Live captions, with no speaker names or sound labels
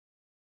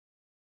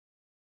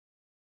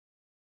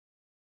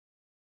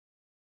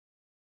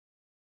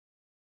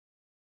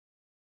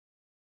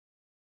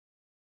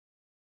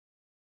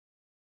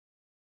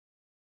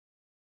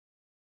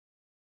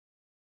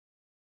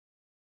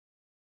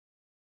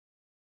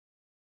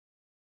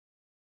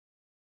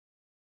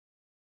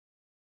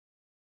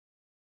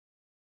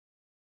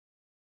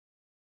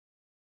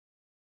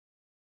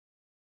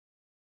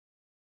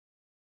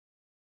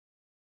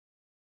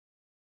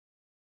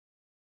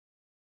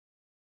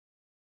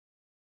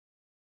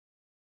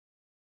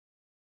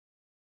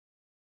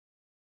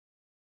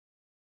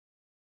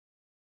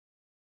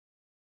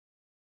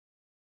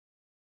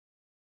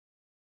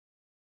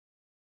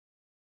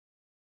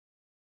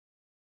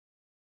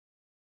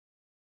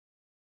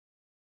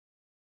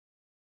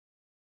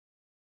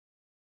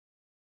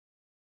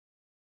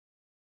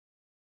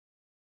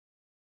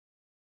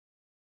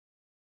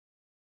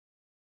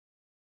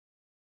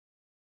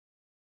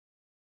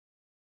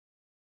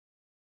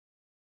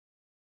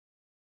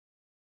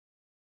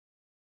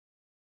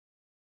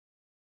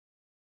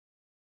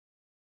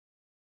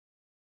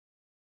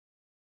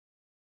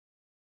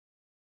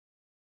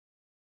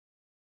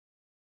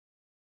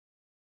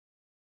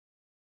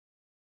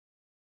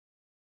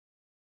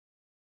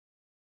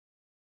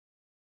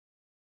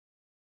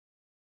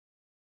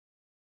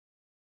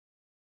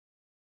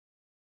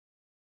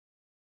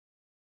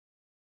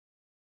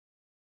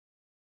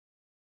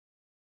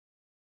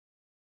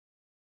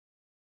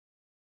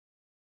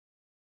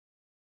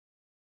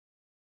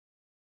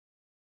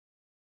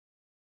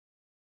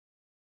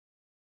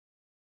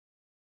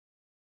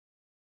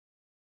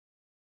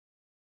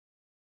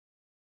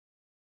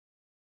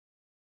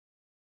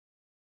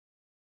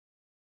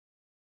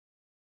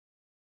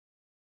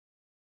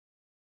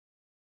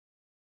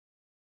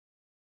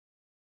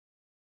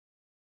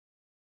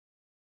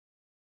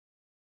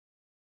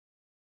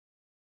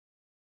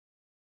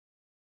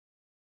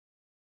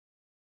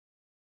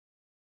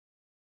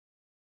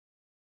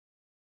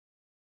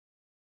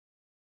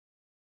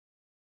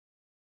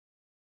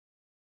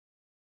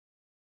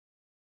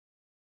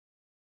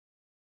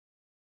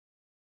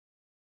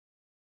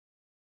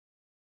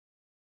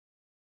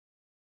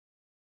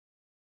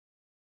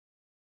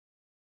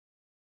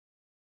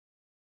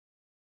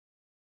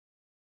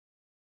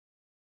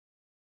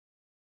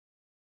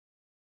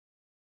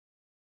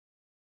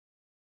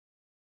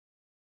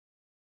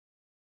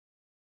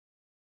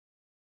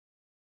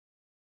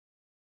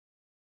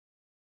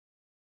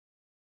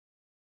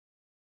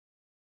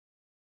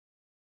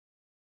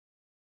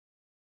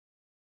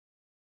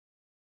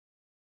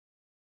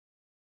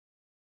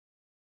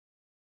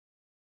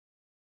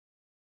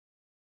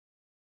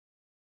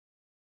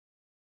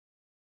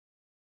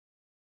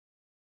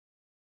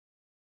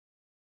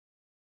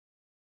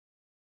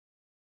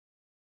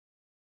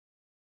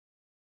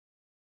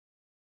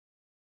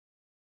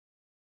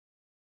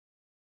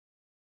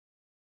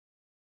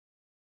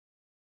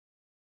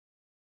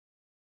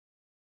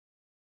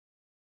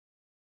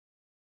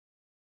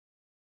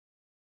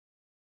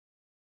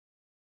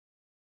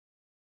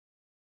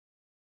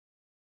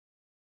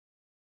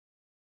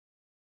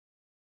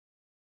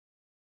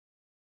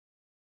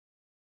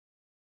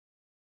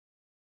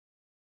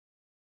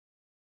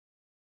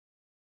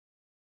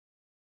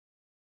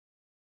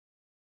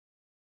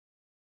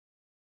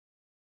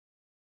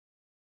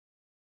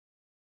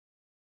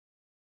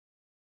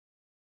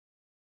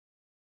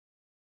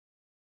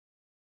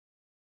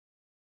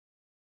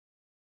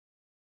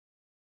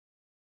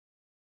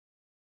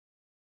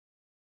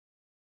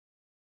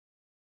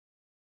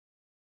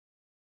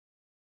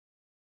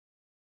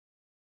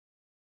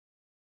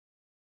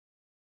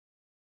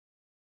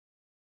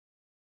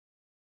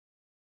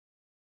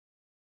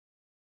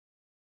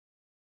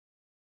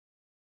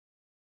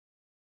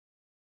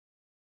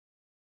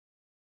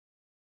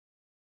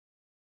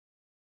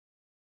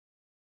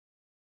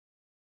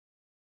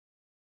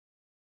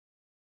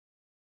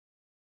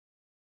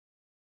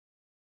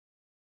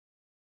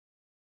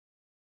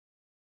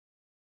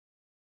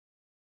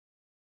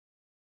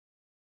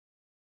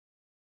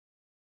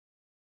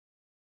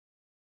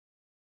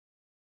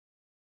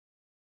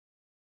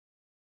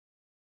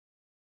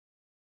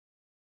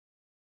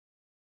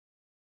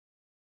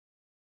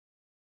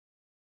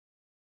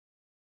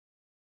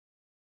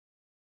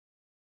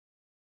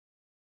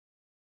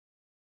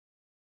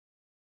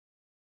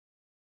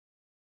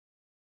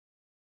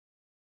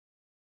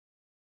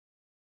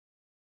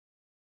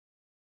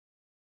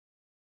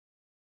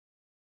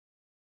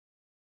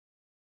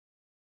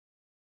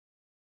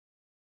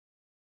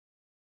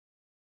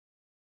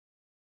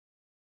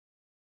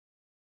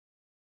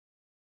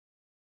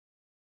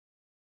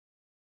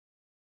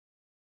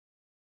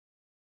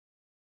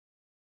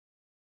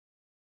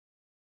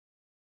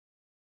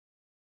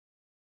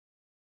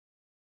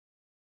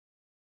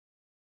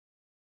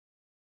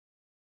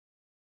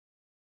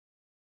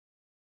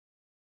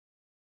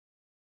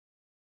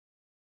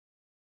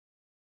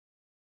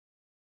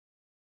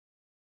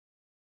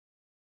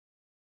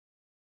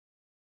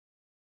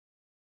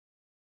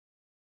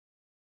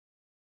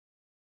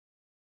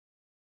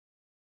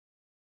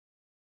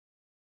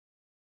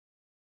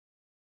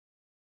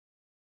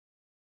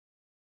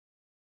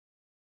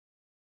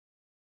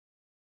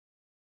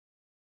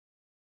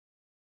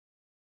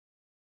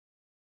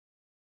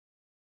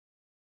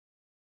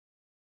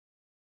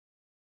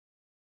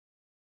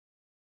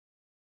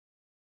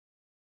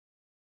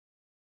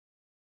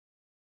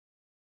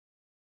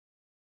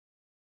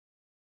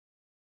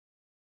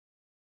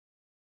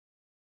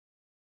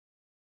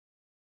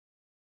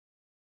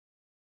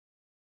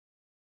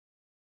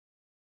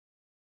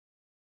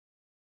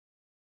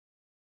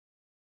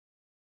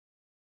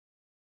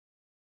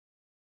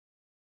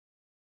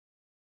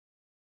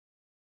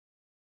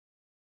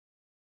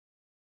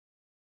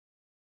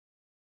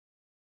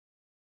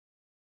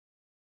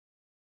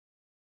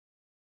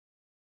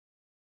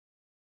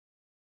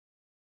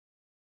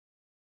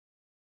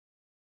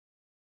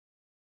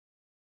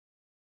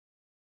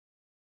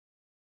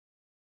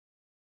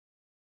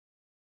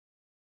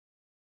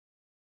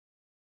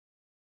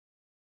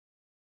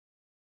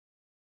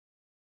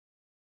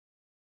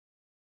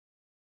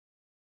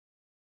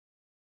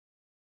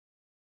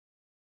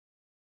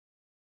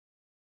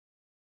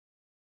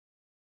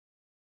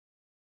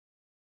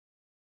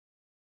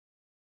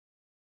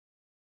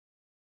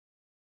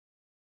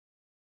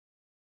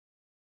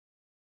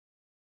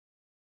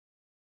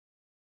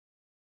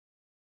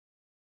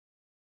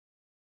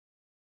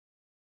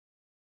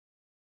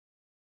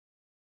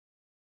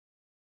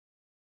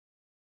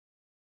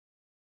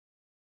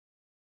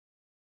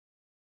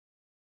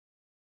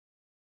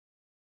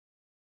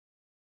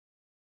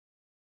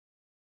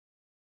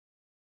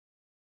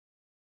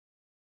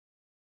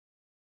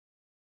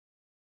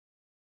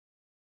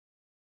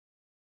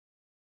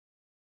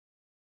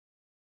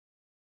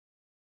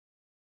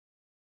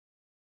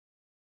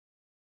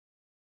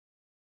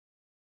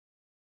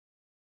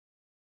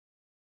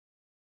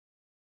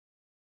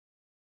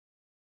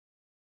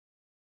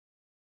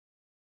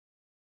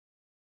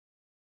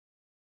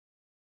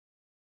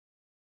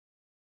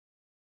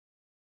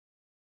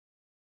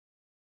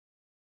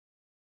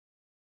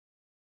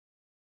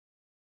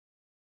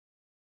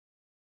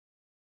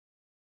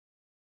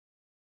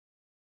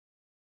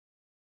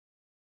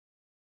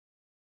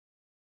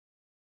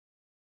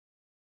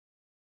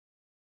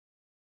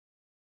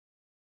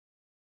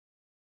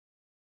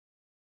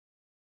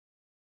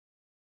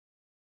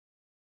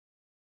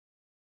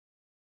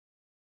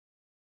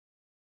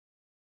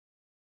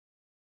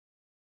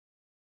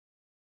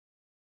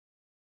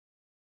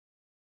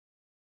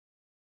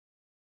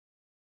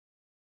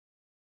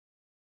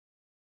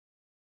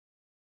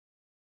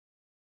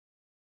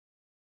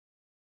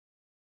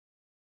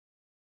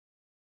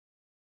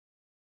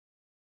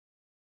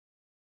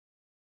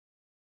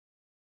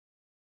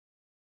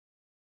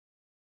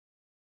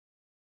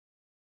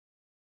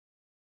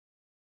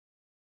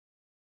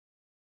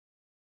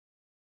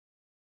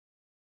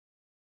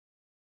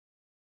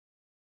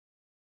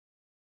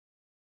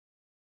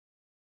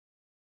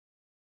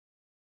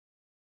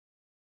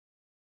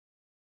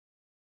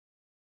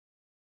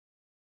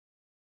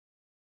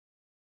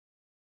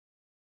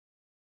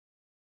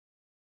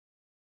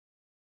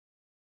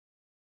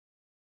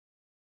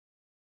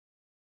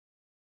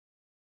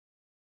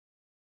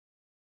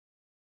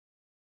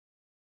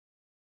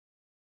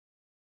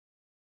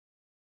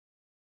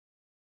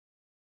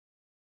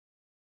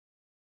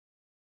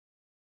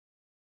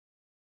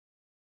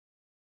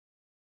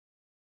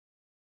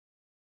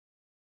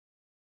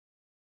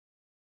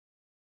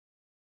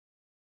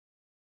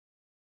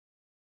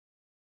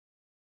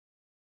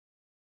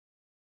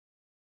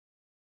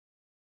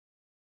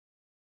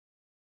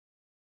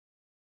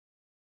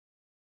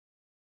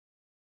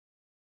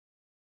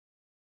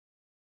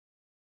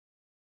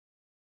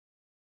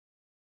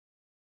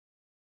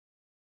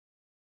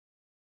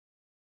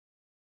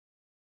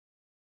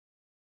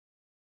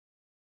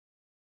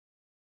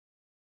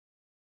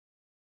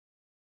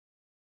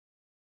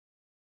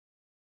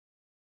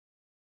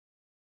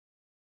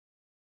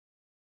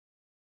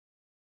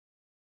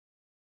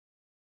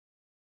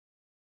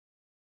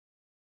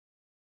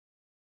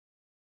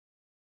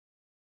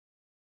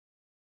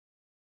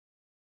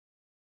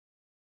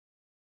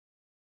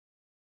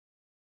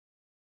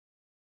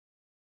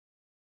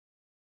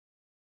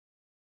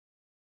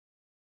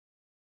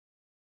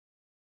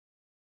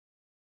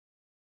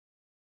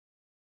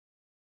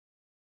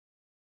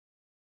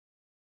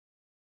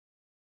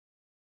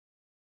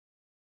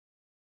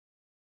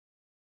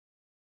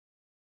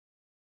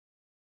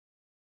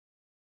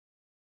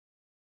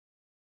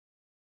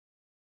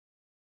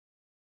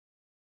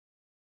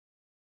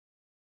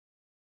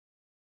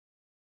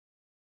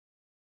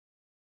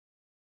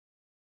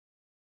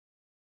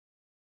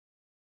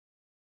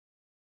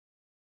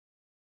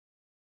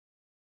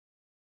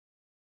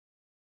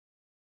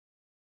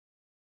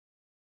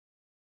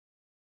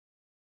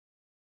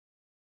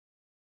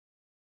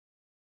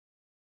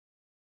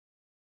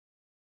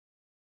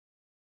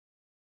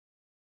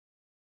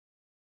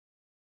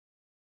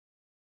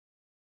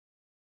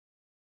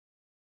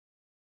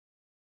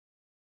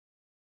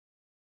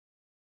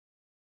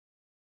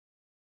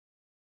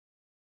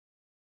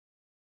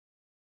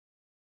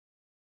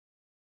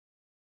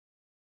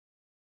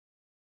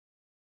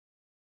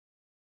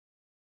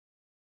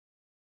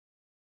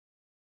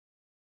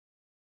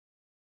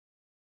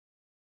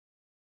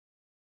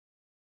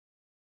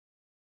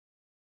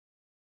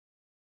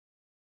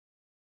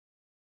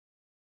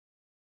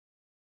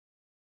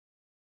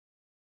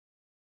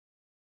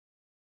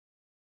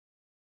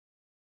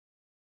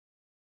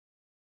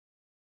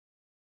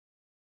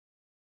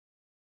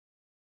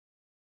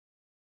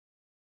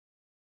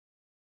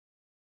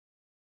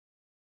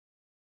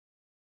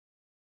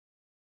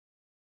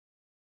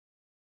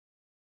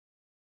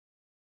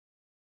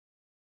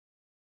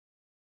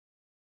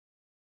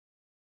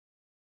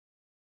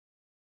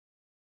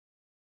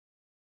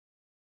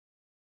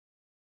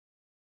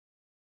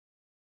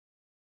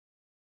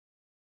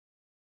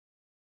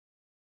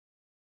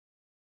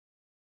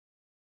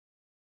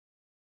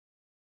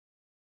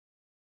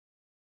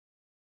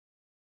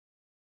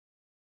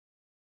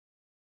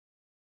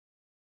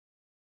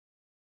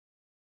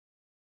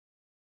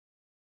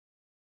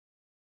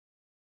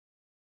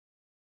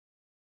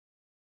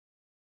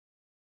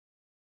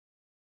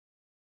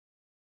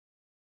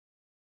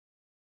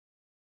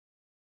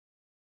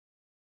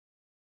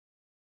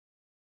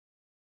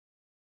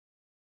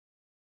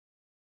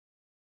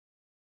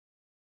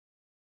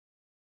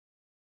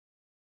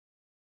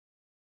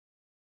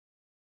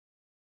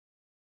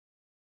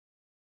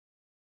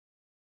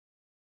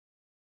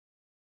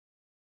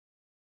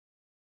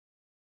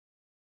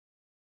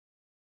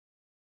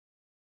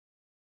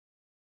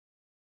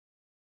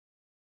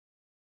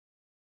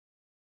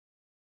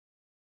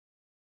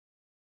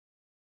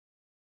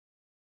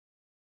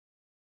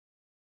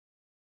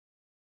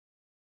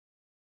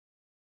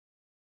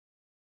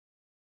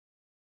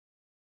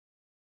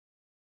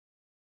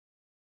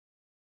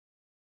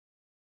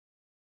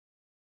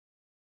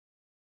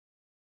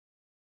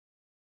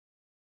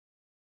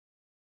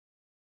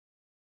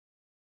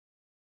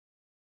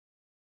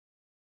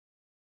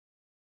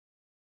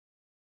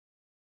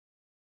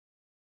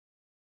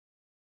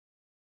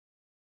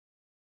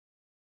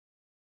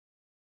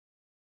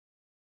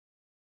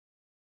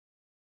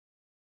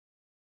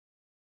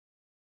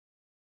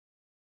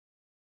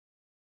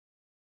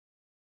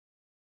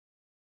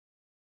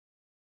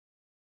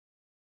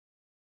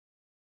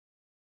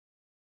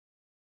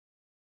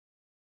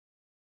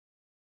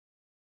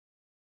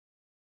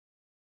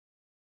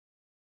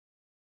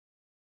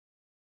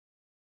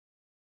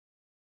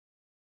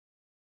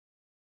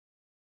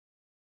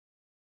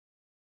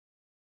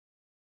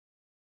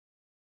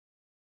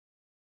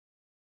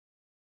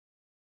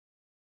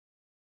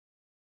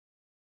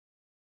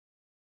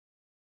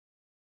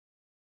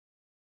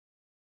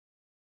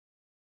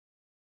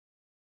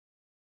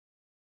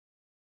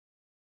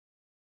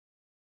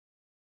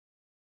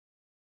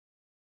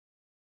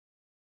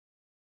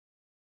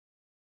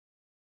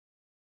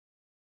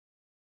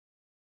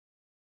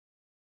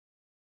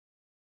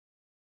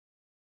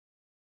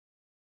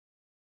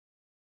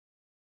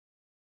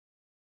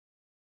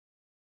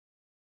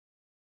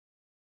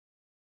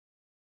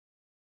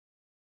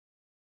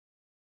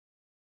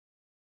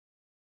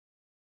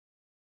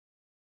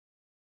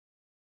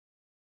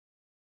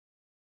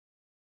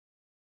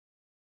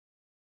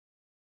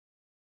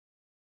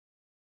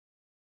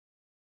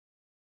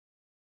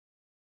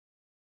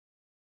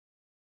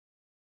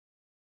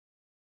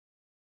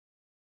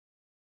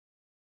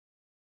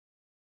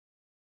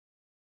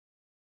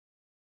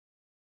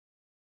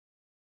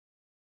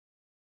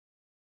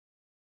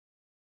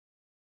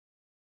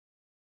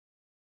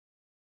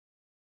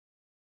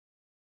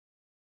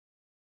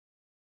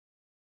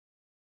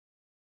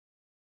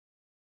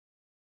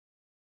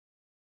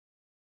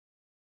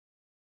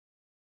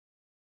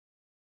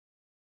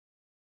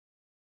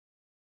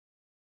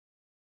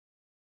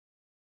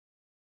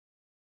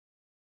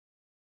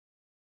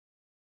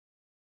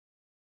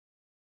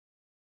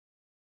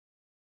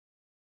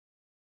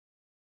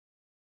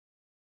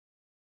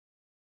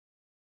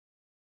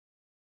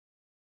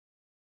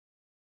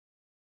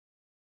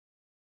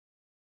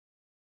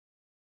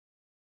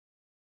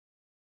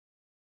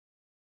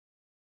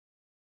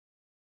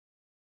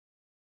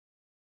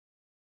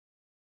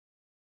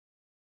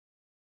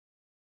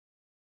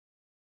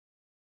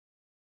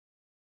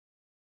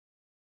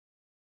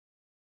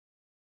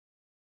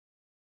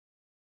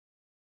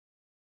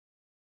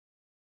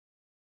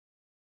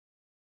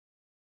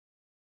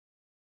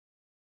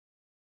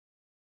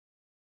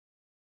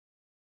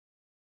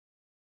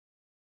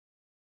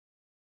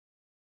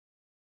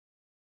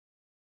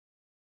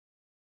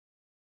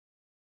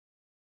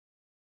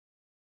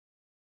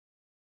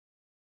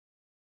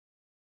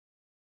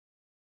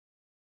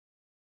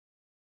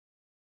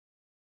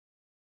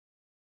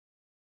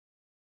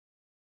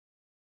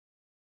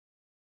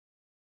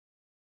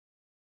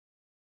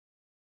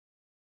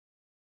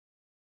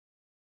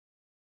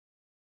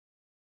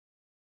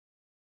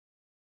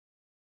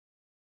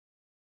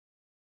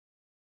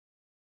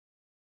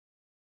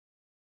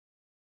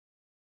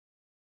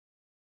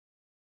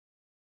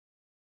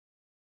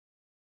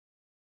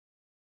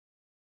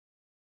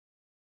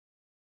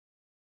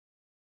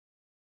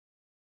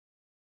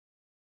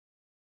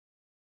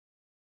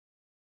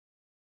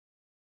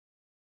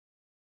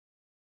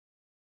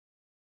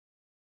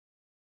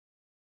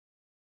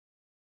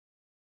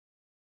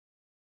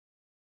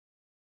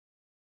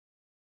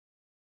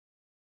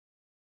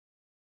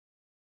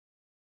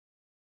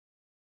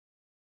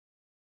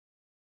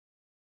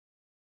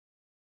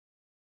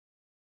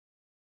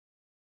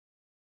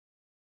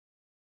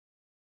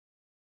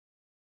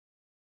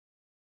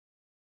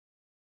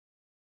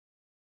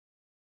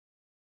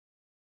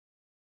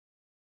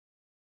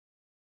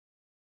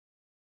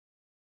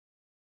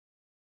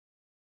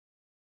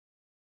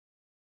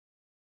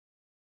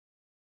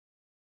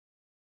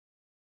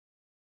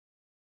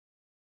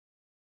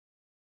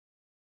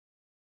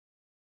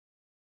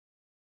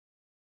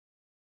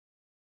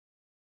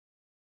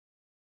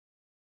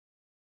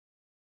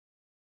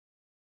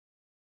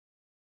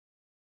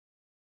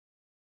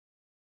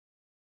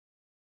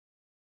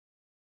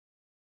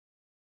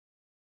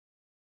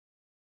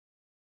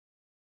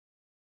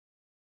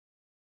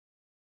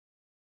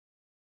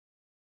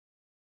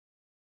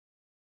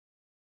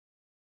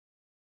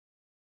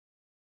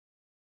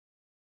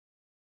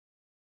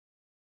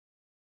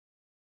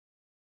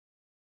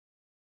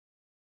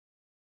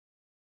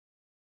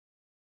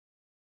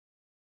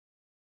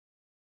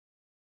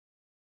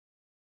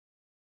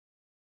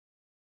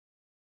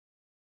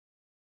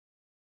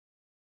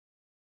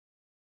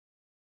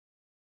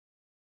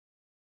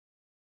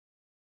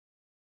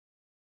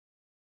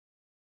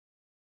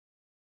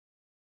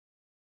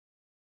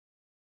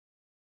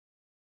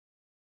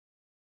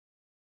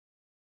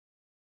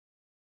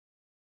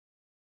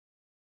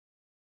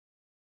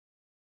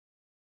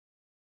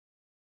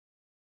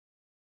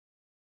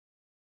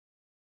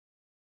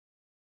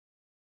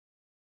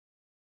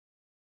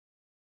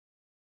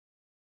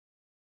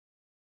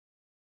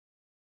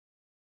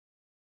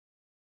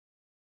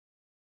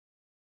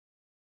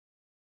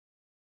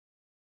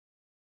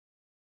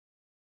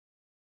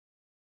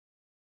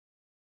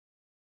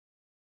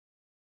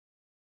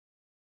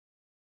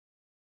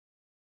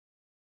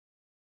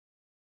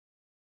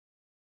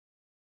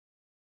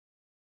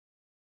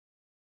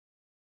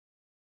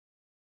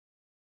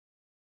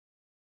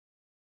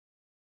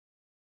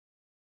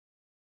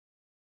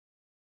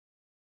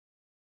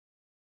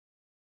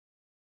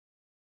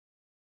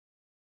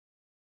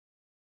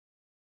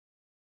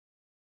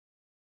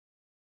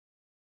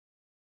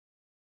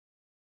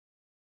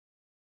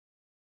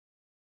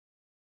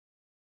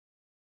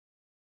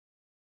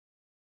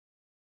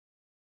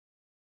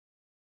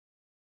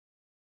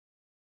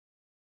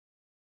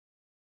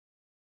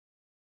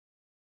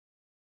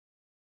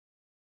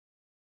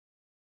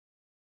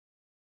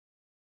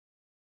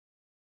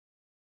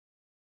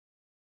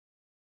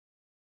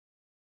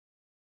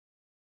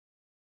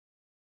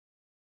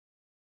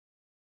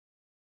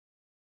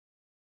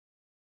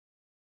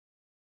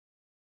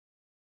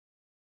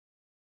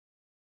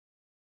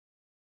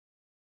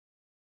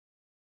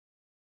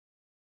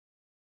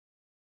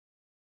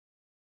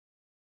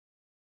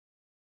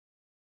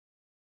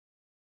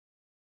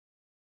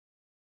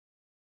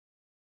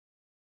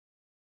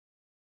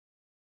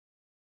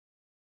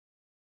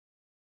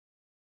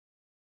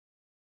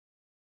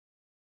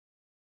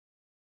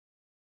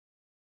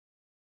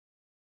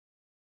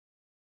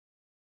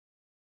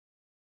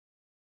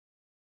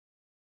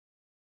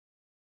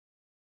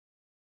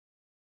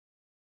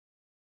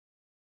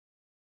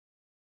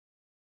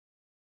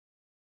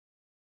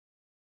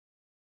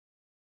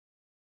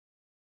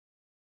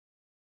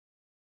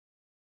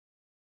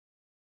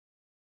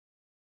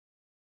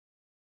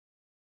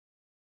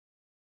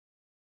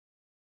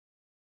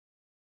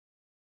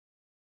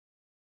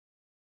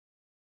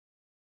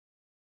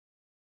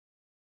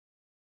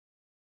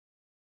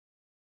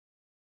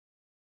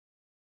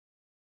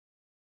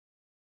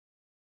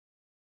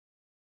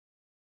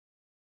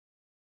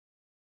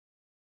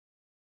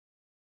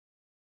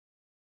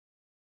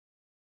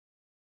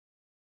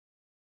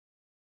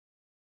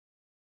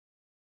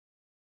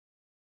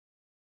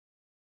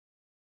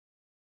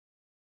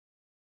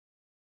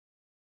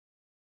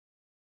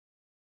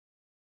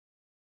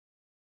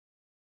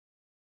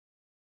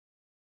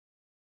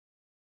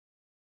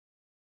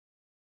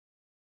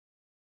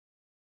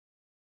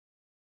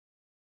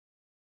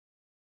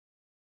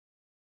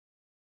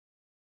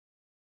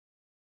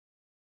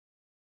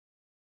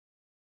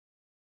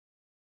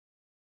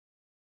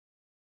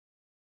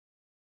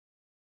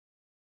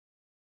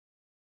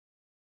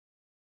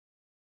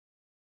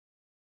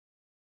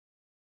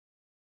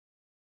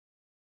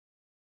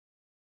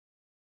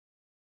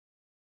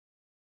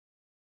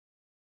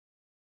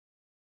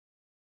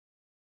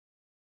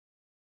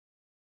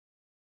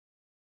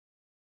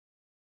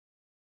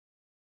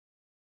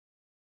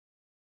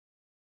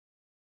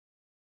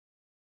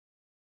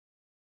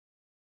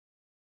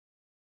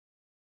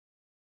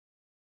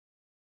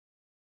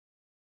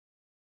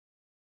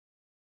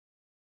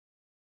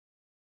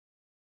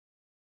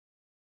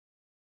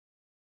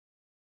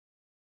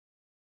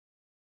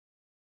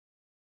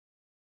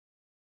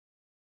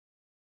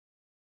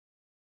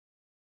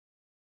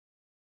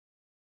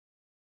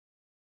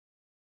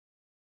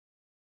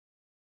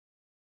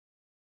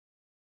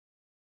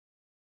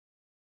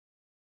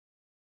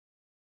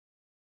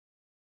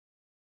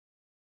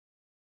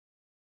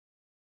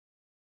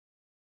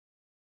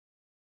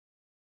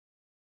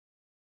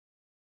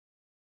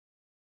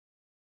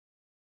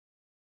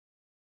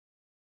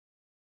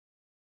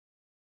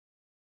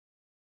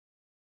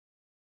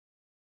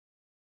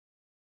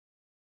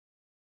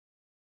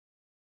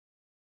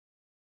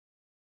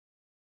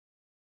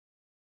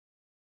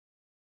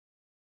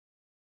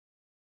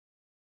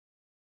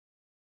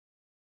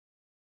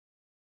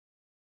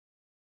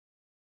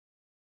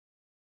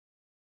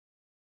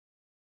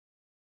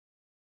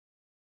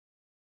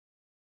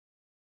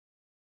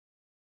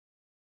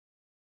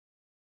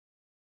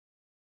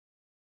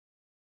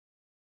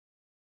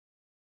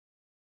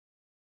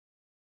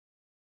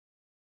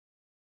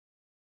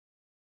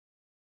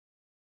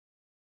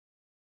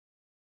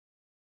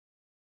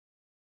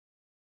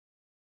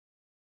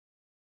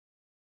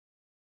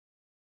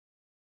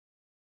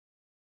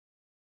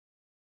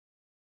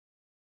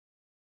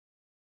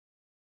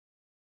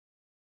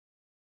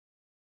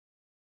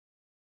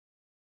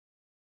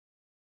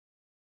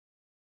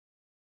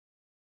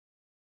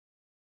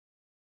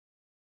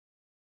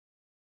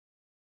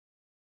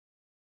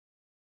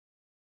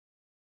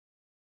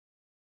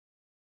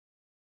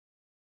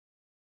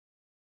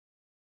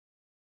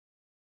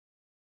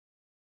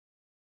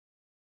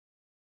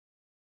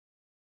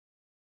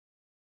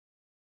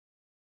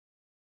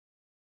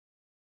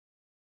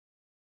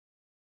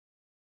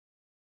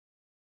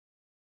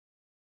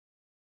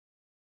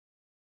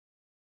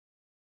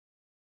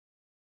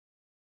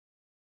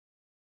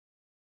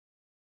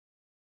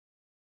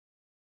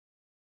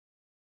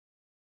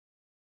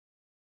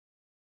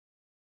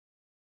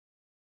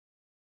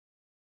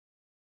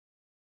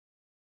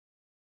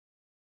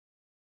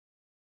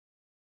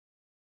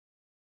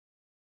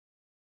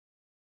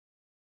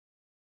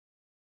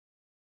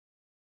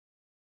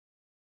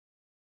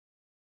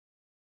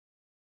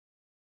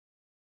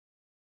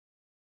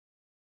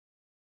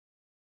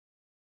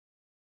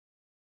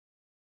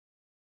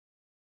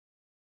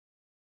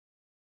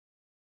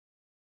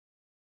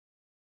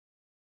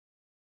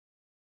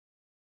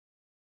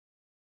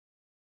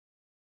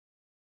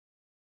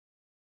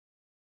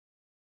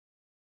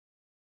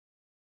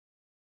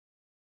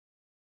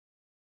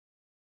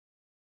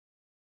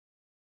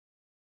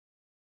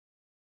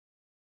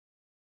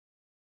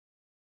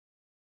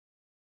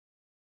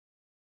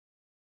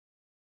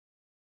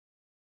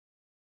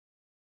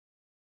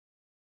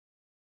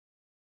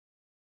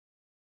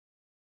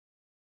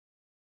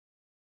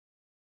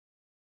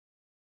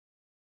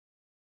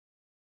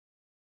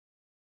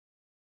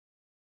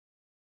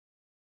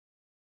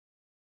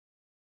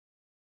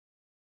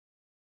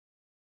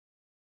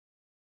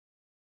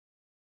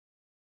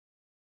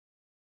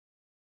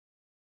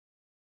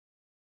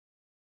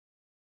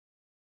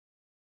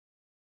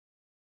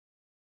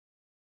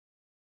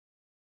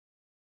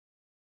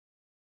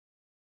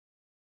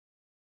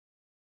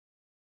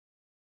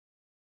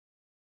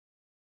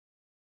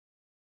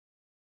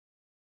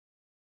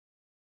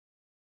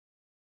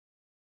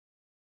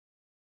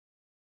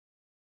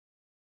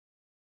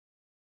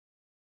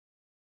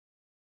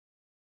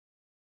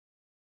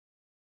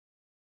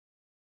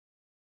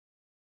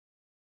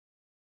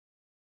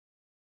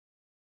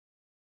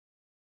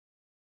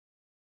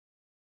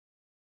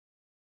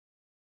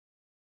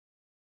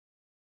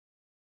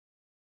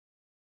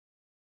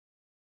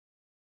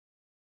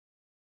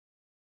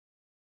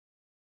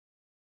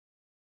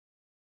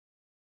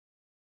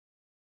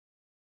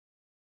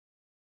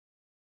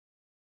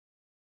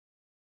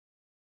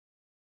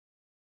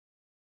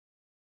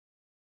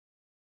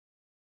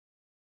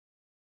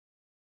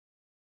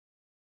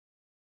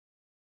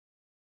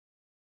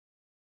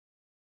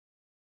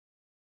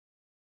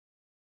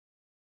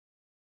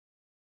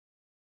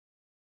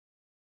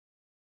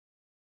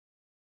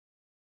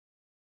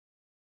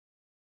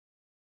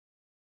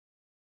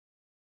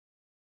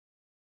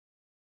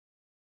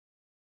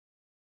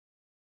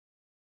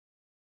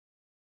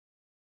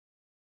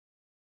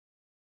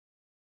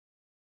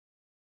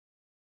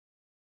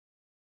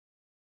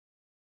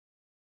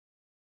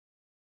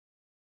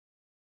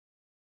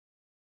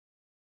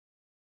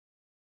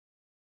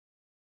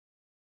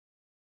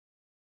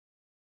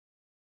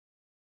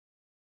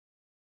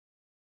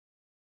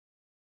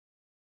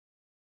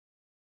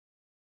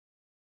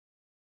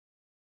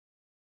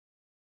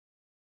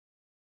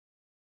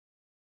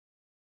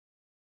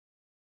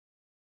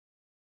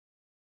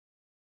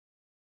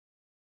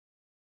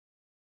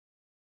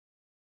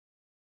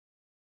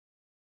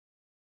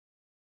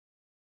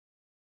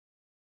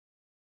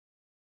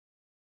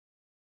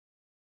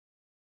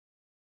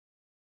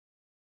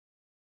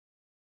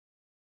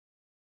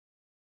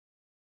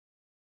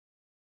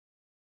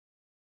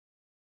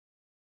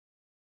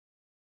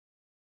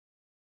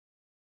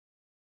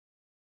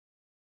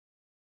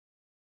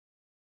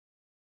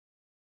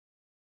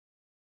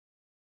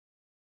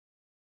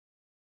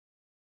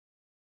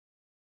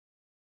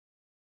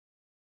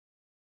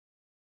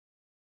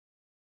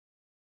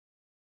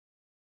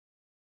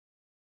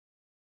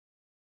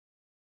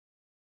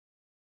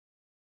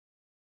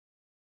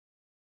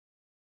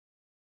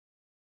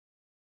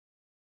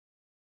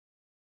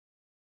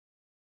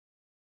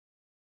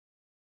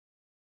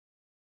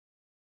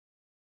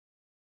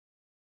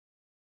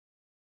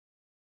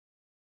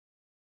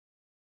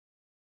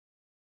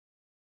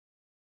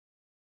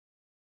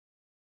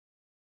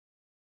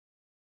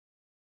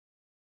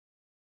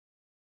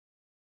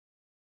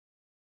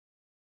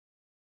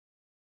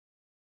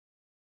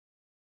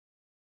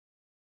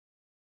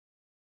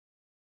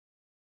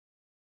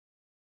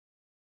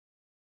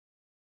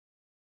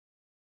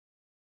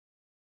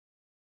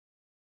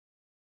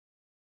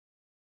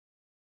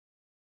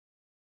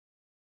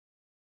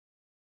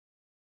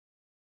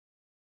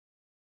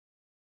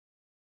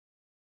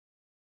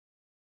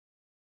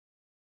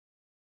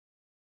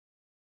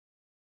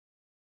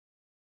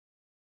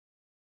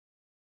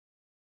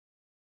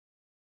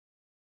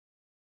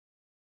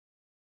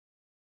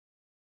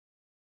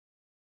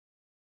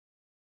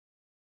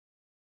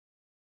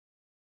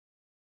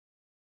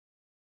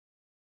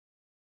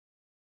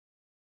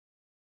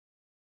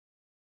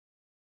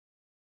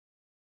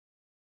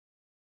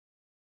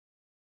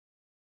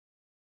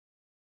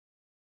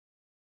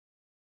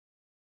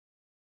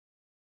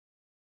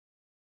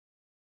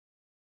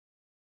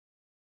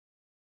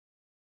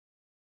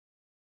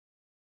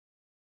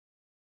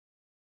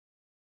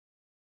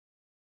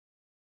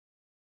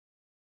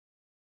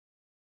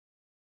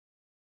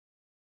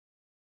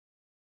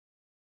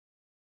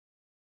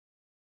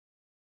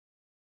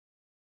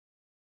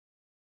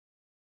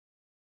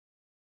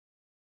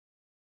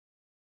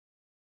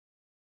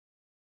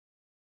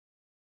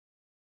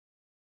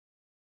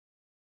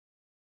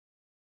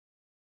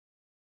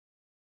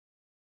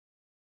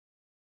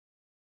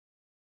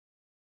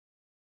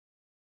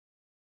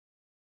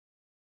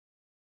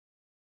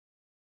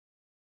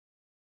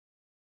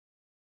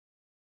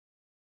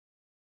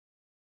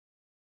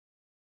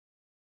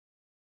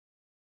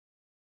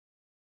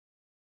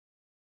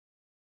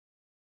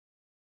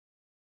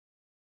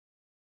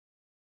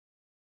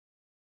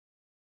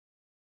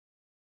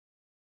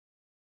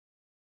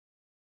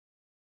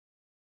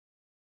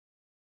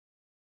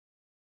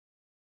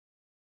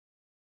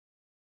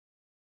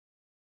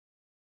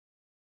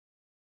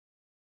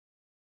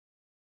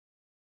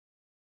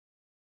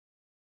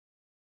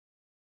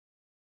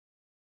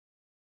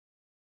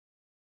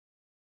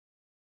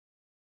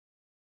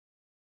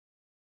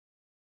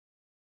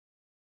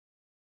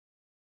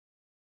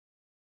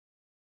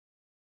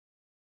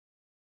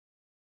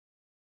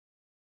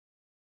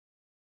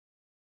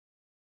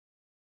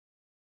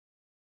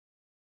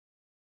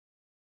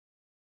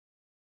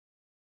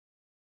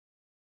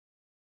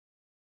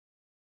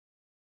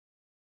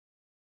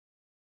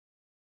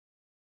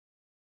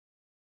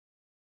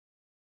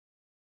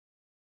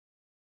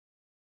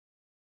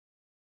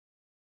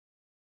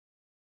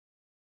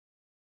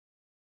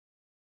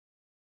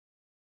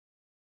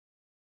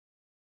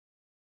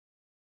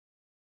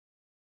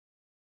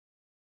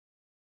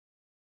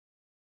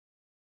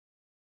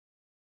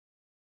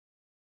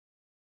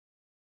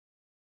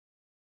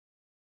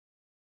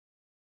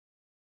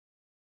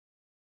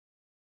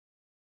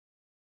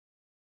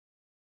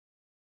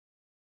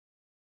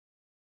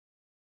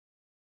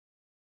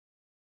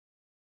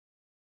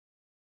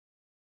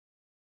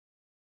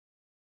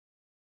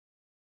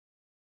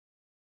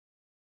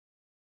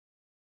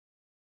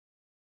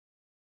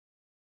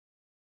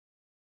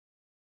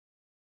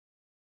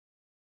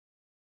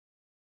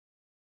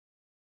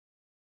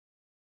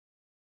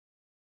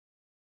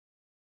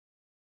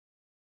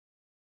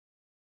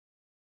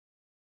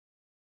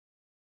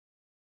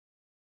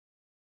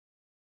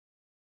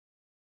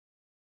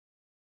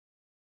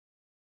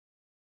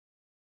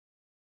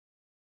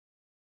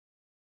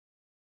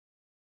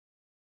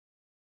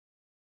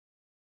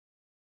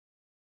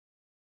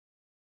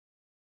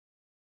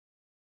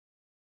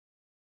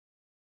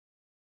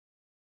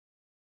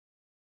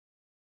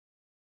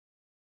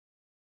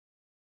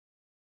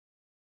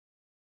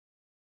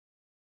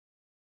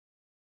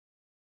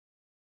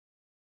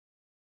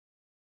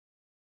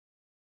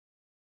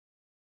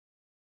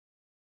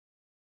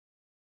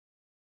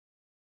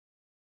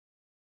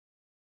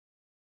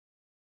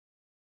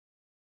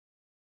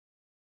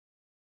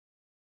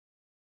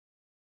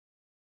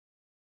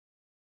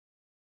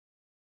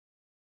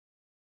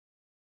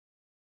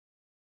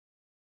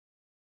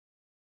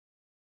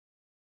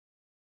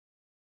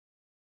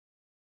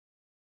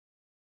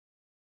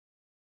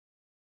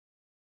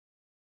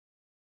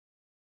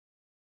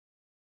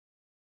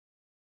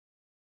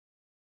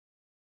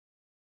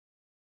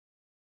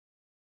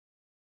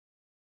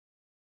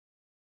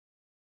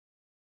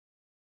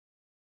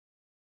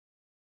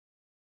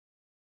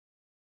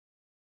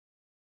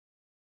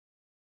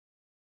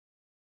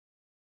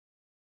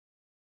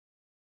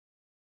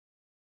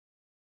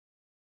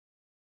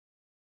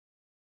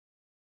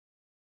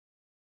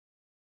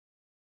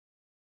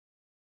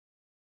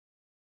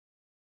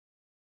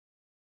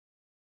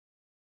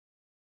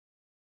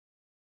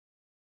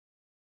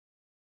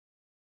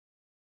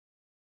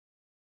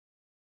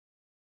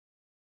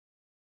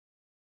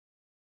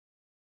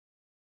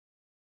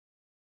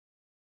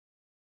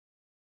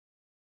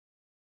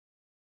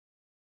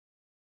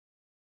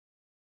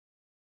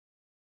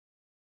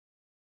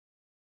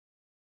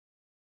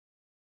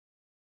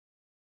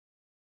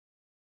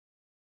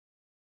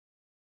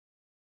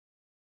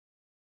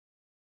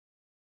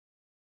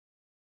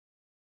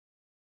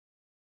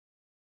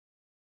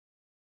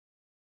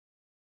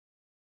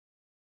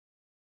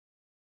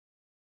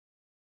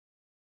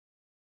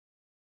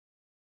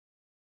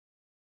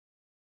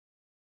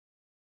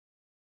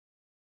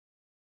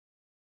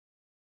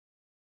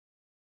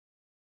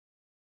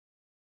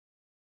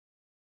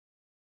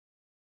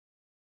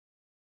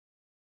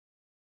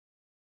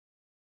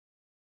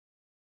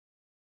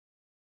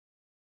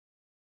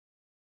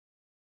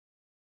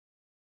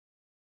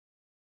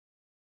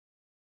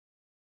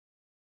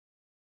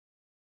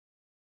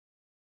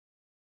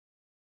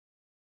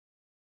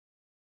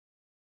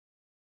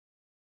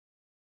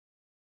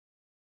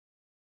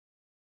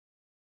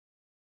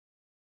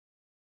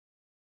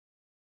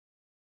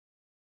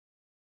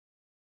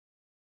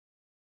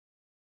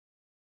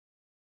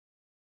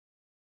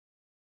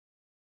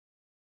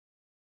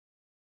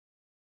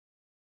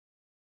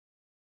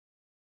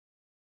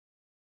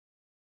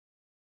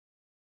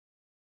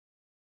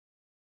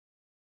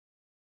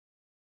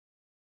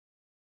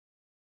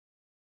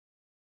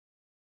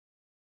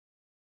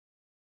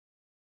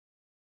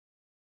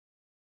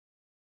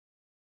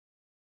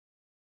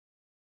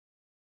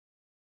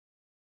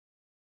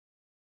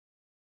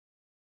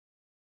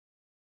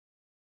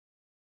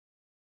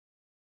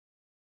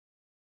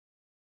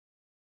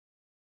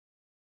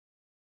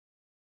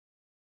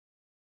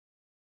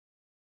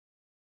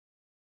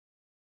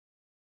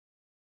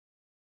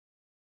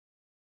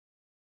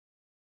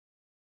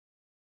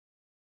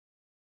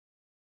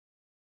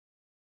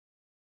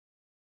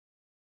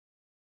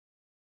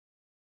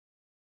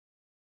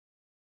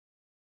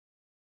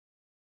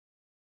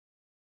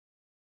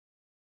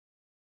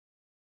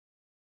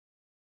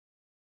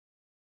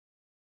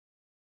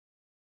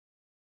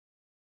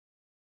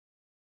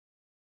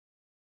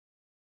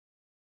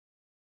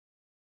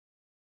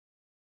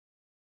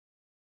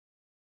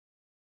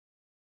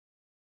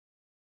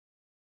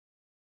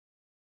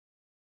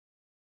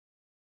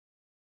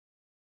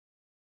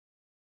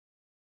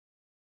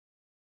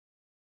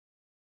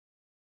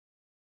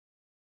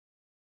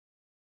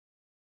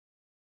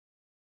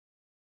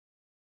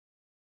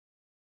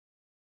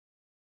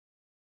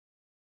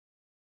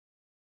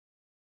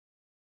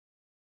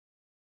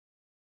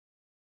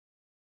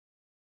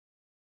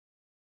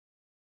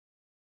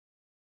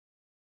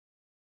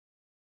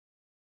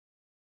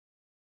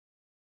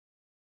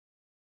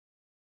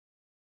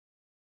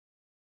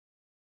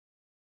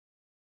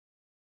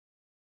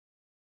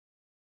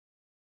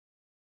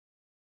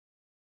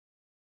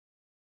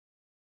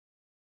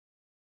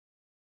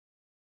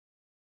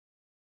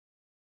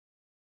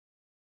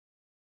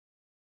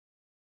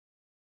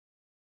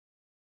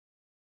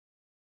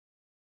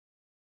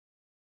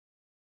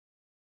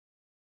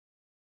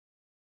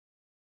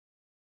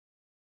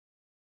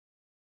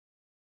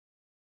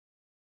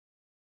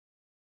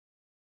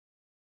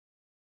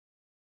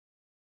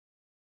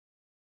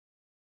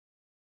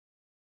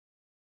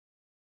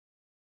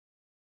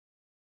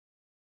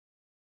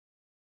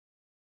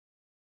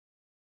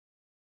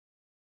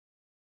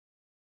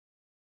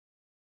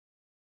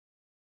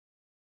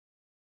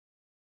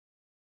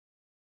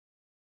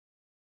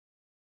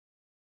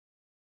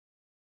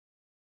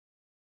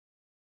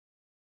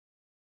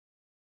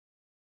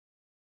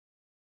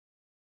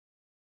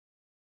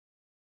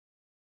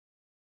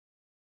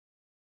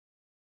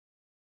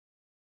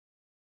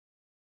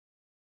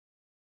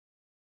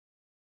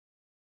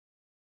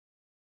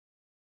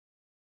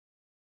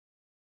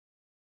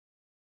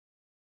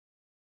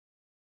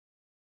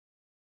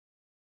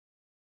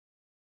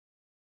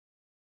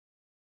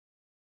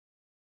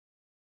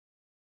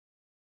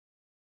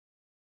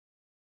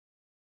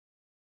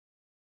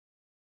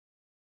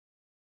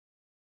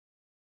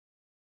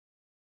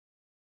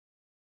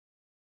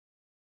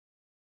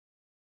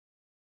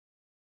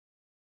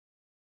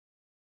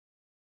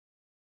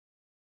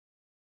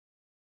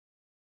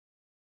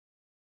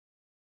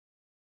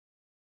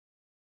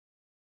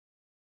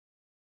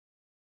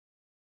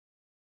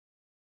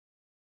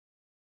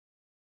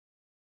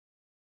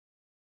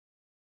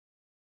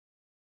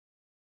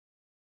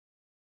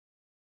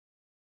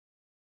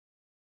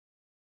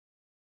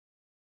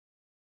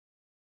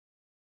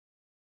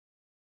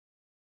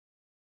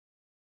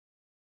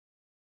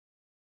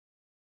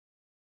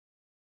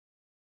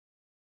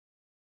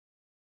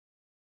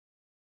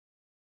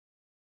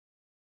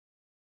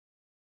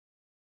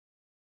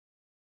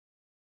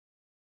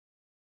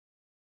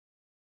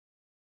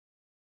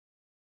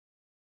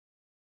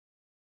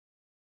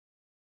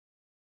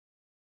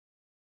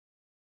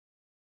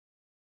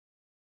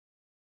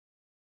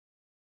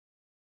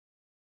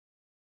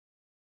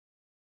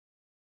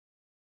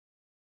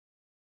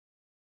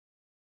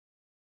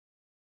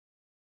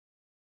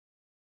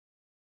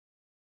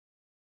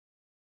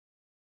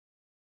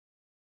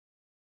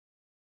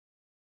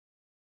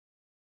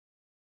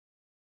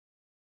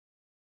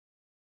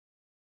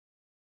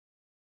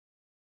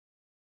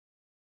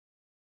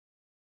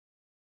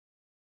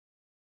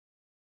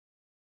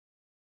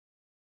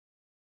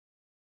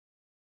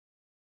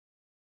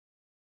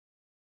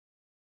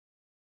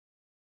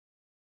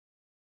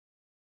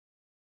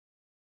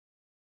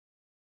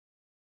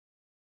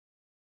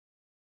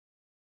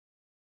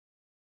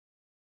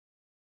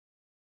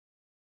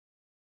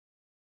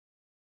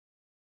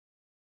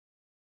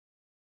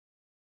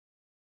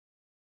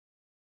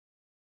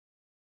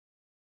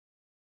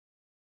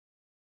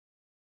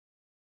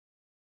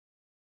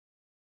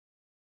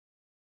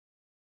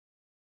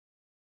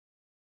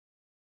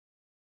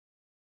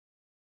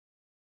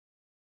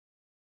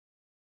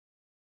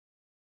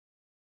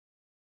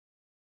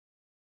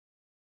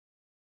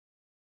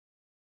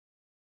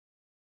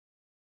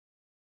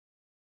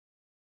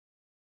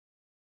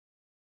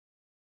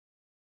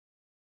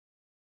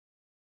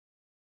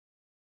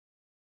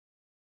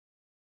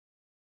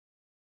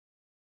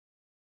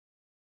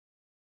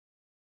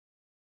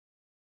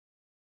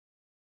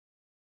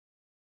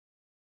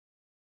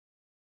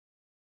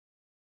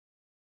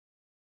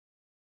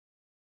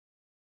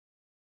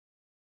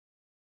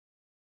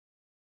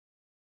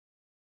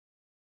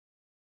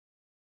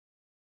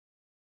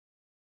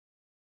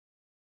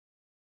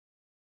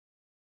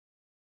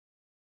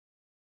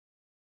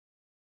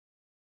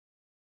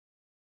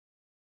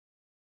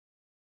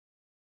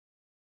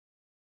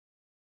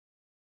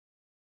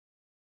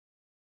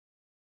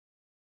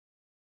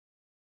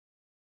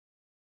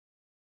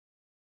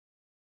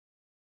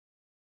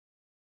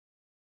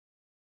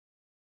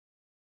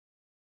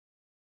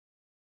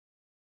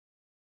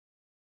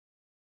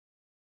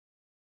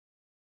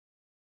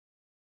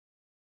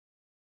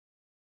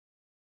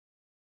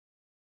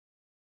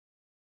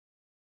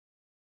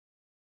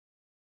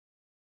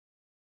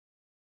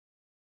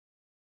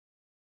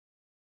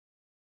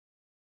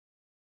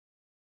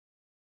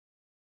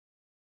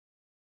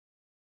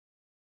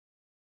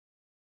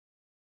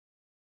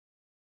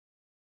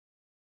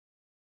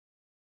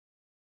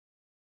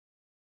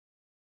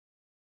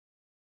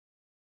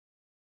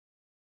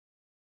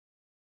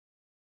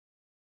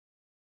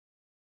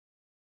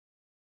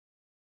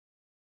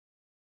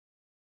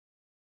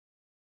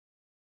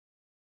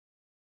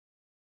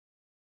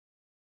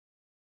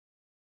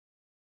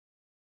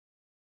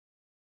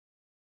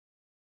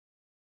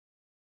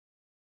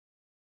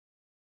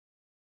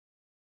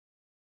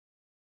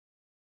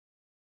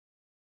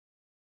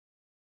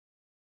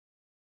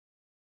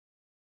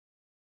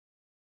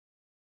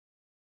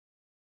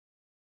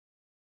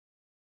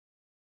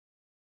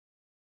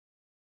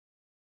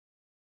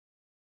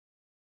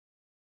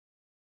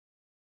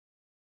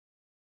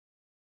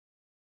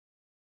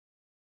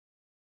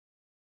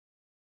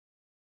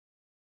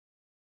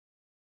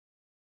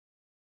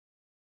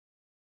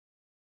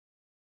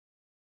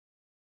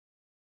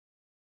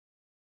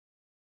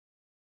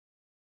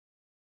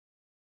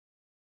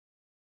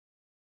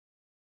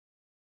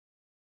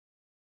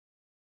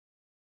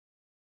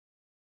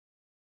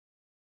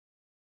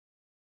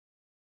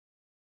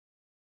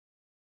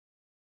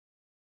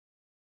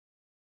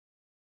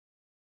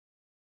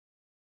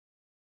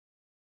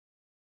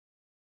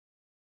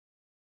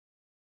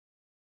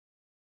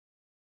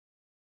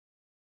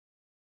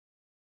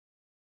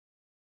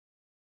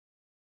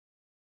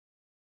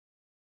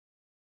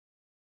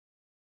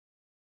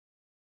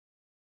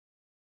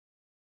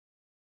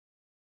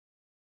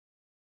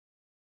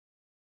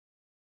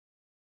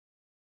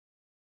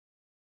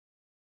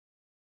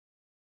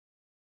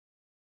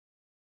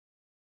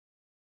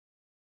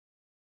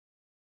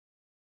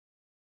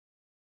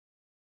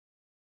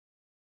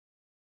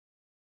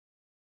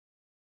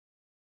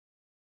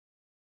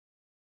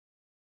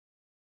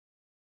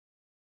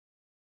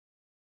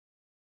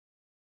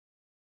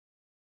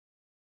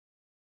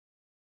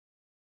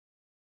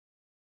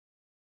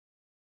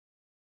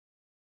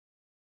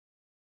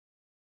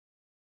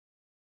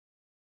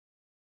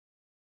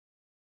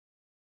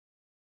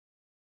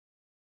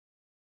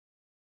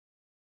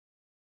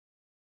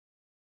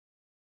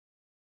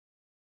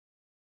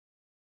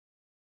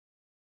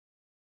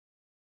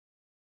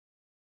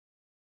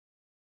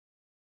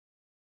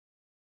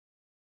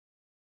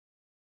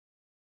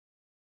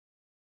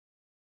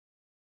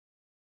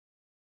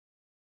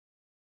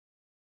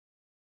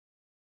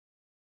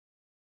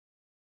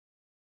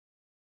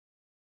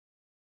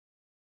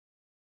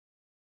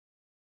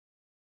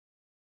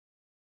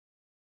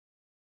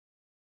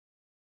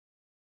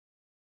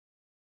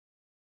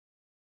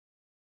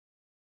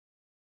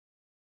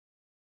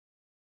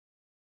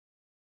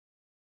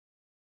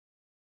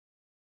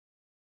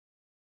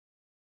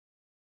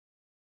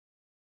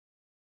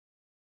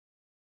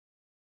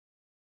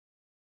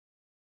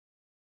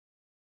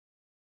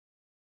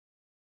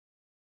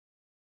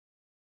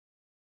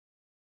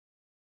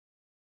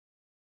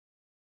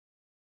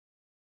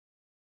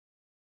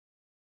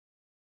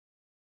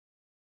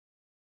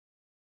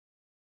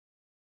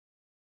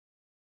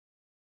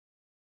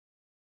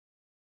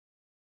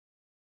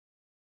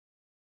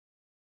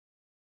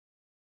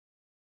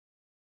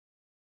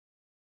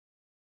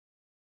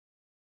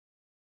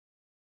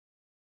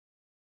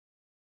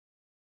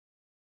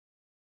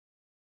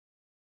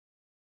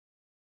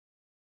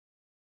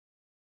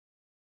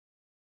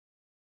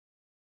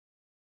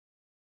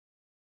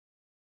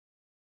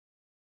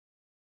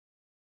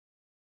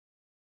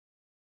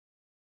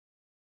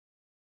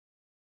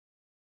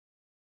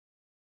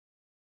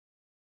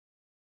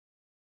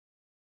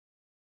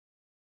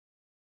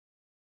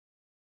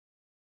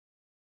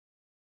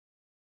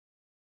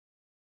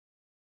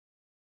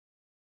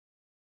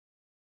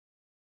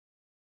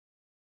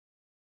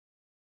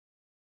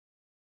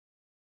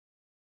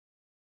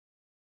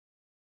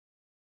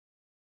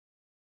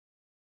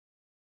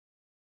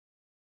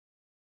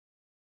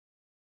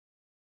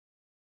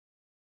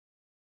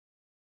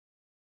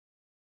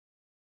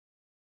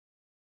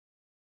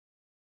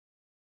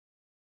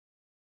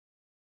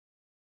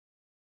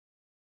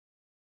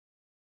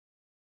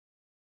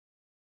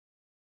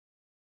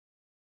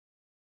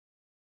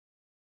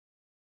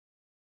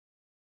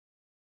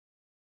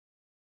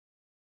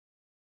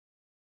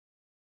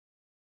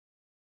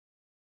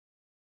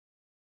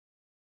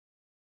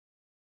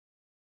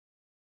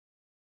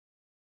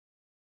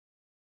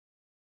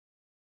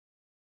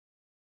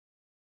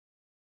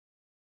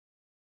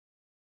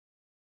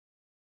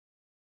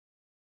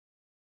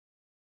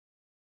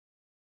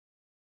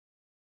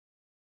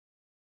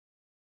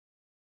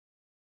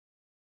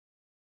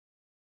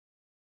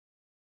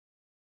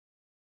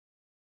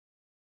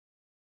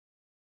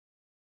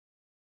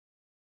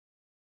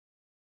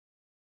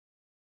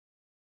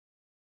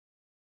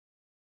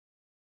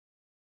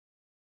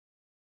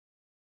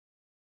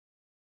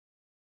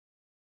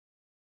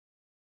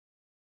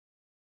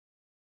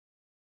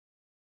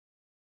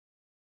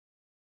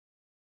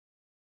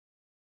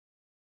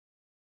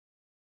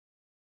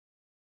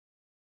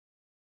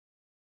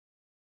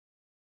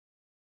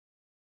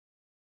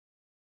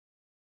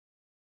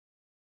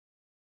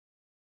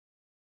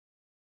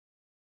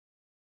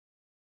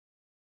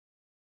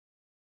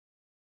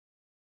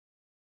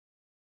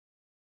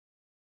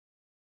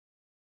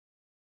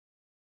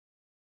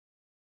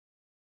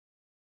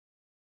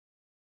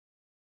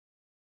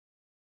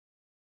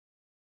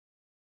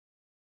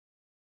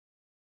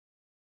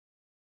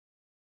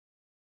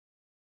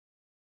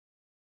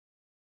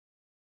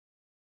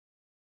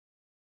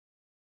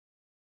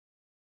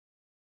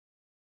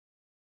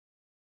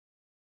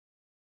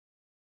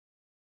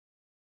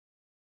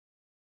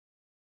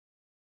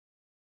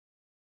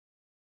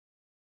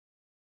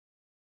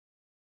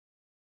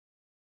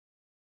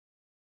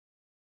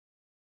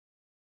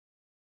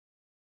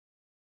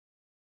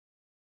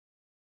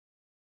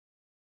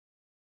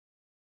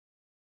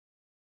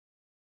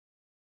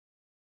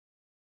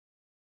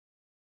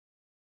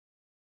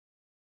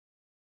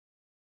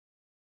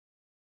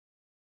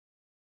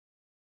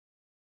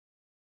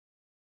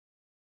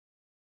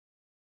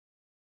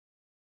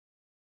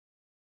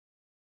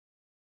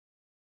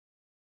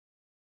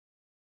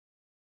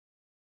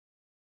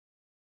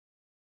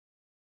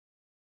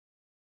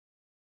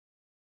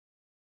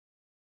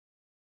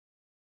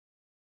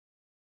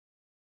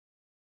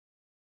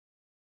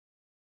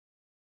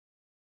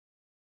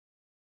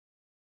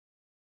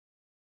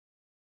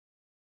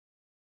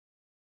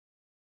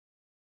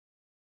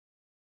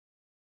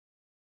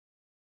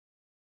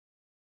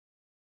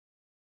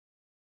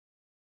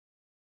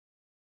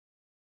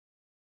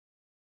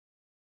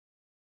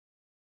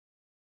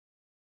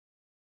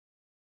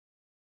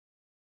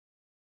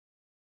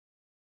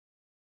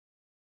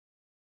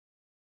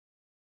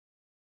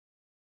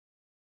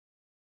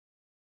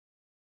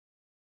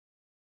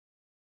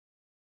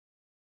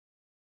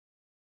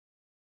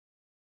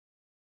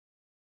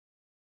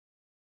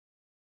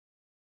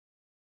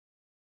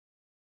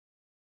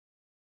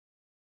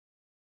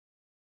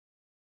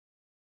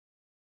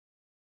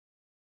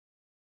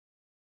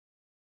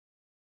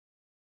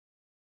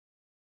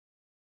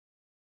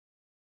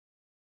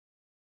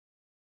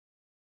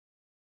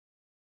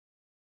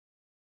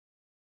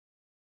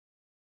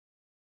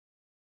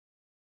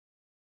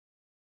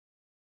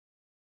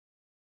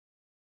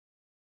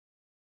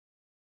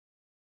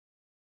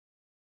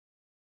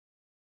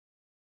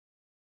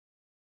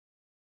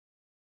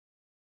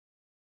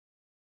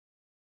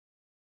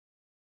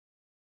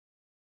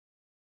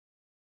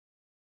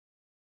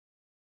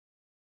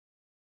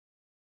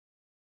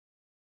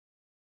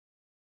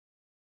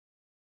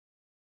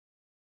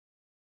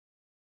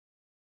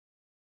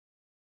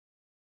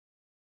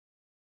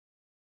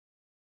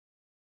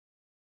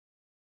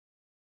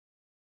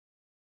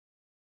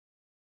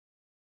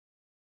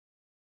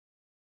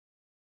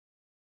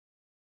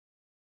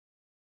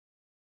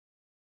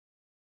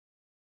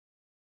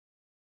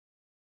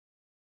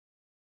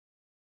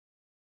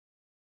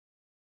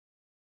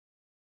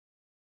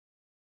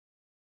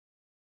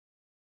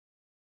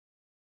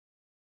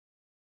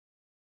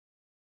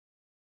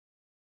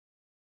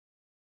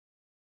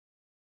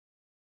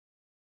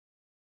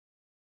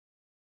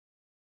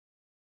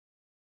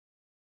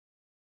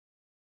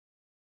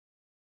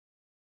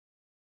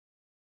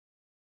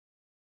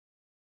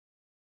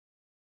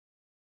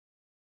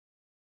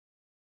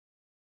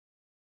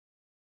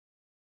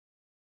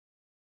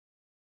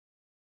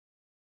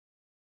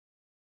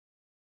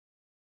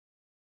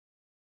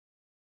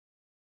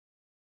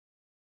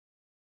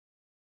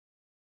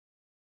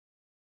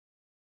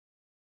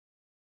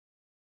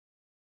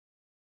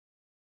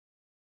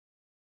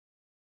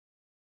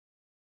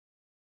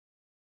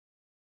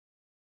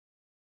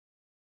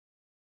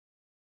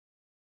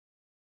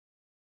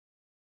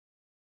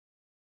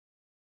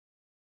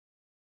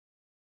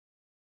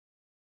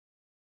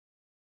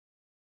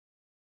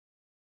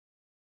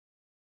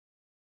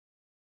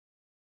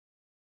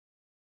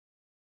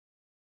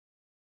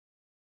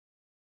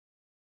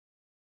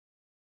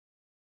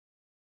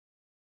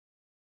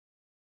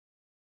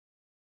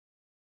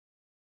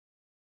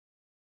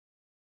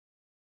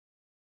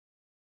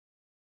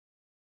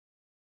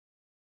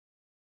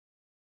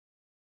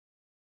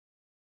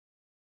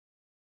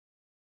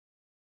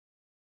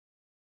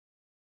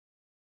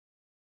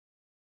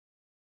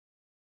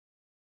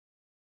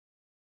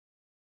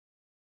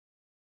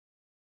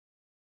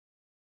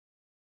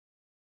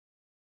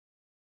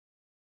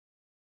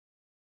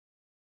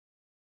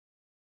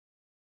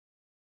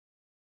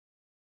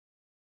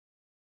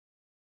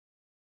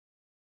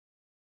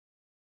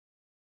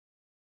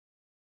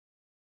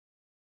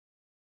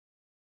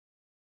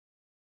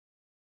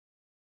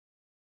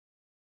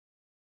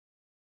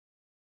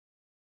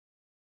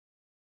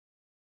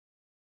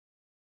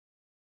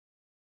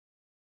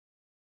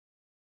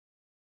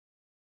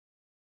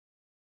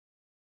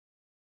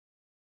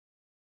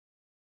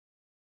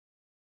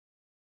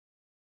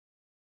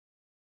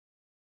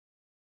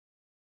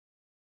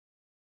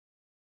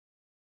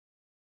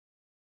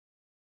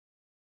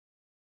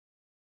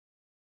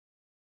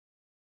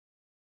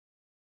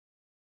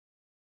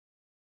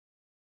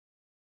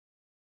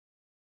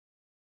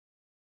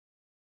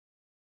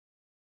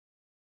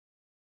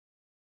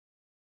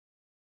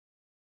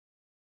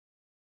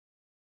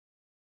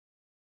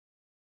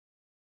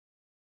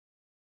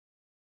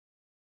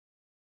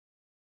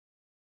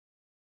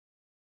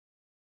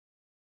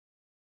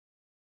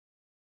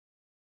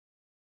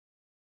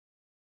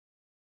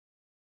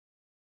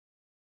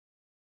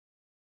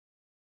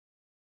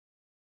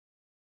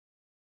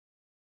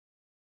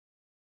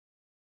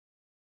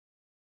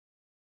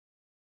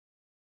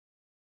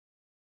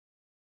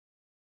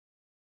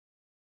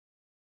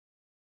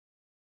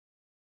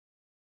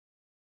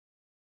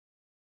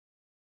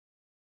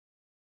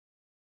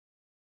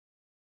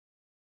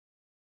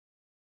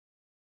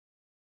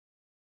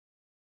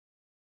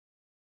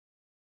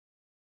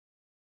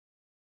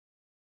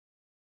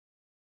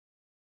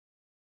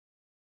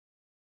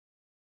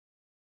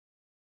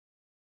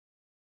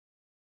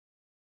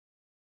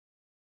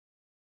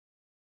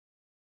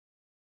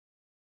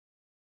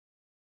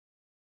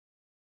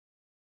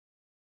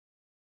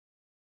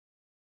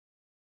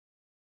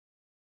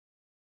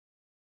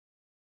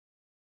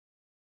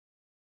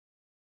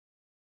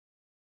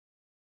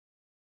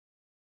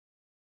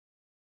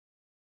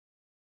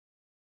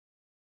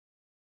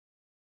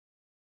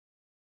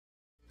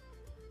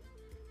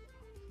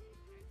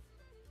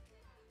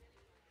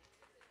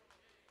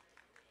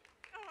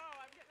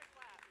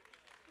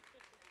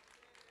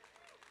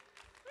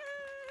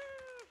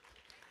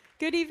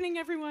Good evening,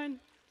 everyone.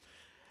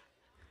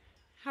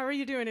 How are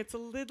you doing? It's a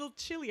little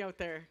chilly out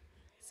there.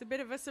 It's a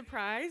bit of a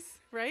surprise,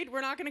 right?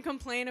 We're not going to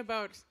complain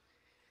about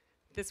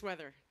this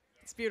weather.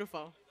 It's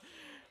beautiful.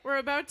 We're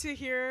about to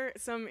hear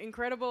some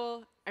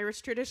incredible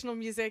Irish traditional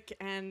music,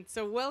 and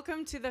so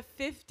welcome to the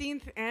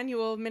 15th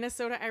annual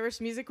Minnesota Irish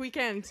Music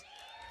Weekend.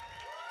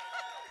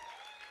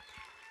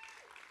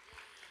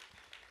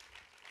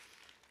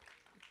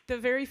 The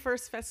very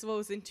first festival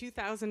was in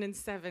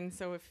 2007,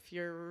 so if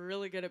you're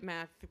really good at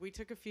math, we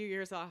took a few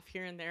years off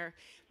here and there.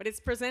 But it's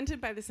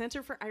presented by the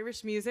Centre for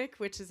Irish Music,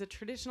 which is a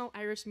traditional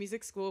Irish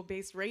music school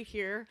based right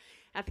here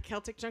at the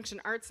Celtic Junction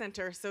Arts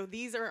Centre. So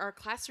these are our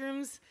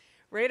classrooms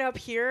right up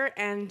here,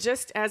 and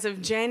just as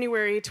of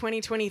January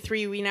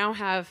 2023, we now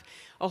have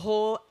a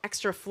whole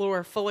extra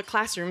floor full of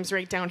classrooms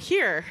right down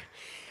here.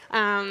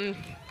 Yeah,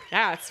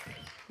 it's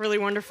really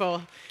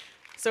wonderful.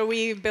 So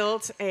we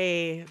built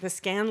the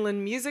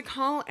Scanlon Music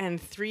Hall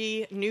and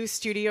 3 new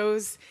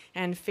studios,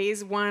 and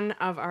phase 1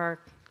 of our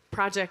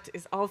project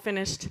is all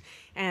finished,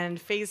 and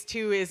phase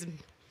 2 is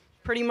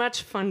pretty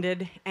much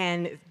funded,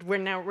 and we're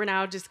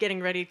now just getting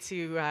ready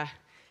to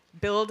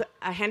build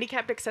a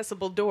handicapped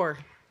accessible door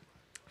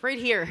right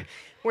here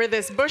where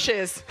this bush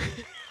is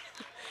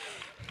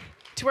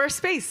to our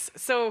space.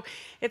 So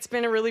it's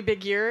been a really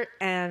big year,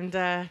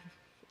 and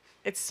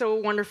it's so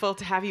wonderful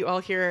to have you all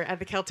here at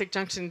the Celtic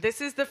Junction.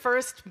 This is the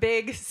first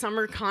big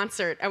summer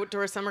concert,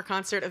 outdoor summer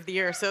concert of the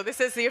year. So this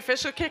is the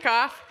official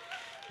kickoff.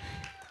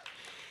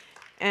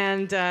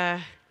 And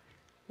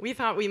we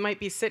thought we might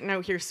be sitting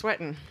out here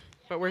sweating,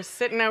 but we're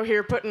sitting out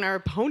here putting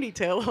our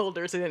ponytail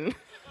holders in.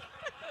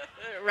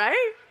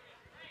 Right?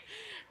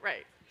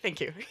 Right. Thank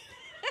you.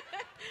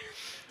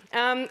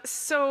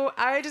 So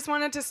I just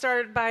wanted to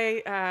start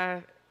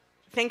by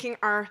thanking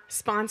our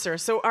sponsor.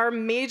 So our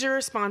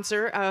major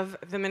sponsor of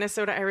the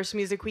Minnesota Irish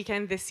Music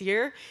Weekend this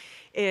year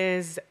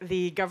is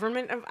the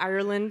Government of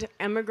Ireland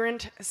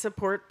Immigrant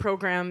Support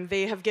Program.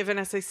 They have given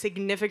us a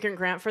significant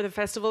grant for the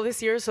festival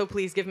this year, so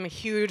please give them a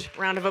huge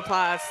round of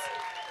applause.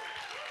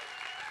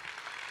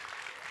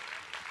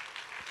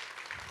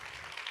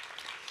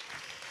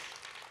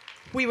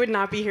 We would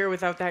not be here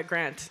without that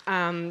grant.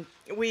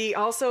 We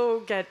also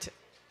get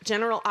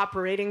general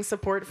operating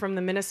support from the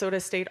Minnesota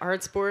State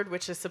Arts Board,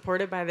 which is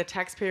supported by the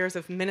taxpayers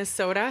of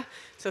Minnesota.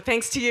 So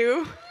thanks to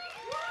you.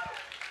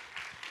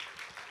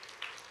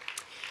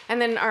 And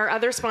then our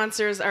other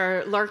sponsors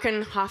are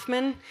Larkin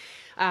Hoffman,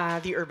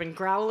 the Urban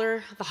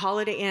Growler, the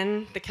Holiday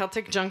Inn, the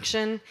Celtic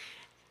Junction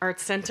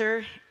Arts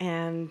Center,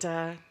 and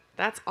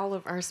that's all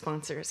of our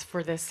sponsors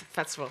for this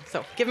festival.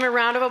 So give them a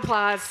round of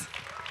applause.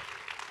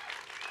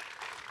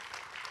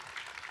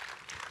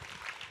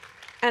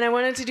 And I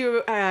wanted to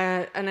do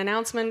an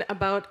announcement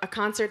about a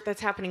concert that's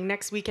happening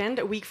next weekend.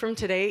 A week from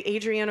today,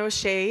 Adrienne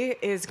O'Shea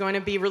is going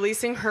to be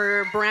releasing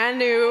her brand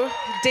new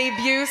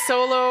debut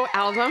solo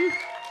album.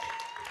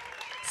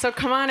 So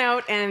come on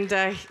out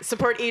and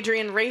support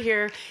Adrienne right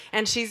here.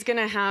 And she's going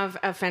to have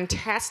a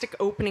fantastic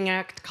opening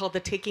act called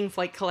the Taking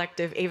Flight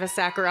Collective, Ava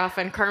Sakharov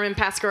and Carmen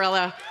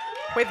Pascarella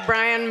with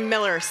Brian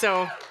Miller.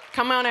 So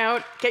come on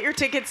out, get your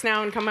tickets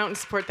now, and come out and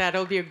support that.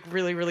 It'll be a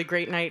really, really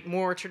great night.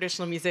 More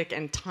traditional music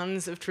and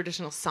tons of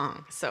traditional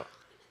song. So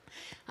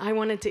I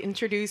wanted to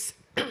introduce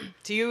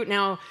to you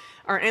now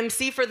our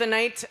MC for the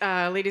night.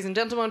 Ladies and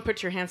gentlemen,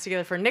 put your hands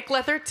together for Nick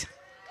Lethert.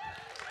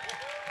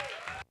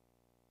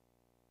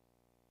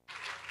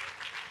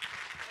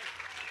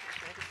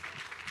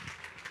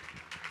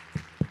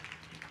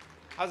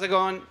 How's it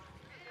going?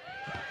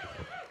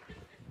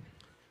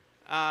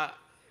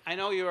 I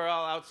know you are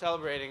all out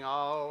celebrating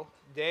all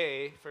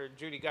day for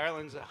Judy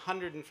Garland's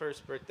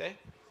 101st birthday,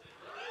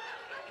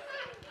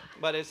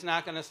 but it's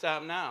not going to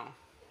stop now.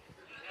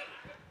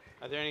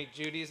 Are there any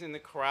Judys in the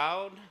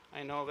crowd?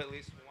 I know of at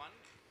least one.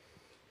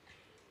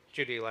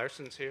 Judy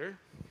Larson's here.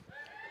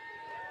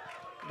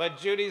 But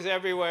Judys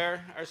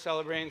everywhere are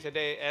celebrating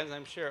today, as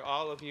I'm sure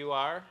all of you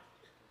are.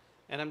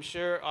 And I'm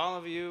sure all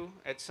of you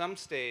at some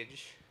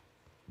stage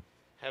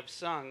have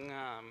sung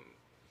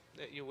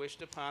that you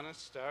wished upon a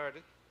star to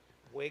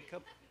wake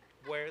up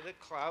where the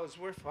clouds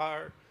were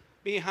far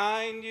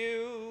behind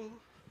you.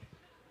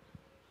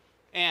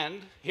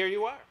 And here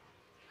you are.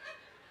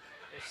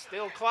 There's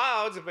still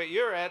clouds, but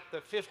you're at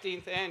the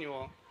 15th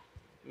annual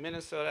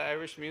Minnesota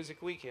Irish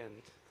Music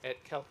Weekend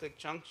at Celtic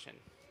Junction.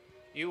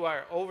 You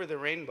are over the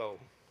rainbow.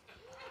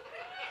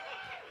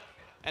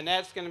 And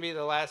that's going to be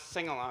the last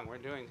sing-along we're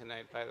doing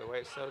tonight, by the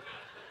way, so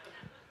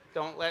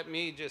don't let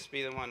me just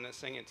be the one to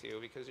sing it to you,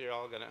 because you're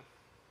all going to.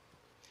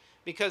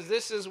 Because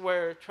this is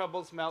where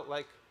troubles melt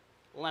like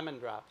lemon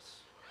drops,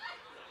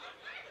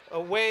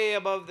 away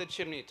above the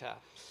chimney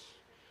tops.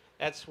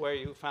 That's where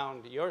you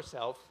found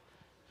yourself,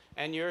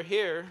 and you're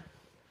here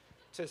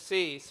to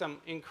see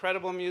some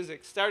incredible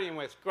music, starting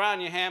with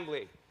Grania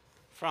Hambley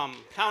from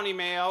County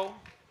Mayo,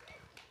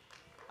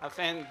 a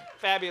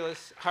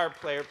fabulous harp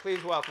player.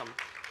 Please welcome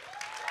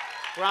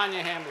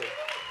Grania Hambley.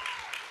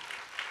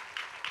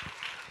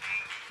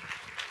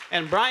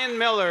 And Brian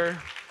Miller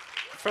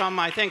from,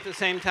 I think, the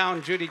same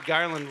town Judy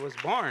Garland was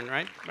born,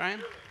 right, Brian?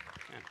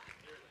 Yeah.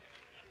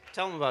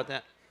 Tell them about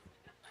that.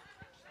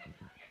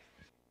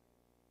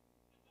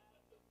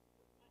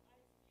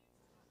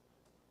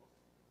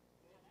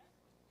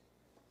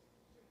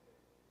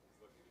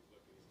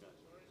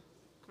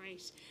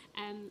 Great.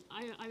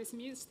 I was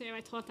amused there.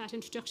 I thought that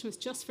introduction was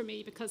just for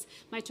me because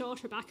my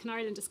daughter back in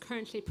Ireland is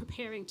currently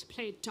preparing to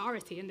play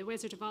Dorothy in The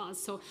Wizard of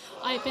Oz. So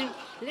I've been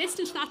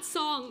listening to that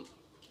song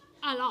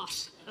a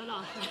lot.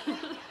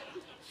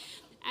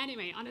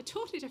 Anyway, on a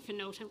totally different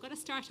note, I'm going to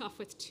start off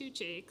with two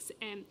jigs.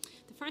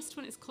 The first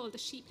one is called The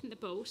Sheep in the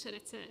Boat, and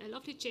it's a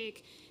lovely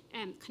jig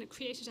kind of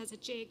created as a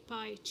jig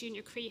by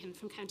Junior Crehan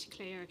from County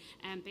Clare,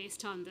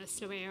 based on the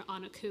slow air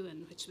Anna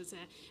Cuan, which was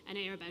an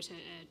air about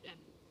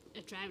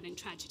a drowning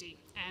tragedy.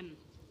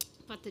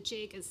 But the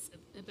jig is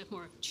a bit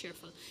more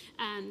cheerful.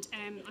 And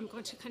I'm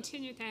going to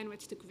continue then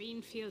with The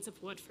Green Fields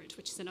of Woodford,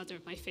 which is another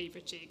of my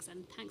favourite jigs.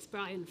 And thanks,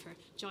 Brian, for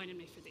joining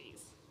me for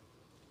these.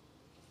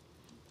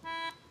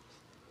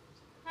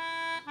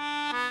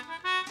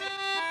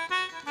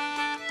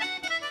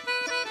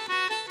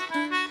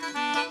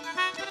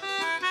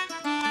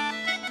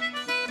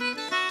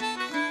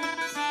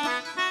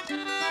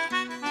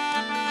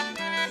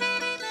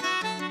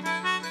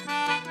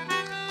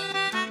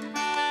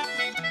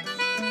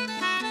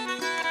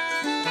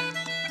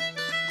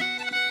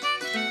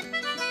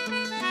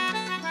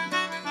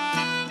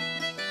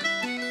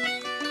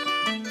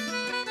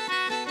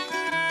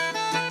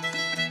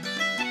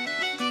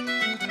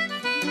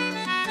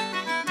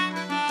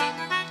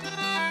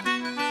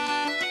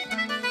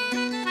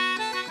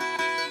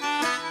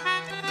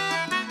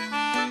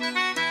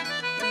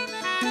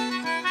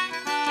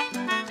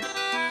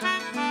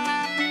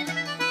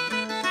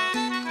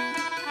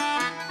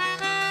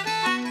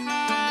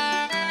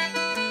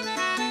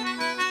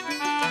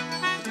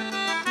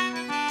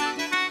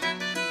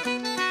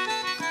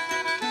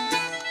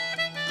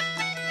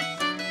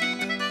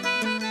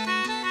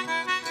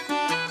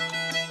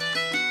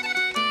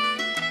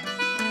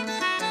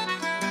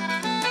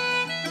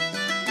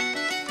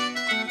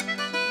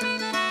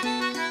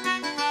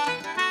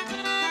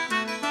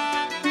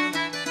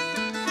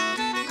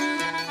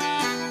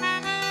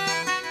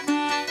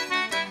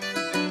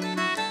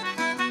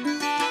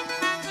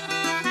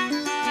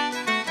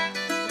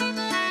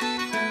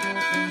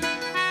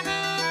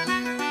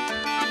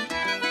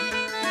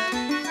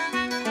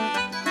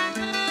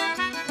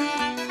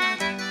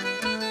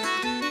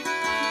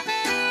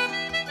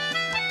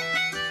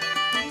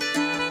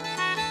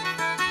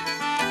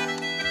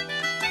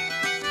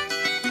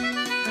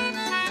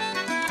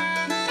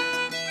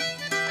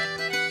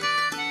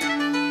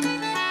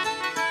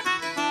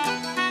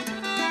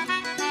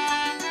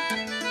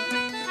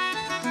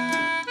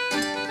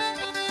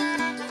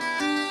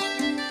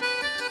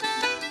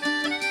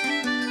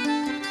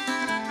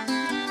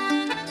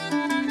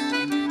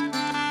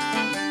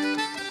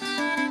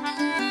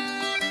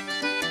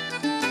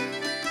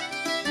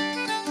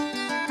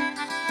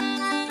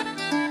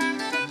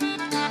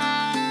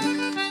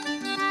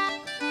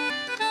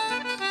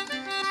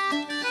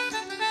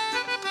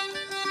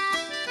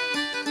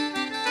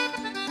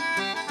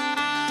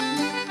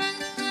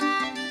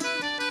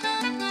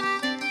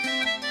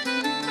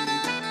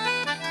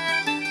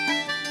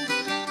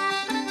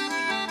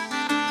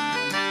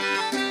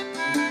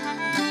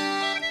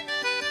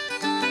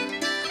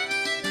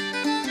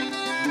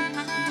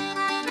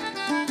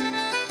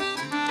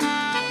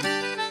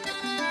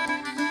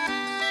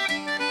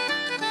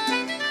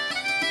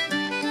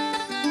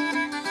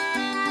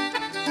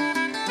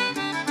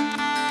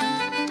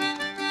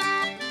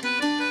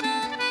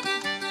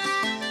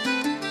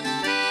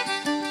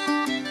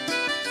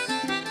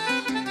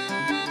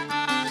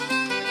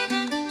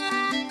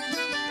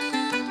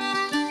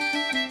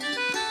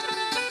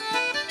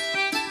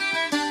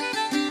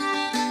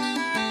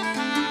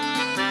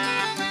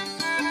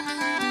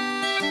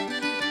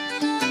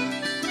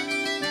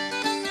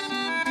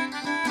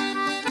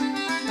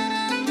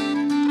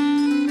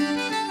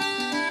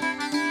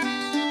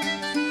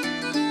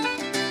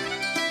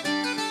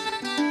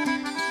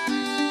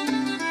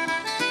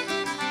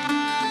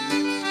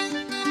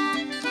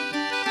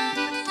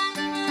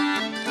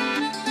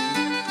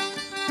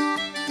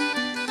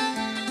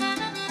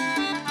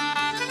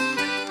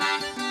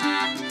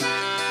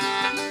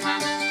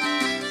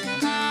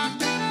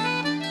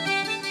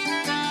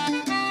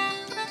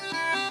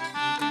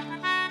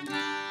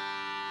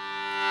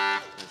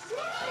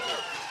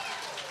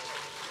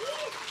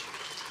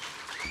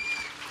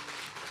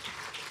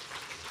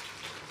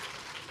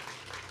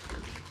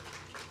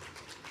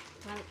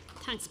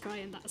 Thanks,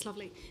 Brian. That was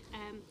lovely.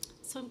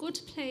 So I'm going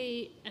to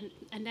play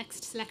a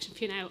next selection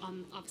for you now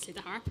on, obviously,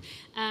 the harp.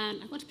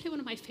 And I'm going to play one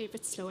of my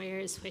favourite slow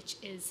airs, which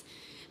is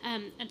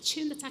a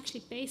tune that's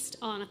actually based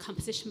on a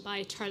composition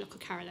by Turlough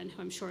O'Carolan,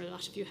 who I'm sure a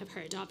lot of you have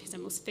heard of. He's our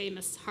most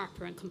famous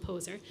harper and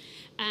composer.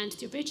 And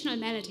the original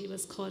melody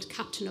was called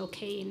Captain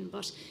O'Kane,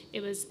 but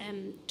it was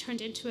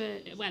turned into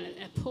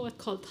a poet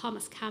called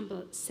Thomas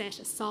Campbell set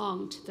a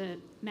song to the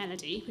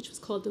melody, which was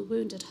called The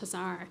Wounded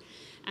Hussar.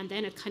 And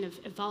then it kind of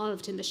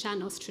evolved in the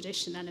sean-nós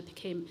tradition, and it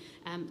became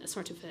a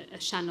sort of a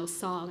sean-nós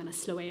song and a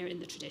slow air in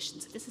the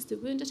tradition. So this is The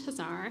Wounded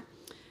Hussar,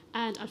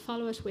 and I'll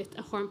follow it with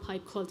a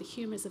hornpipe called The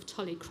Humours of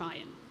Tully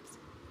Cryan.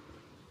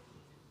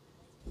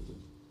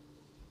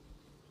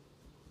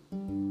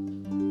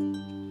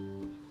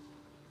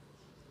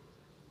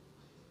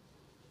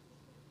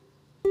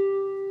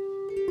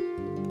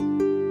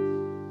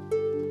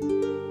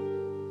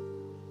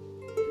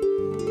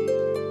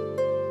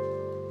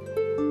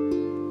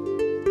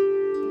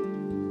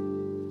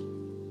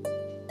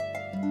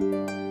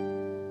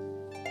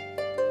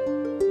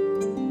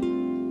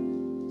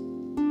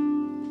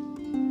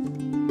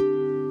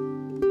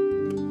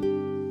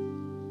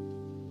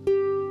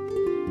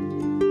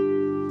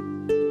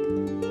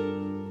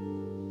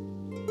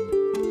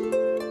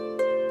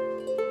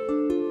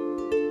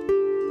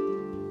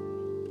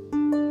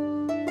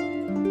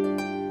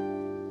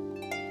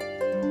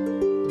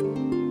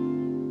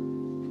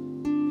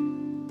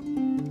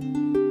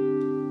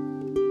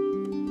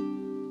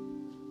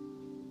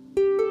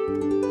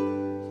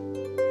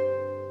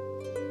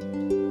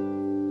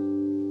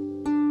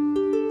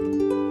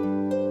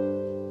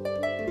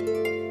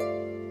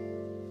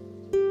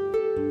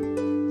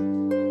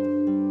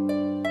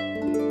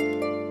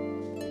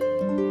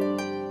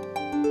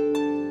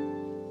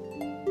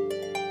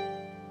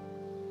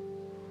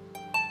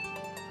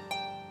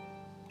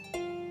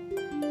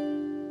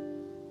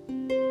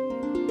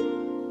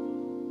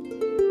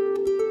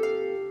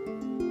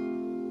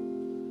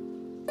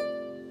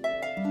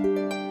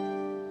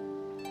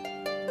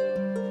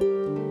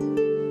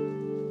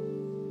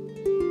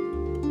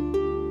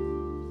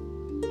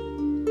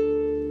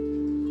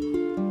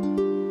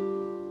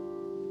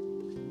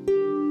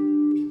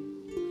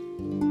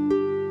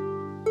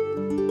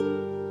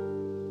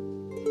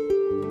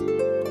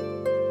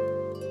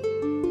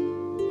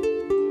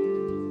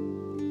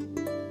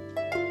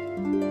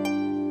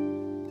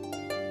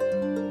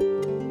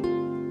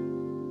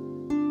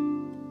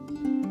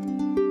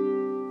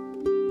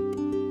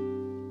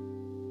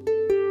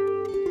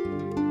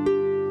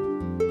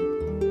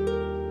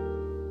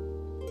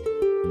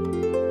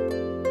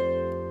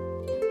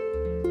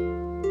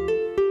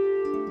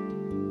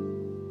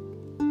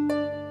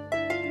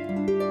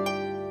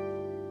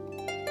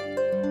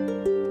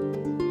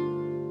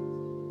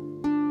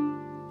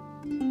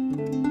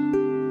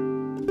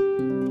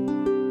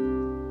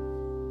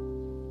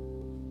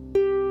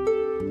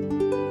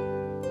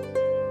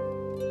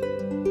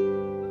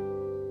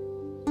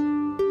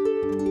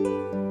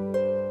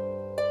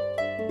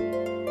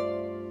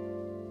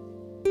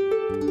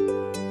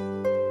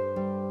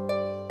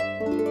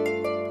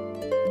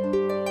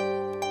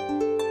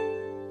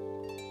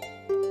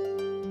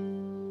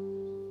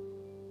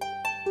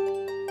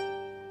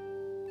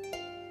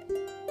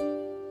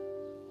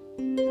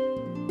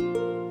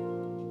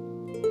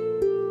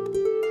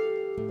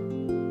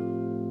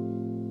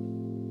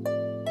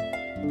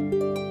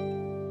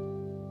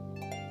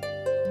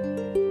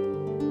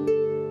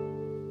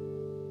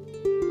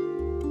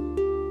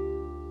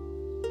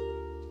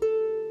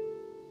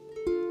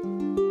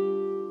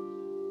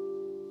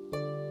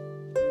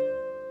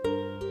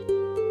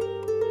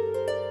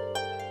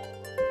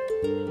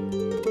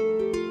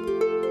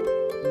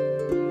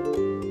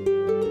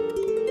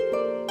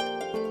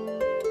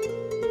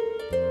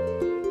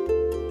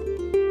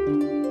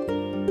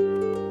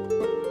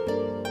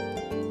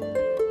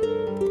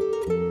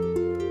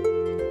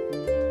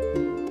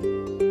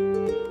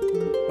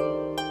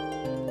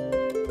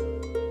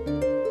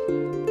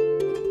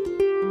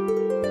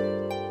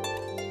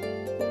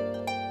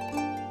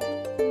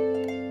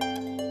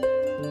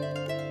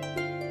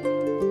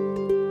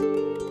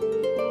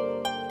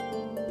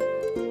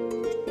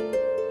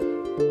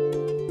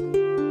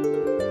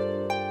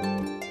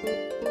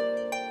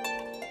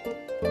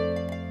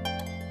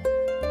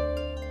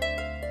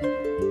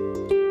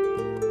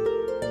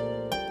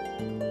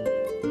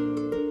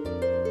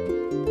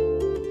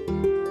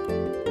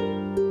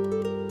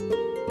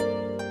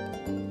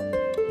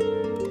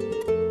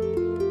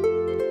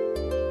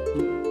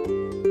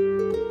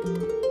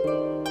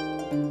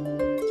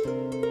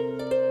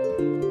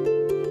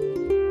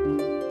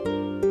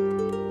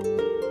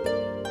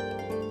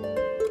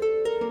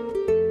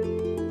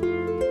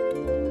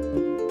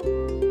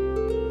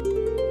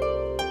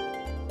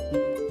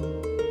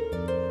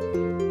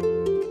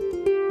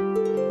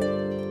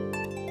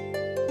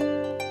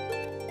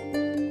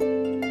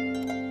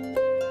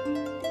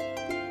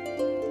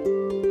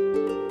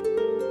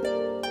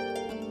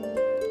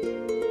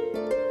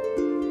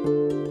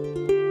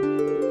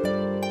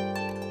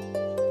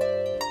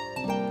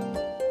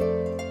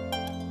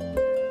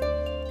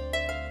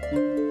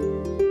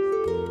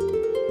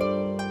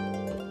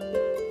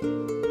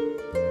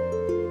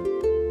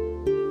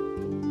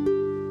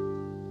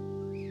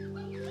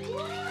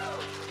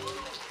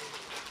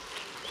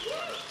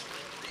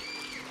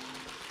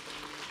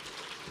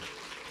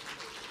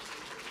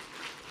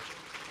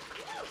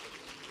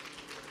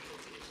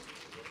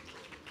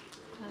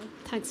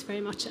 Thanks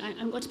very much.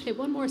 I'm going to play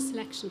one more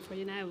selection for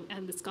you now,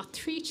 and it's got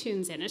 3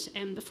 tunes in it.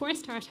 Before I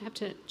start, I have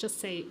to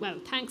just say, well,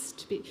 thanks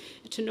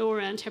to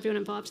Nora and to everyone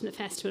involved in the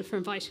festival for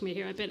inviting me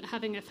here. I've been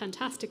having a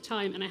fantastic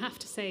time, and I have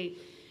to say,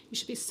 you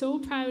should be so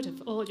proud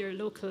of all your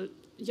local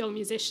young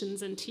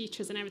musicians and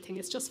teachers and everything.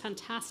 It's just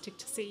fantastic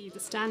to see the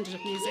standard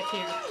of music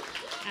here.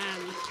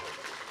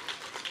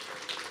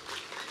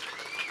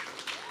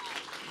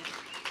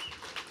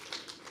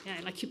 Yeah,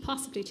 like you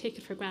possibly take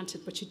it for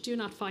granted, but you do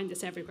not find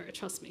this everywhere,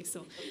 trust me.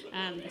 So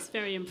it's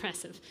very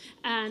impressive.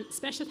 And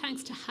special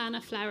thanks to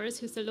Hannah Flowers,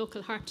 who's the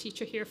local harp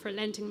teacher here, for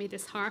lending me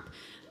this harp.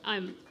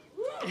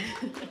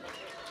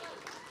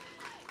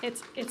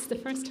 It's the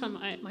first time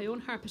my own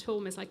harp at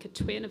home is like a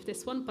twin of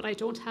this one, but I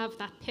don't have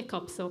that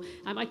pickup, so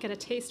I might get a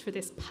taste for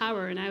this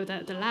power now,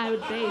 the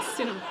loud bass,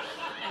 you know.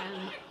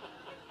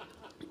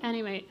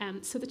 Anyway,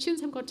 so the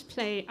tunes I'm going to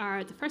play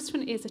are, the first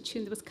one is a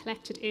tune that was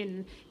collected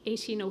in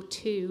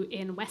 1802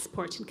 in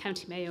Westport in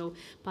County Mayo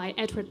by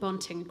Edward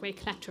Bunting, a great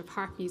collector of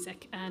harp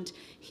music. And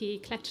he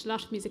collected a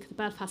lot of music at the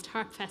Belfast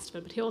Harp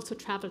Festival, but he also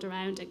travelled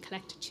around and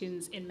collected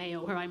tunes in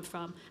Mayo, where I'm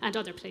from, and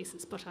other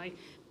places, but I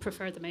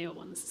prefer the Mayo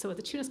ones. So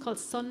the tune is called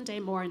Sunday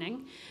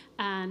Morning.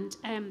 And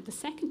the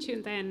second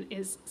tune then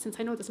is, since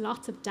I know there's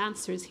lots of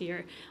dancers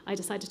here, I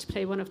decided to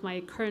play one of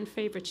my current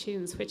favourite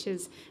tunes, which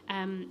is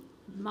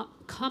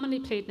commonly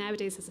played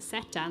nowadays as a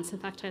set dance. In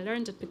fact, I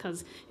learned it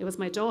because it was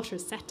my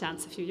daughter's set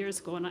dance a few years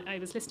ago, and I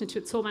was listening to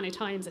it so many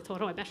times I thought,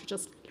 oh, I better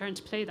just learn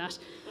to play that.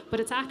 But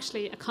it's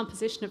actually a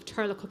composition of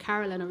Turlough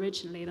O'Carolan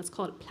originally, and it's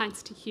called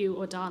Planks to Hugh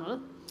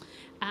O'Donnell.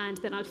 And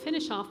then I'll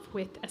finish off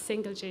with a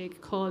single jig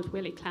called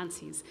Willie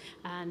Clancy's.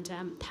 And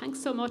thanks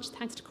so much.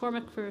 Thanks to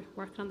Cormac for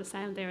working on the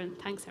sound there, and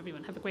thanks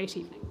everyone. Have a great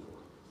evening.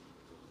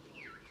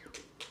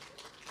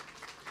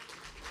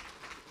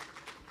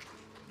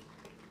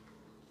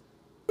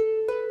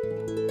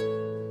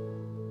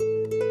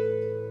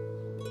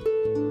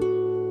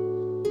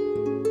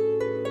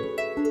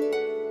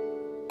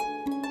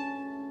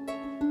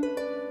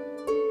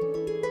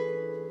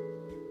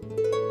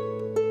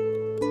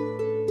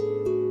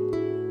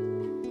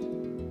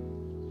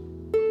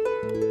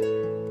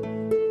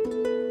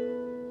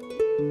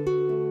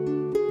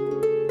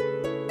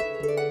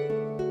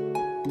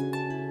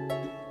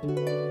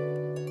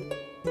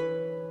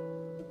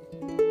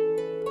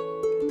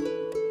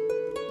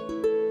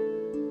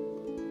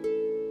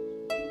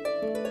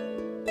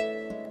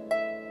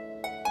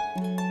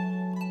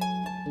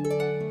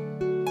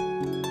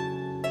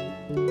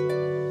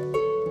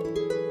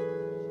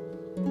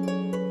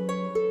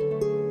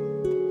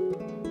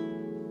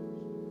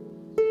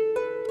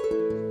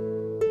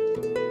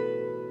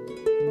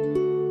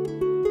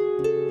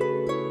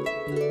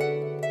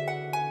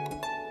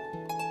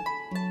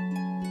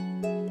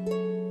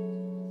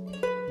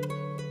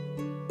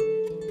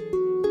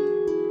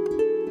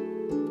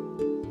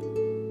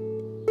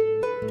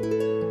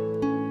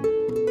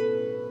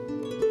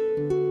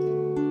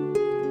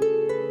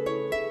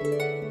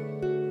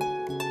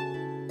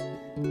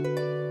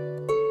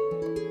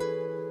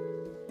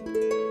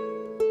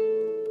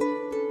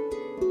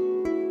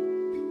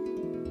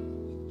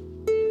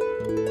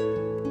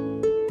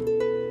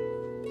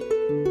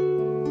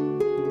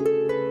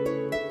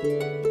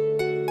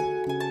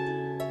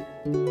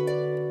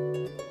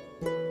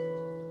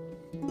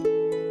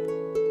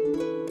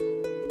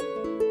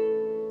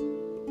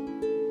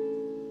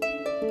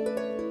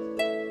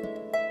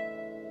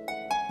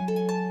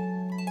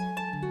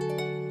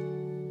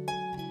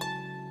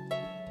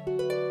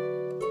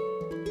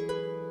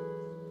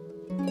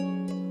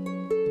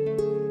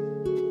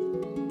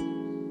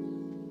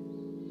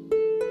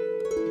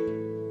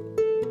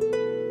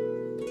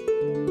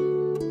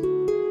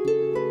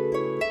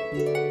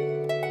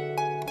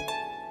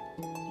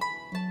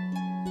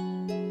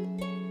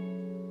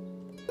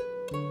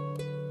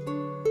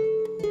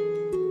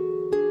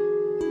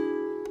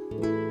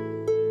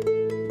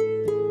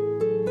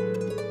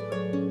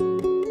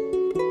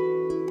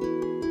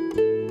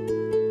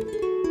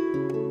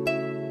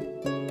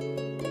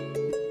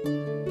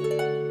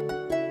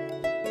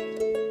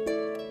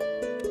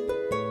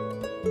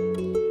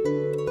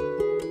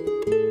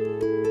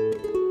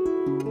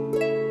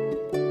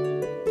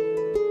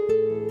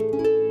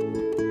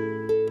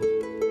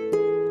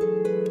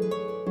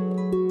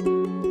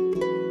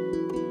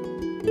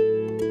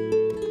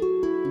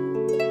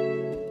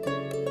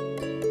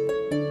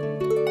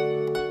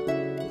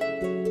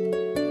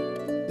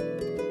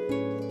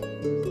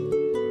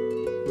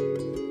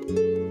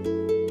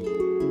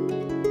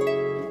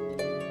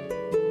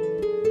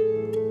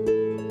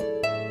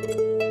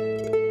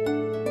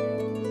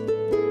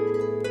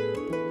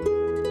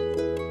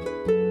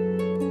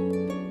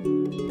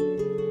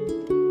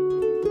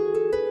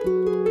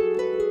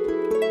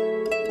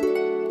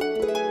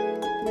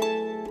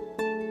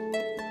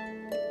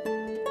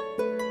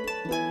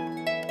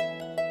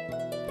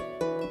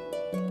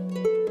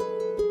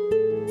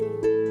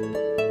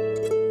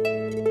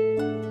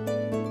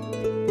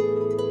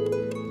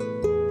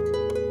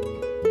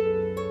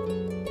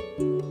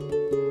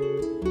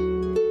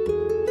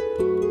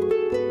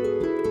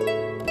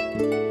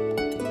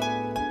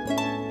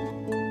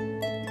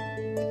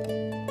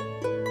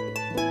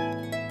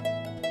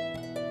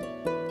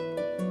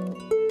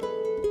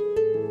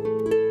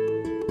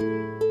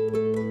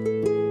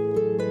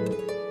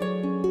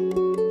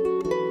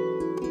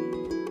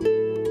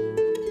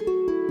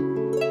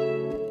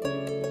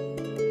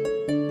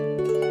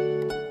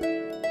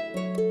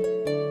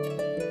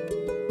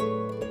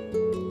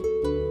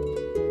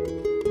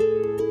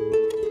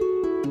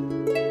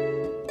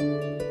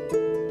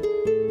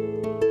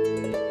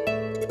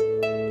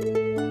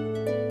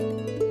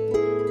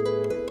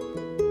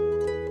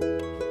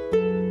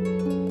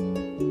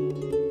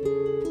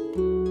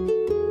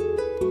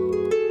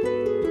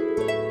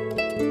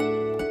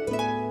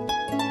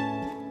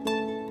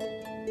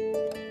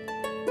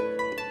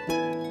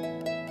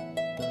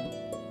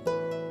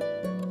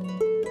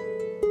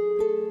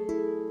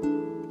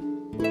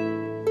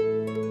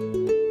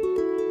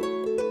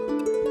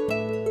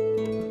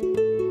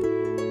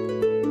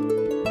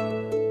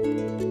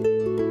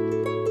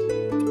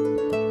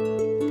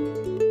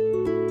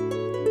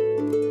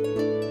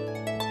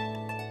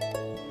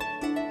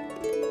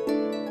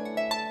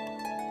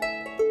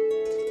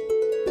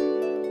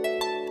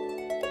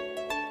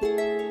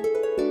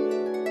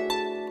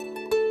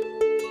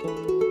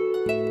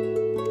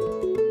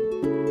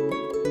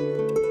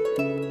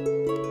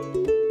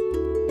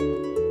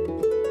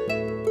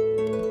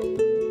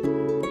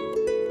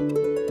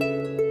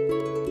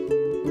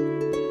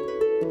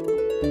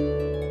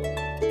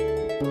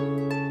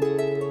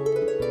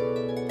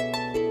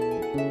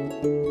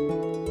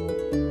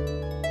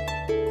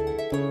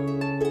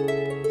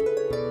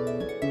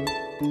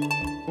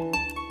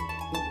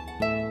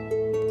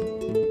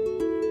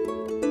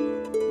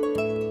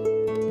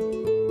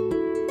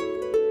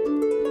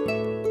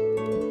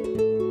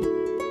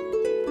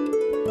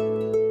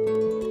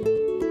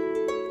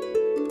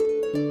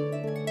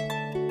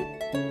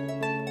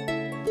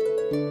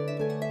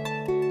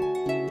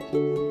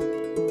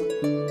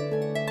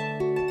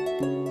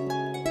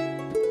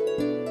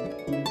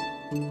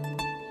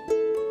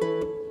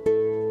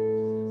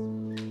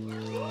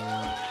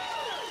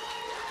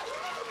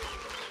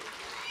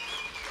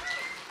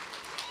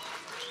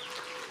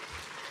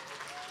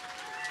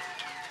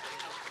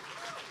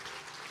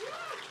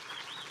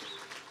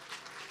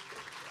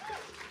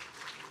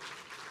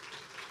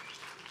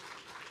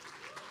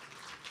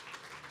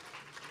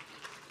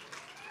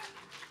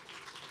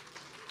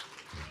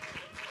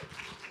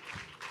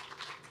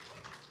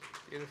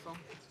 Beautiful.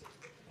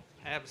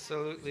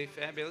 Absolutely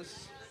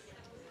fabulous.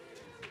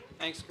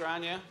 Thanks,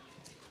 Grania.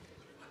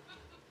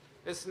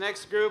 This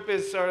next group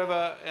is sort of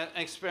an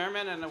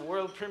experiment and a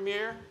world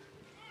premiere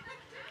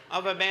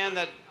of a band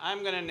that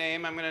I'm going to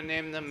name. I'm going to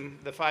name them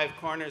the Five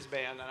Corners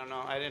Band. I don't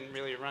know. I didn't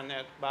really run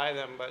that by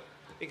them, but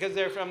because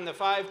they're from the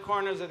five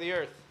corners of the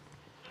earth.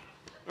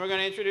 We're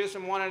going to introduce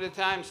them one at a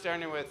time,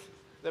 starting with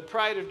the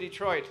Pride of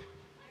Detroit.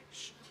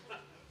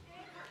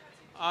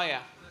 Oh,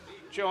 yeah.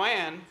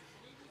 Joanne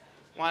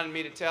wanted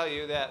me to tell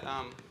you that the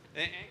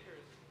Anchor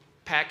is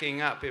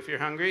packing up. If you're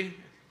hungry,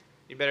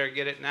 you better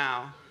get it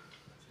now.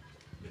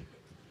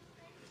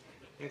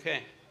 Okay.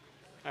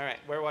 All right.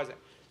 Where was it?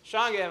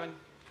 Sean Gavin,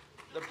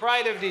 the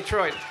Pride of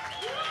Detroit,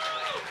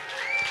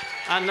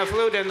 on the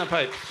flute and the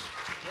pipes.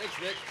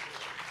 Thanks, Rick.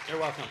 You're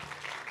welcome.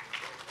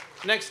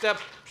 Next up,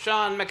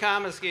 Sean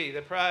McComiskey,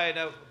 the Pride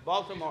of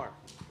Baltimore.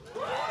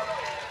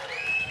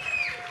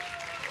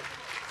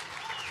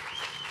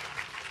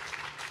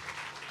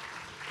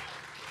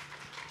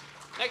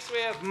 Next we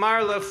have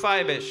Marla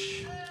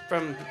Fibish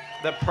from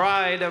the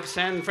Pride of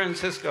San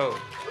Francisco.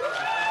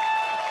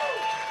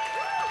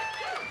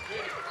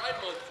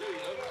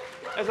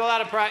 There's a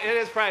lot of pride. It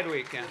is Pride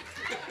Week, yeah.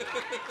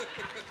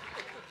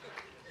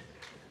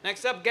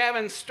 Next up,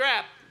 Gavin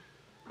Strapp,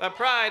 the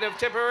Pride of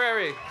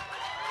Tipperary.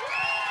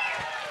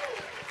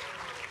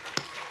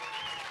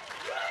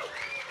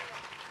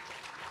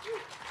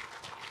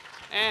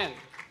 And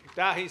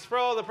Dahi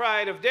Sproul, the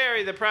Pride of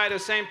Derry, the Pride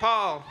of St.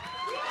 Paul.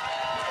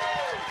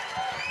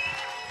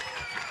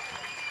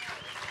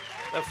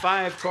 The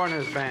Five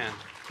Corners Band.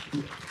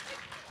 There's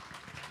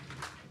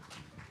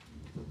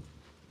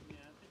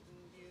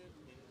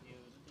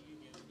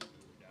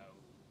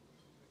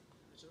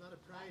a lot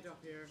of pride up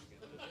here.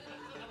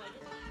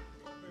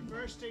 We're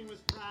bursting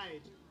with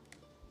pride.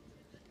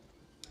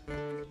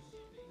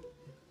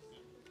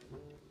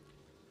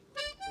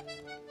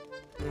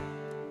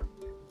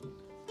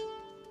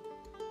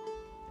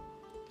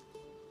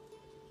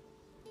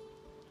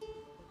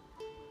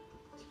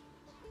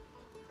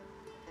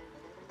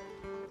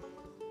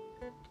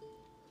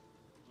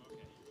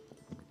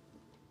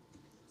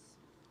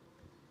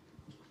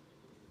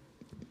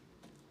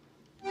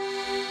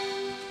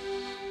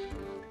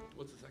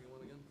 What's the second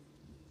one again?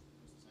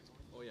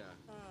 Oh, yeah.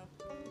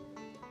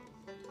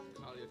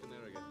 Kalia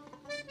Canerigan.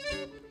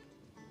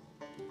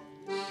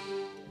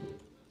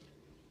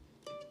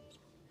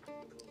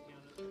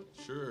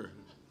 Sure.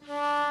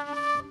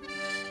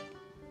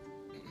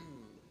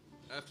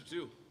 After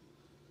two.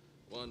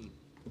 1,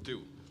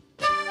 2.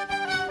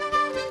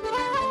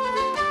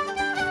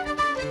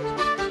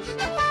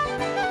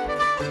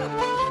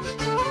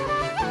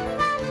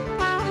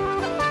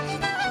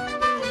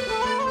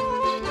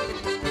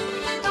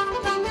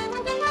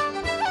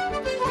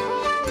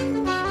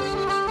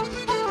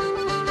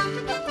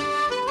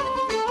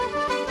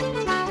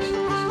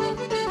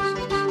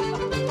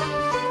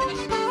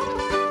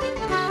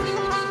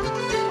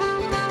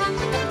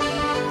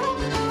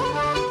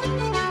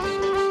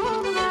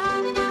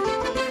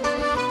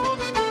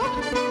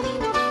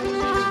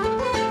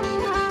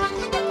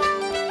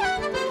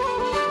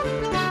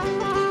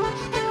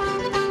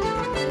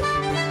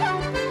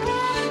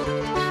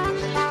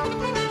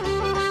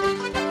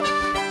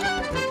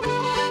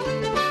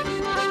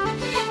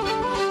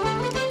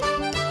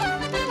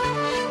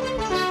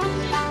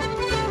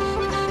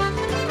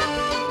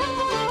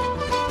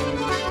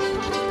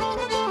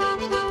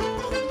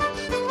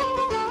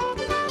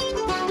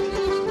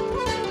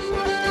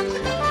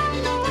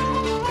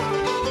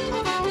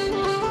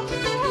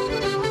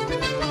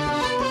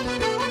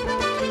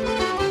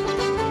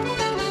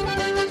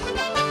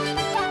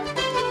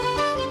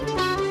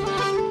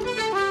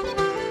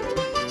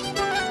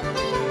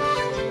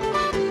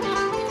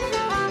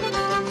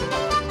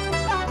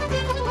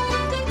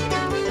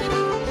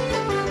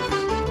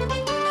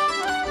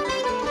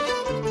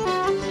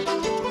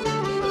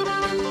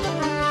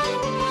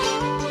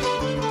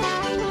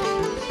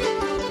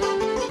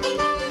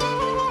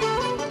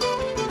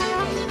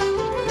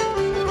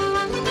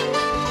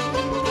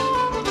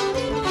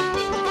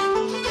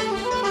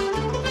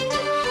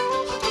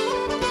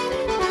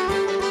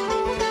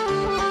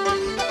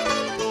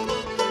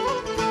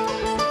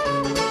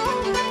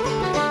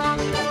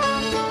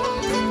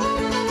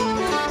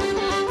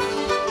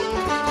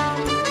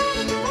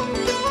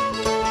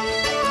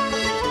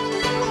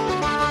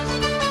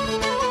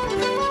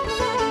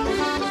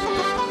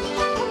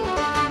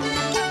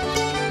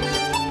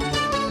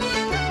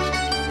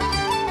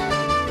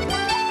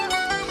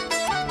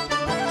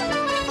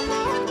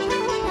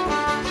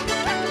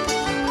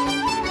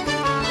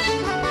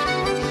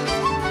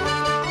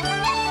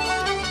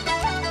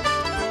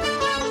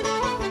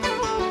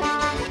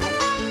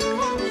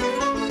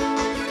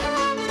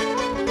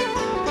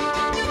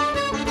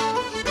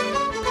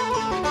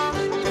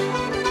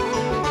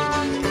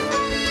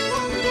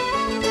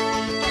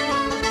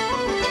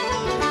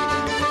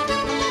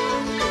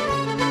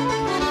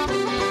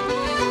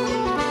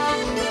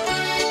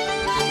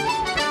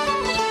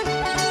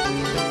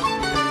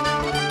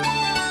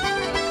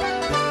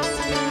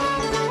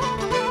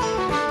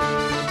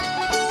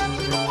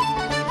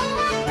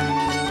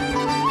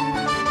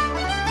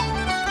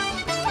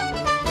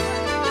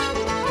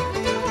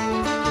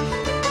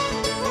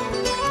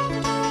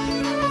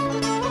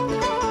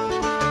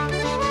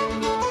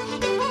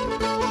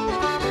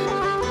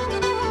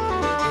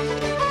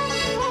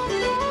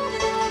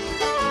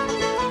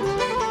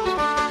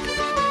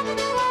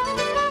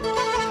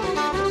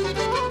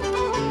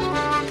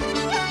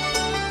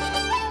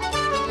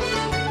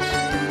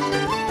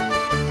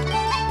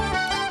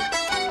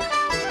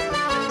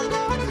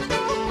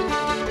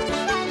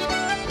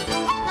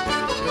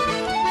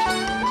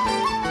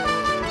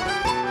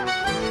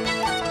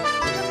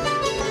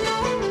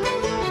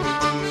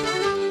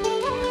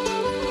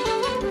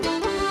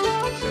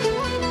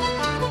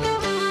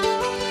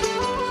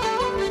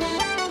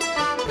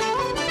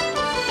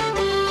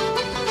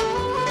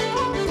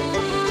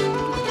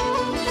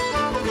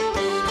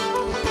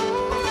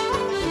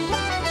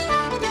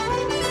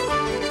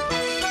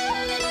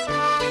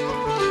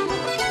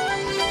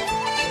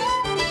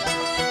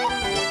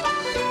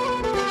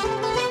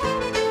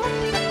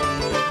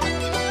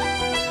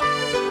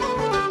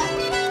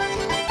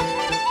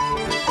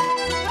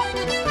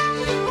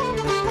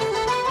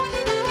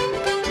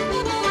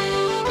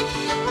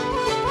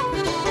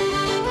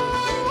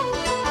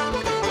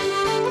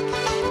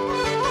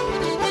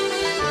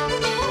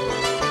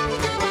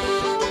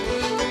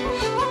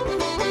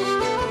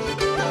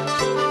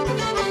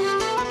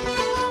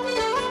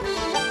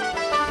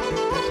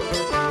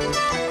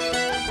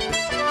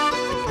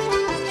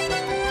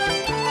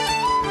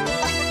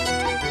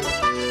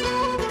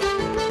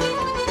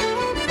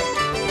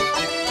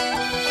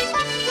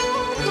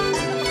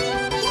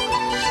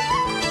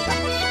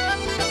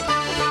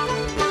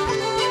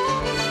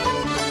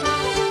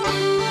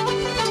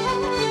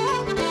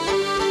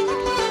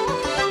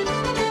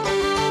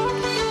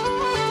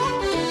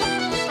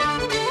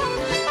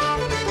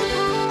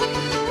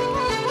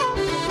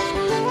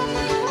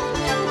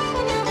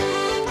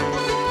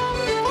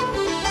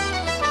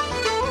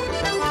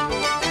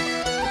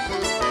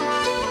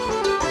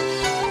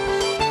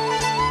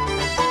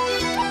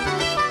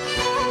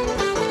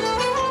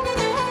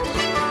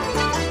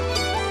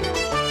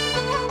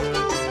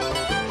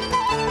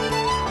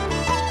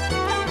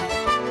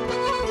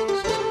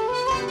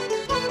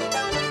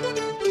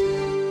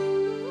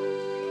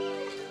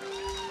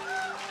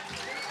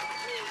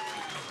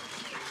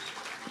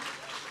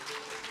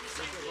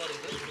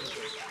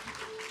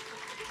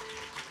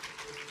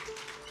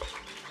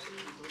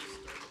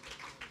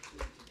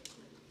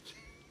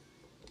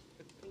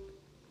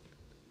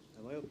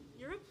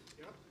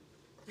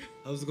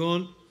 How's it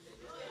going?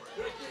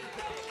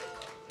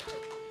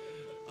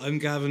 I'm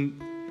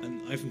Gavin,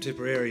 and I'm from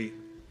Tipperary.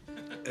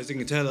 As you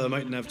can tell, I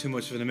mightn't have too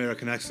much of an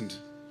American accent.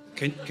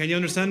 Can you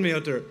understand me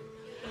out there?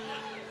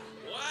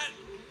 What?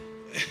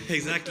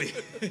 Exactly.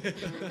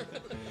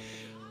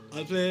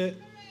 I'll play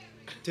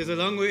 "'Tis a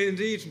Long Way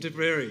Indeed" from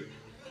Tipperary.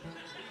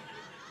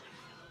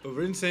 But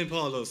we're in St.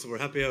 Paul though, so we're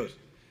happy out.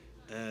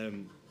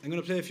 I'm going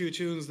to play a few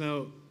tunes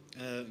now.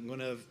 I'm going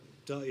to have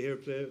Dottie here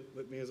play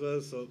with me as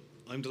well, so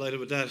I'm delighted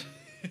with that.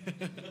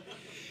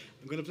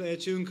 I'm going to play a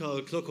tune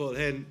called "Cluck Old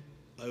Hen."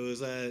 I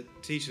was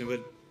teaching it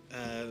with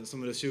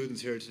some of the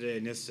students here today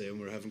and yesterday, and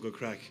we were having good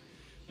crack,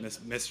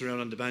 messing around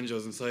on the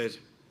banjos inside,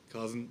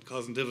 causing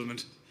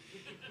divilment.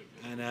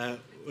 And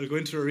we'll go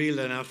into a reel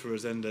then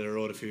afterwards then that I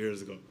wrote a few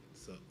years ago.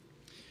 So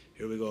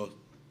here we go.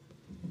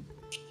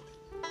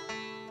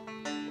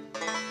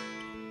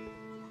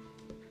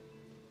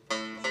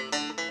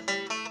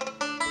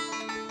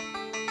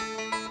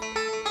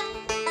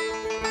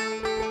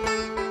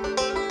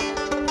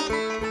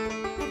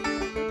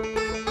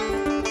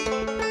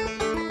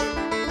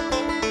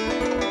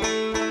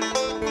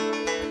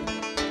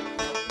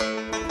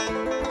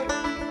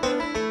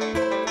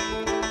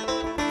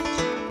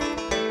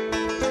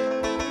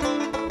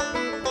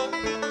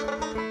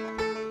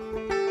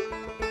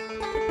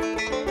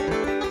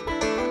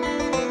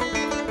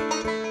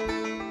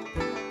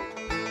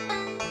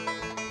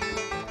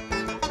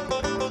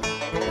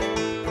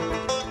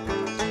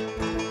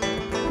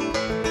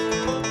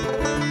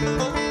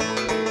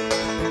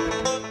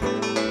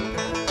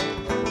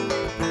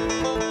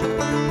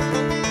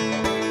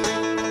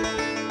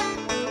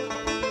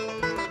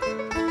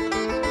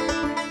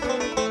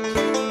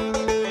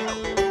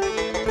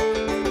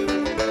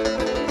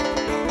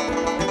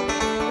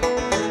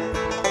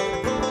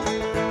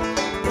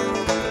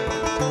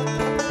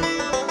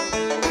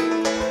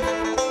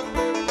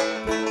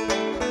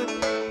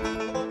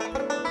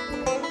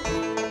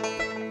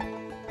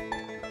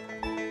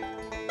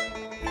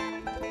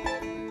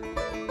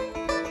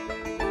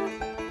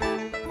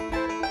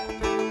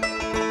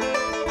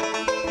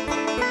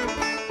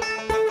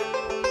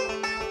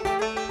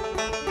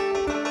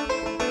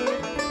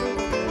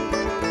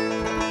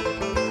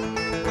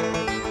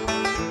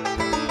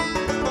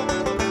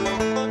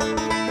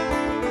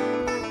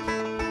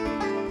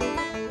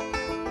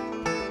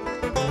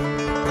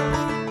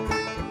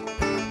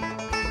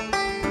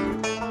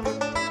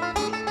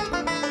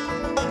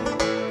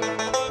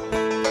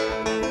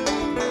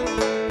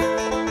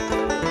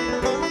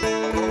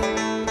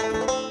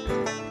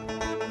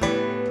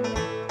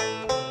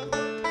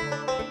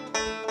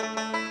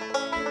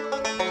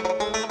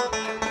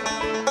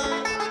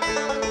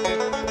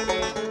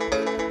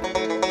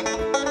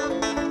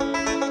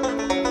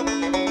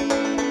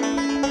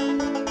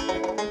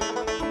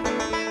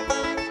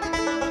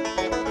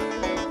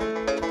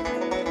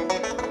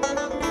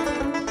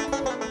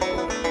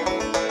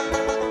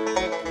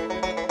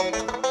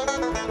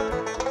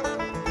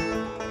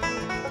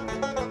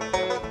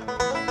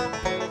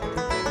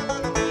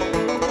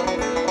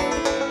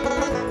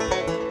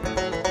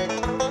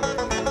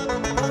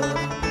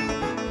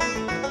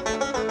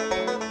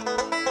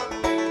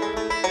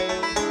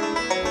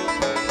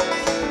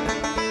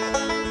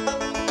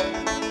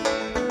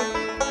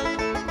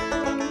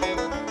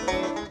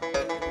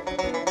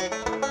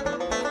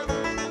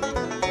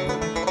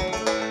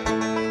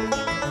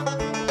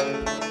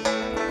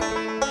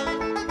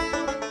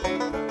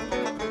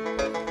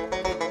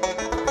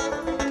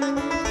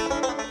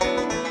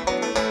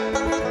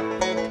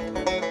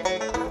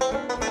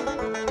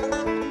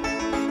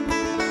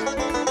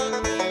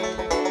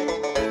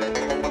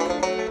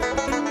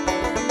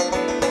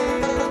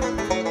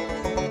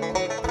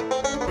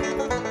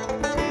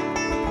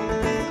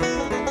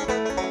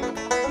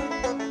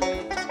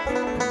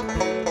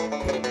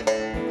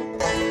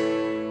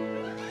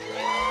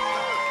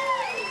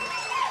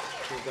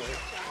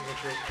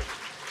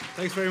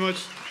 Thanks very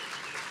much.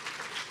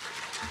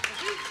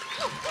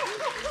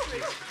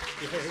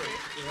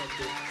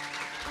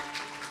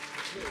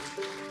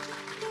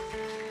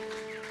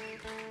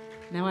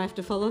 Now I have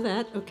to follow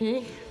that,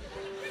 okay?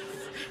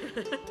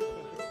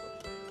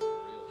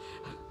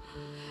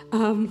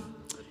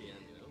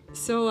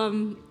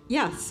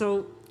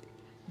 So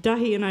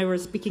Dahi and I were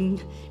speaking,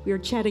 we were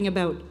chatting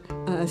about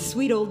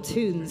sweet old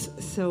tunes.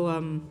 So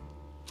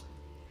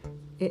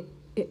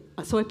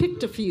I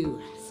picked a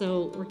few.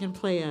 So we're going to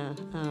play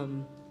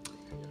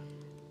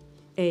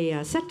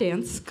a set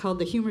dance called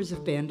The Humours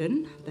of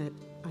Bandon that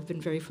I've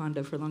been very fond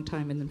of for a long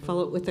time, and then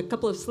follow it with a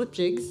couple of slip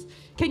jigs.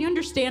 Can you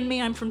understand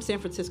me? I'm from San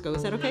Francisco.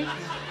 Is that okay?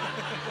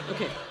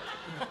 Okay.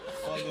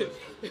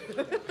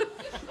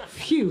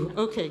 Phew.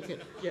 Okay,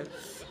 good. Yeah.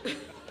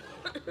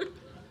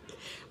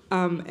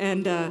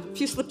 And a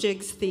few slip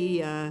jigs,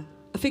 A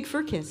Fig for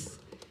a Kiss,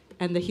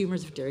 and The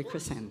Humours of Derry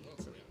Crescent.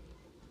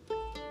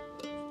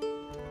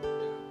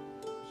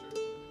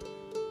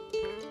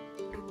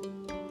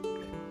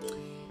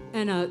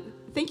 And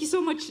thank you so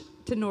much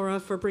to Nora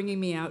for bringing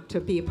me out to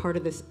be a part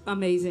of this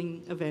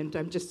amazing event.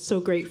 I'm just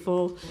so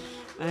grateful.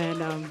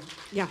 And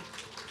yeah.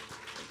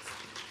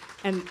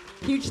 And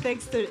huge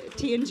thanks to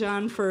T and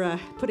John for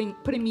putting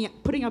me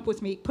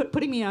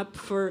up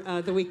for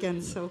the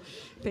weekend. So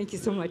thank you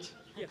so much.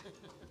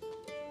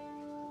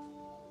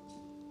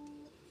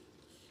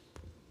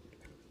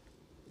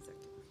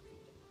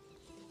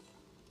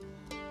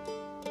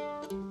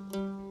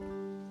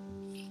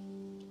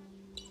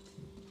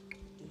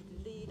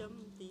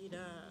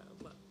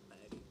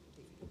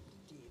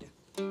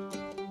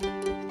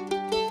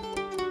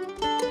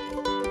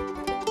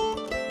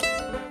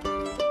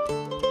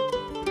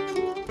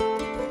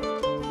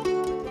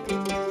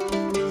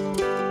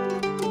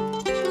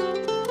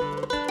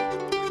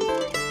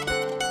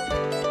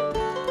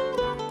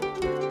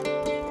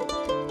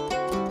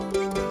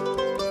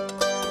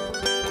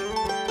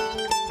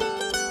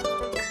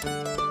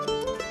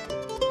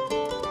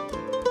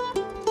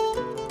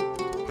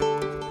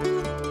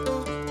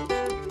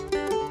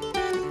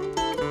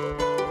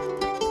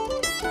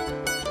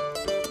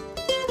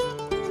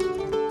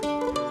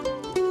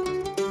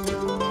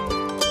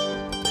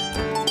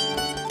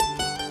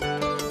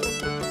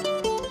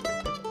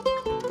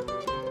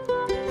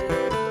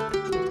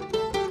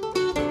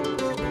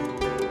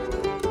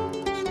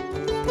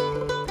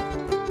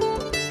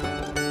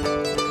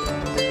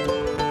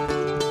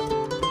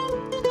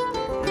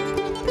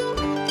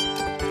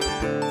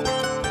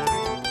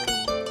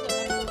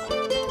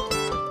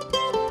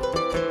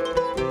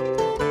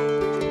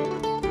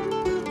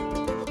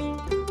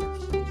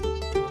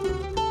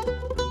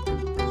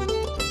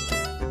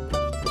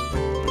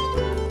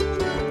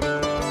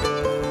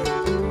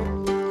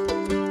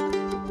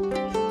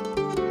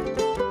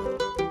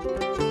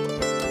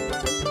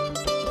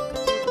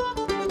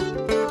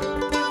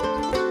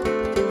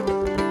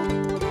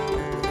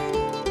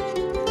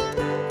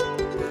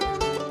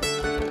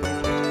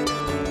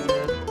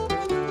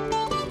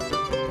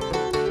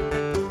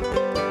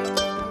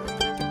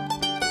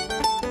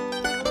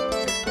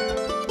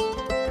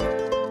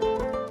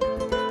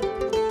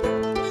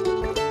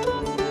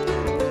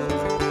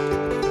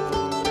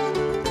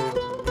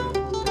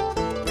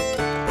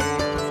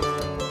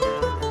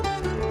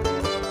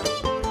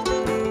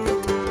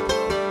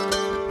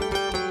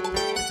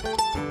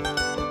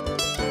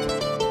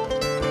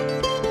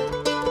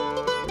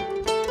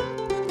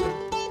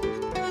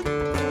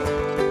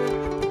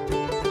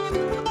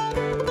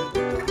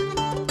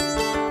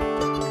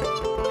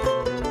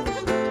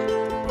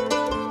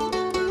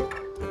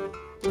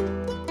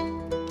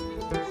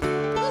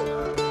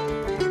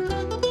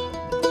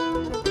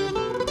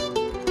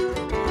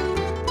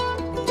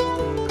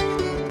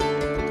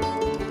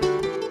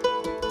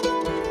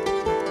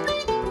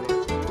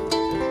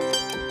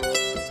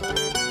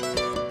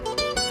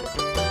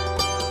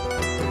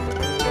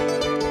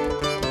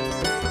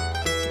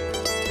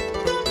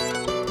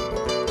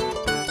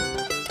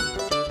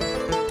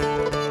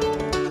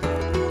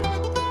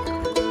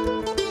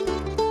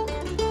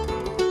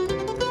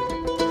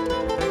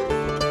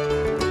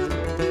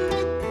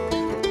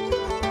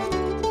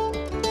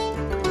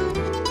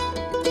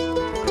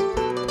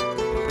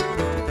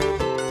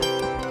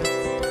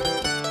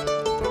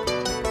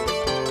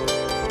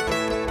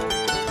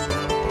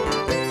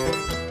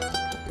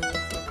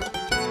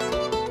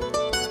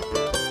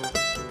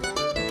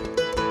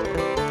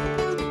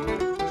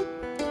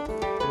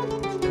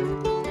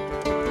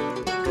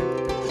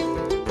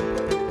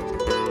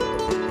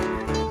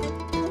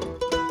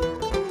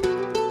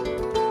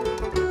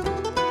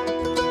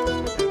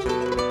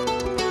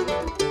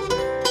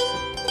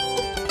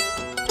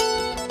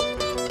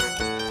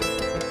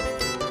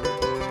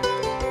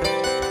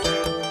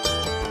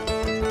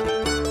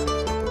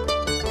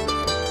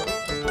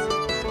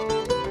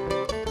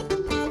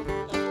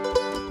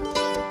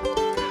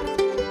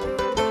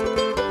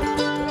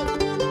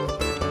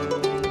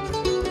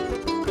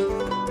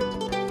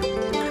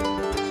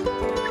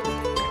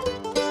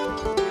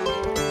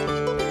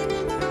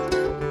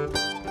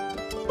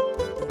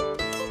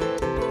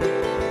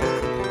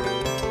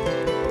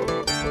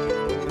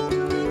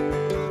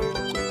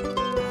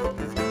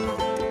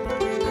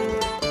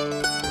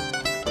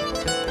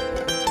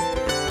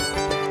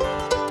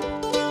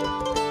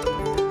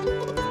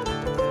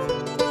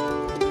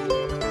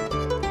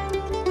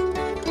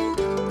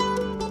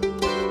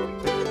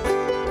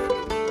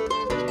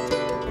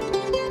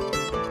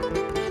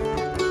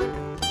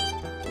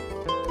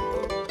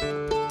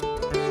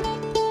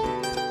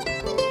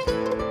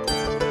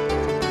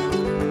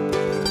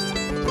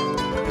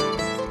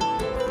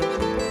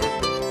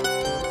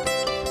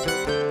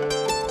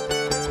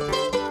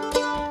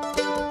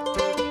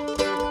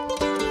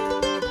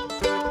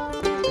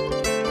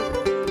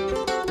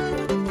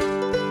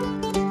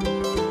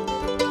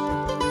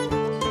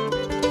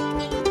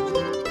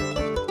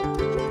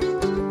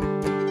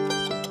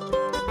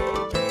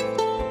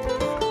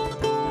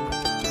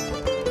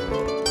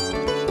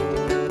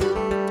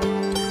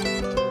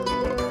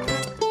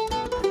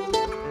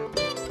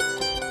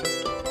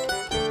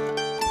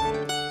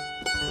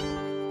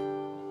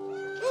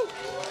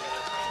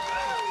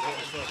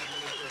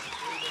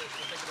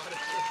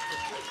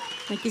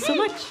 Thank you so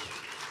much.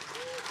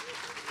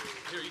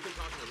 Here, you can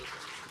talk to this one.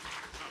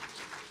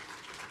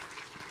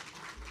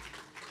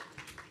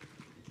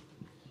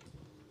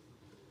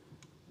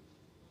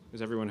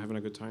 Is everyone having a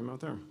good time out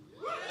there?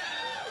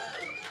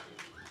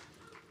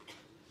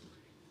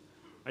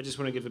 I just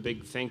want to give a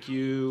big thank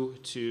you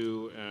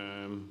to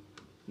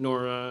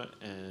Nora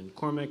and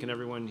Cormac and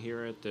everyone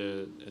here at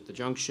the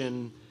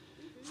Junction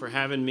for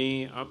having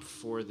me up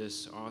for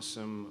this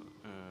awesome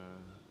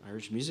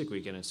Irish Music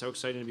Weekend. It's so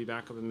exciting to be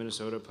back up in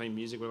Minnesota playing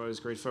music with all these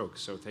great folks.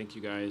 So thank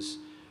you guys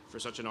for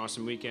such an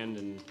awesome weekend,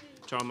 and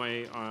to all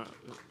my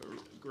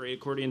great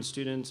accordion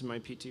students and my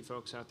PT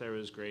folks out there. It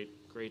was a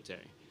great day.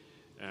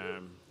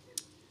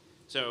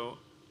 So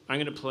I'm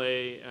going to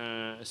play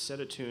a set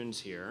of tunes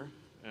here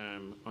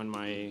on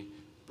my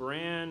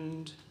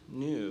brand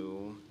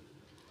new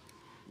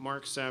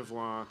Marc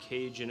Savoie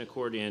Cajun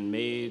accordion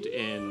made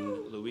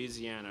in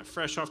Louisiana,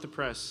 fresh off the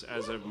press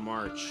as of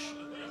March.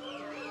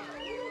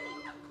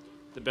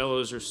 The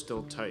bellows are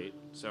still tight,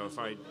 so if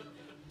I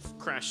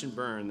crash and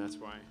burn, that's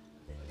why.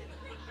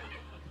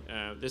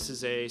 This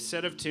is a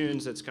set of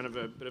tunes that's kind of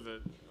a bit of a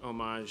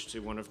homage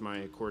to one of my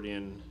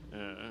accordion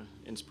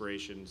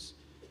inspirations,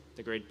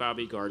 the great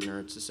Bobby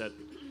Gardner. It's a set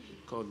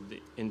called the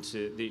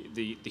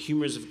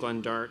Humors of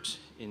Glendart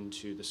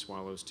into the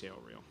Swallow's Tail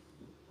Reel.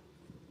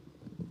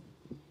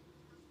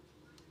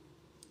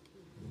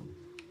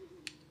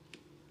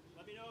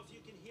 Let me know if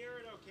you can hear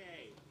it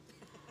okay.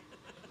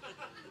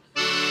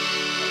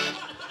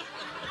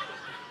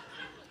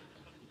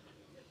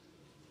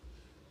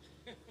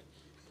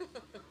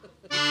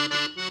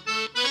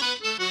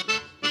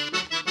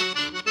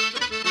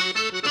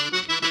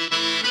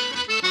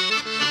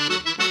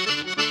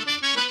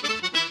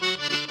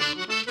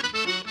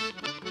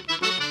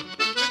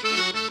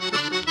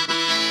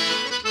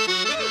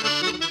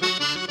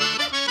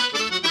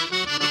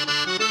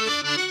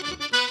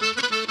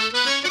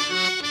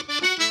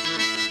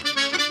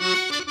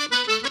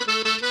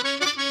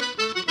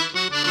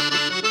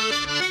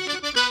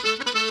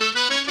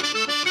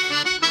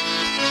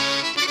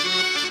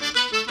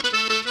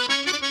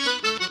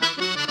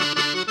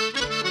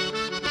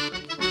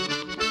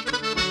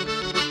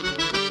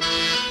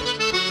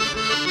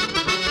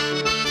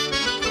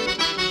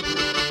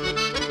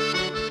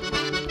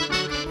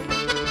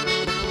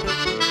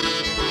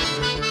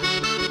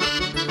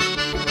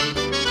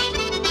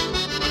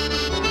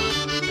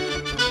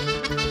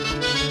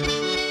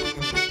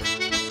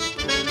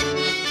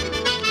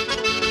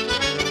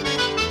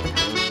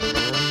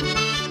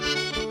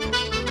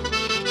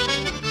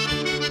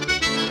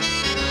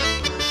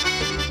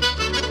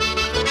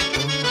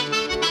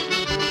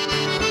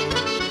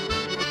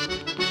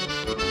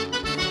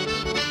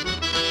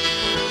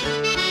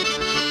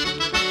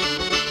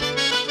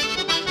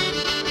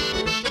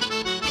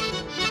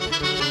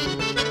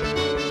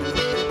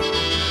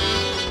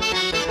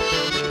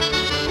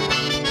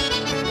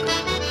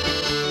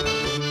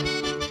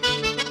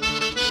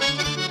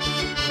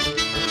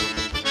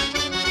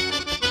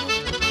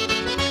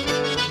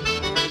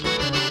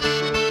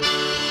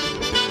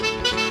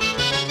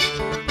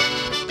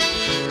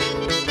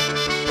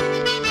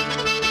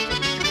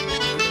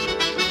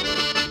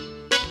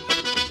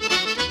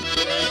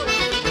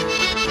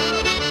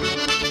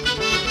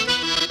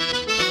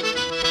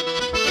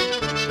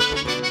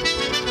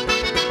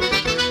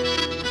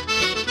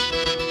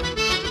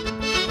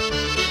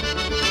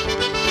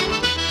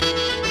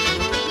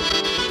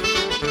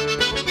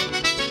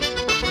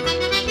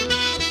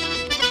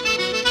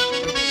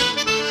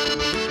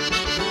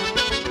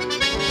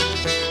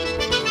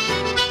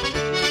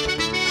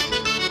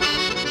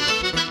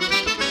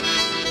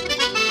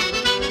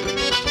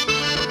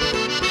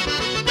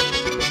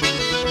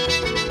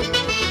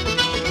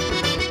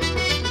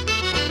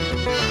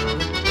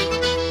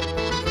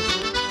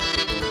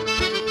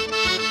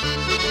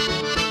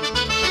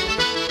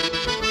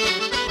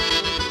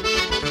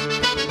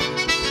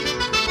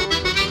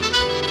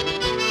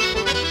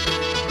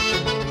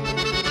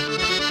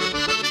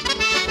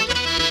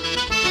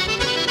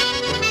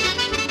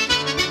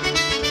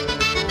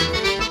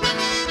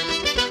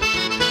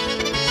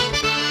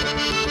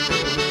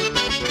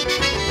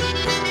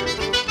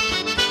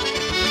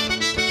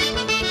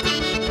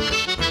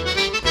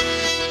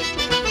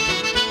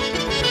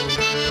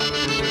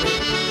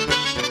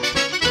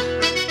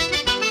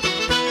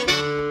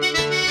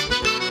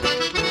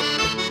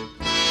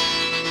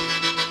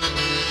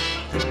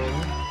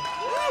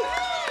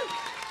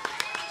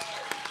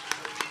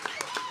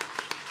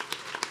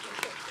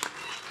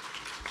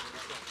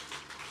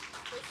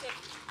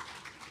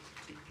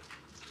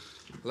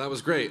 Well, that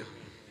was great.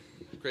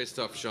 Great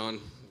stuff,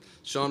 Sean.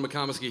 Sean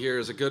McComiskey here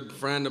is a good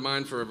friend of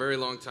mine for a very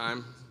long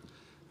time.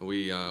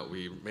 We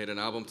made an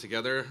album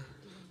together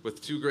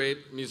with two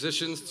great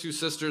musicians, two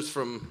sisters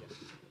from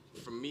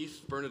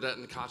Meath, Bernadette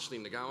and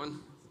Kathleen McGowan.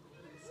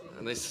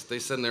 And they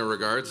send their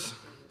regards.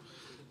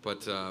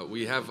 But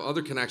we have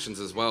other connections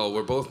as well.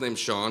 We're both named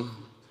Sean.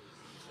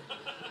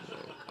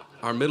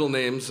 Both of our middle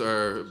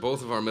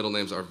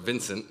names are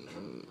Vincent.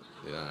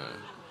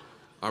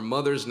 Our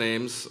mother's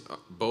names,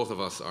 both of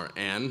us, are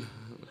Anne.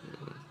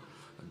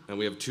 And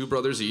we have two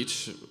brothers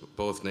each,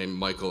 both named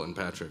Michael and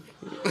Patrick.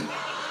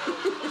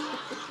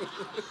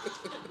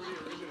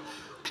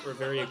 We're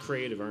very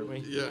creative, aren't we?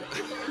 Yeah.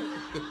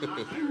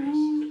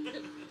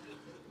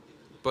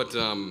 But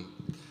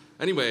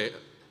anyway,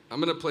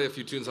 I'm going to play a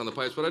few tunes on the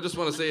pipes, but I just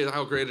want to say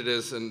how great it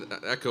is and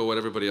echo what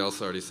everybody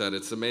else already said.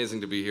 It's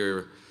amazing to be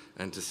here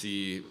and to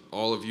see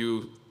all of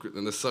you,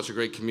 and there's such a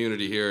great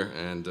community here,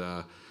 and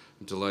I'm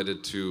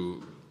delighted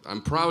to,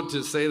 I'm proud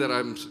to say that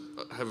I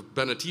have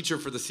been a teacher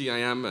for the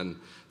CIM, and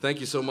thank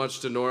you so much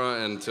to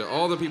Nora and to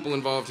all the people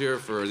involved here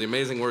for the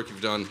amazing work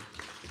you've done.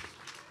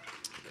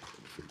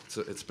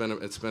 It's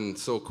been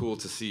so cool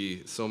to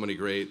see so many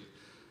great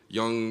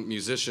young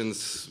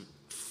musicians,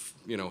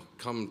 you know,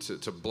 come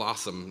to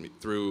blossom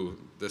through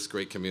this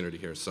great community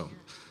here. So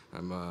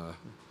I'm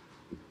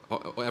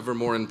ever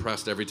more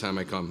impressed every time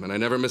I come, and I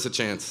never miss a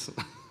chance.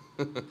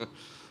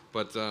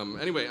 But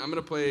anyway, I'm going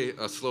to play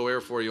a slow air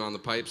for you on the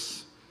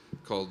pipes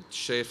called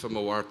Shefa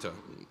Mawarta,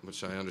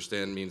 which I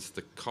understand means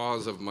the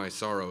cause of my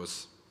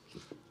sorrows.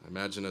 I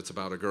imagine it's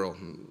about a girl.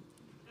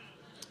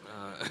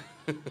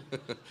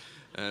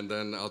 And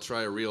then I'll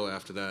try a reel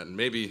after that, and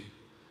maybe.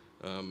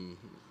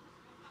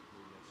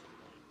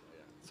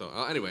 So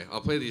anyway,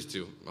 I'll play these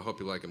two. I hope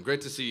you like them.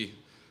 Great to see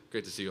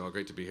you all.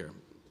 Great to be here.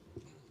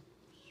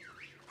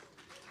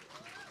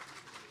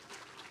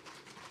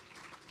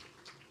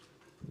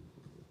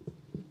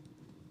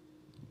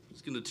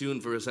 Just gonna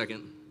tune for a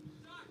second.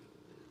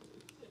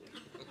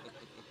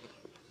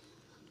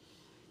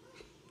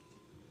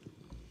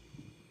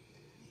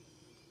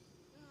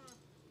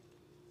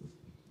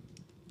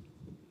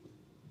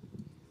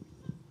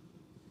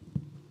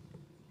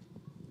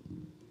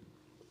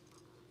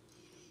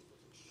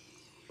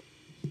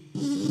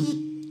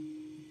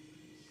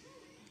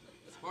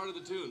 It's part of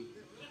the tune.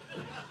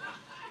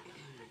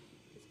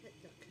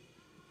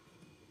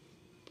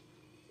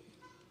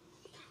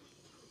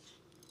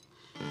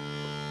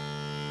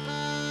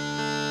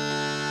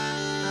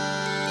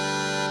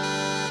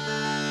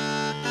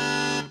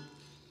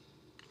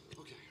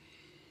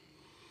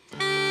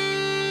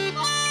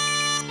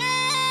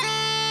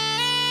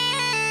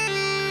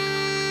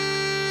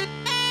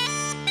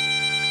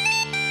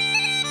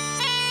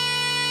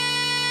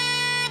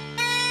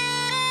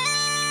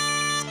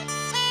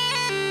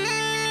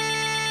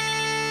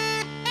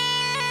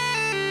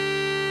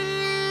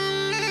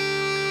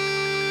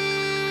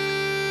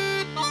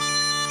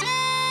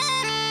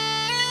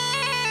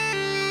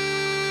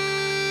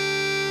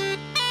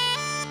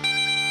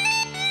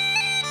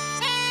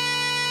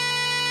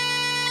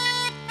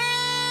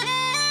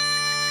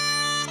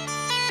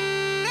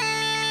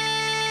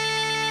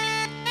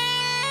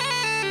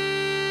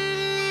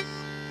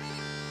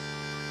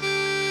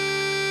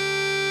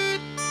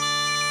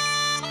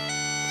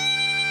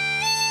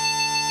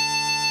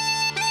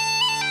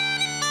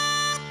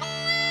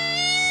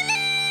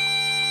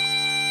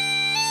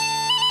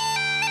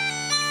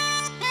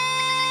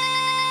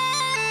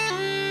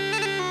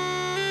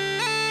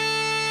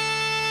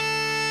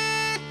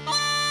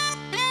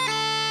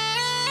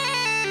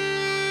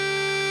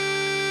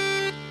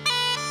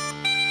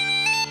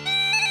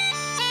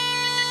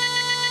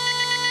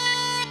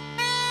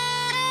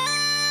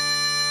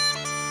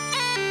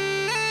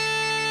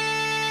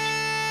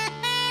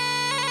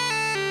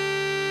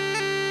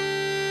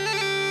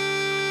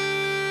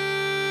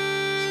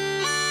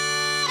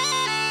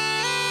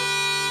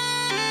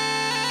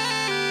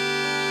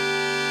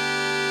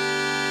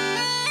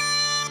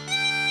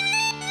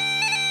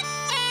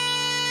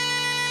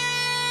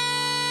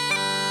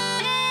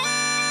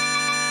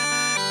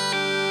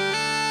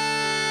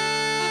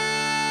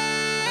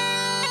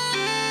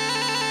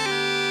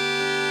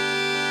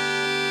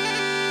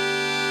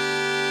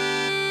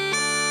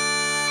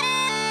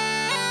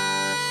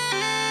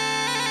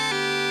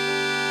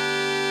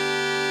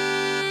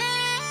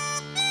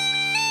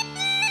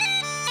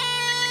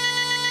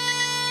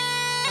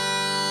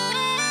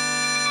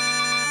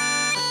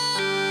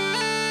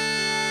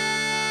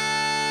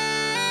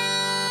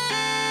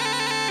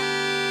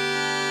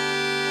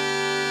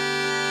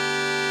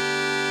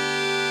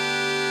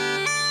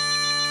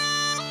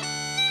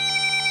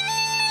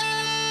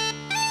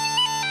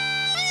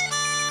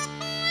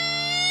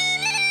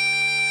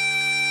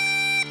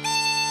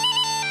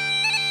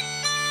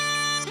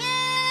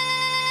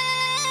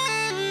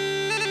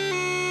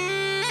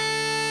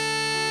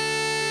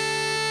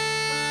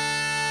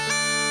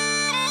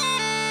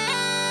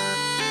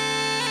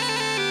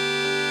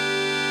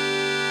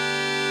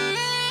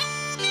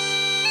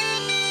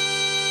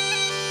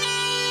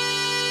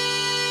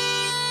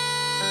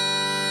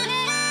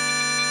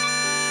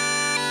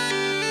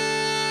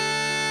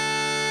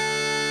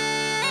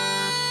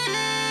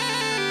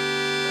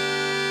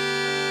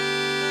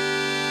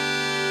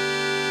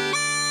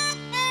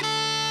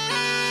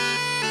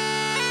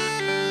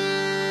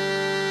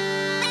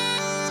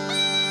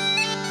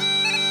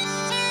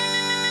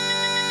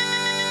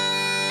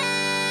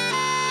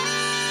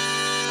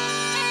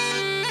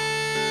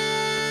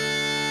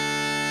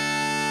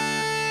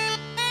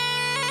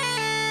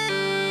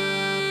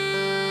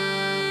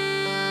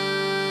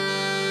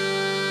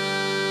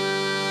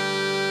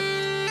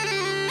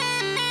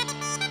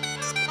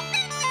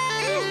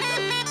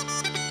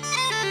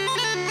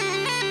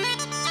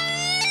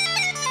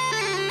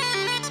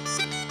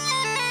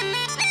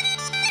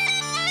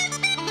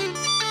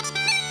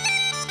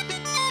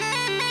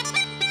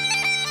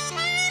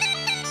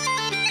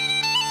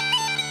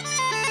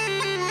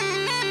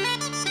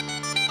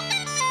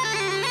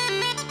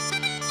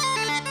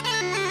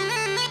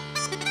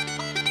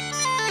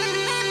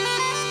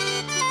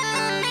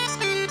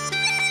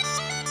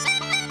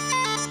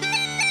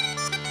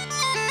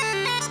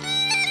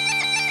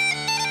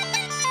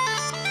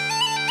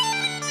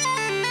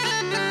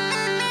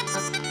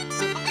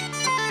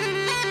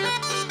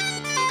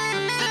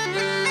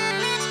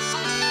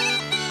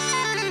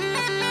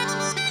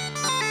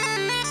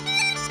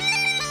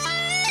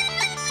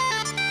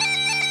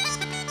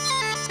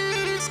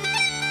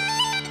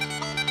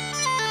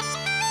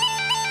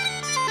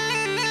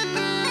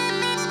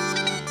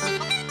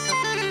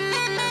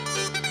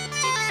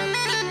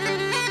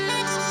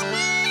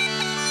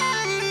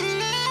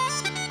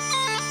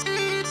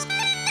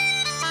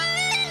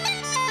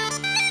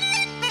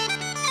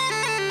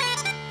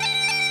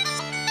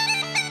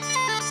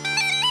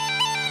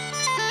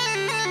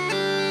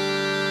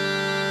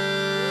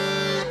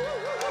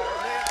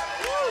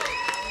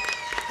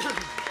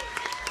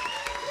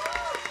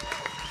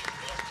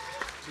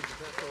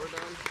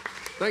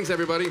 Thanks,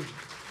 everybody.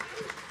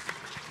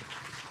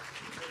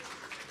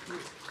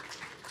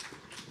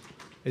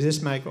 Is this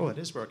mic? Oh, it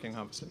is working,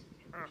 obviously.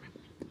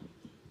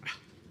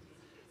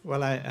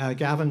 Well,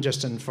 Gavin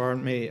just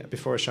informed me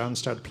before Sean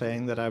started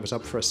playing that I was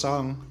up for a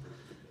song.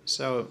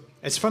 So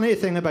it's a funny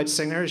thing about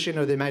singers, you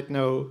know, they might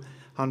know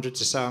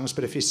hundreds of songs,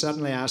 but if you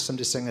suddenly ask them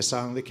to sing a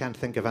song, they can't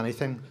think of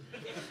anything,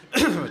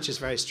 which is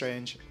very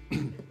strange.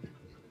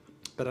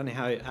 But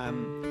anyhow,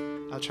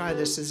 I'll try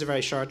this. This is a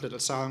very short little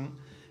song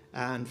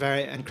and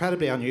very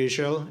incredibly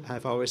unusual,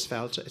 I've always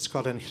felt. It's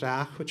called An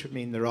Chrach, which would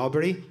mean the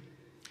robbery.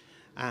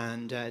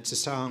 And it's a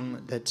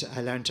song that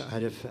I learned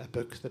out of a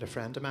book that a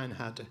friend of mine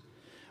had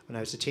when I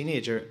was a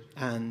teenager.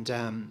 And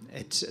there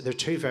are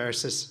two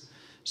verses.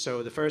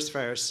 So the first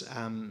verse,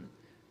 a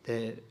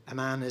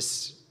man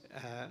is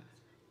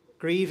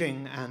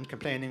grieving and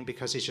complaining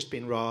because he's just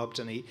been robbed,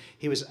 and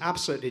he was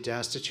absolutely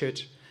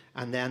destitute,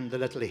 and then the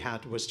little he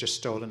had was just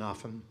stolen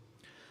off him.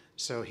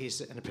 So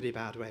he's in a pretty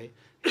bad way.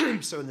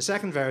 So in the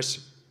second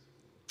verse,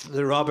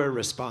 the robber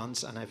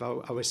responds, and I've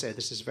always said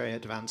this is very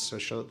advanced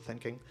social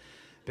thinking,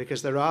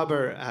 because the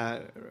robber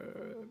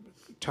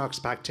talks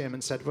back to him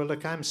and said, well,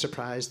 look, I'm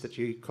surprised that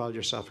you call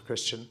yourself a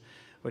Christian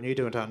when you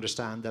don't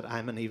understand that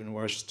I'm in an even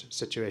worse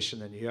situation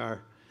than you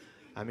are.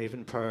 I'm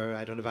even poor,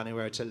 I don't have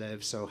anywhere to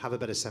live, so have a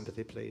bit of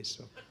sympathy, please.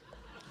 So.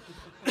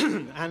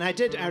 And I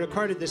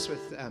recorded this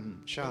with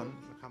Sean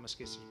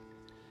McComiskey's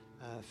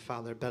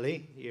father,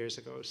 Billy, years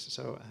ago,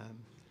 so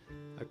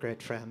a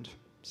great friend.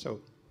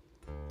 So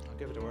I'll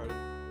give it a whirl.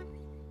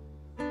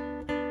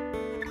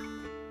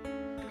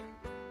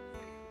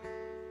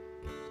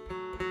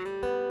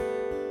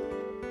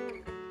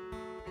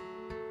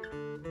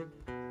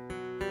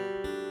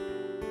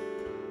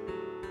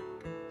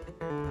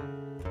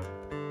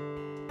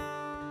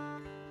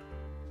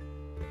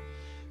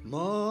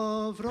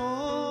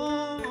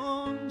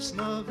 Vrons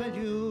na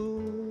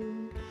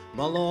velju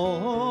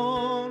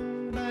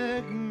malon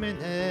beg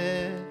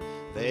mine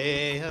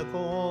ve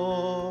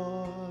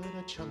agor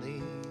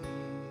chali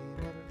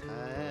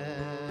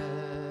tashin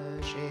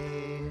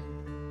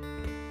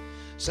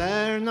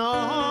ser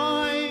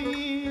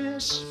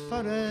nois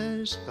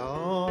fares da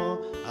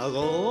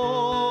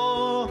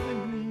ago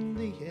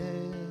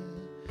indie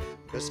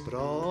gus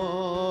bro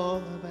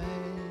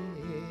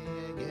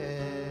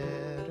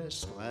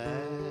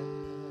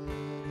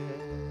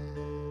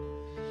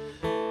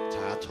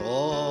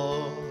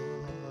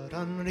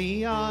An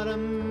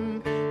riarum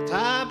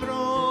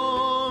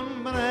tabron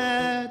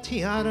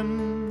bretiarum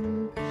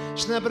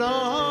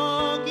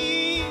snabragi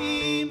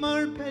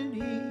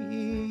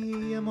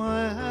marbeli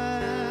amara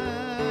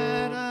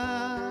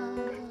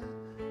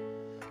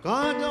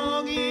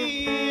godogi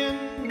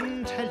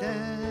intele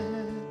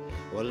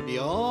wal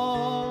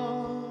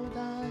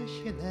bioda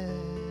shine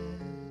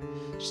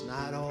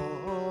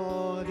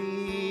snarori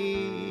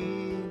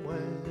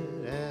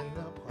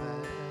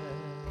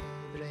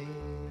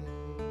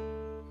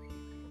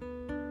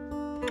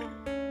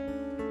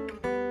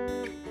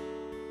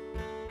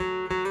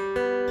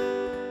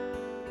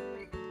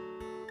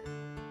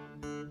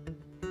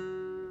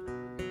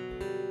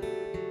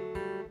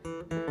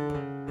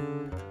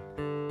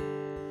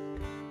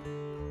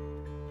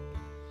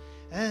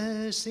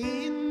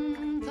Sin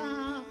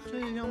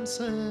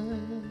tachliamse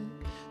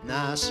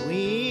na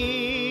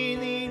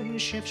swinin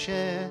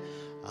shifshe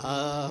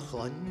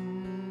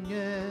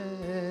achlonye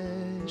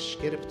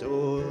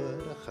skirptor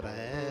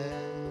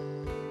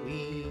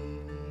achrewi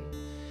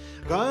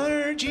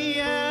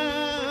gargia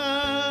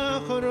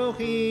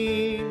chorochi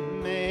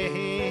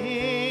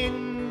mehen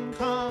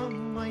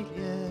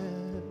kamaye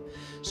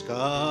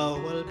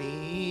skawal bi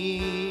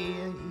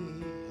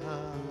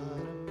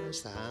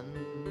stan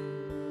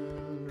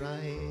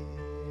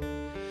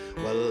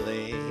well,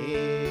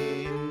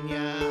 in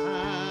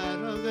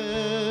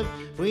Yaragab,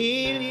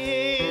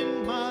 William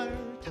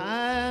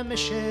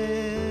Martamishe,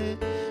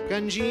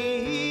 Ganji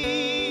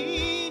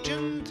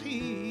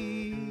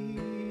Gentil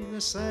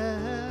Sawas,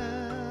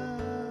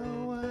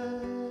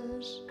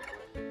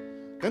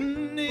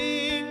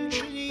 Ganin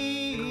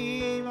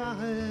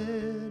Shlivahe,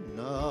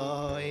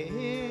 no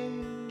in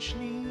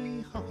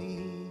Shlihahi,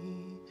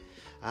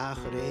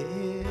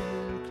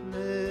 Achrel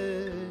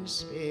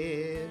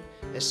Knespir,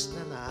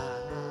 Estana.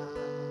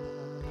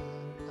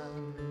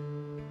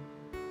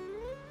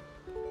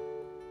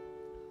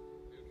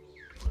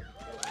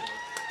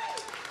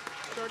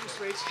 Short and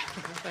sweet.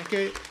 Thank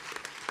you.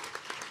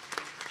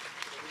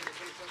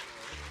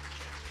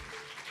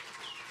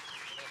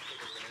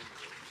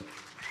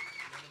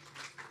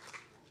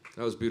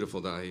 That was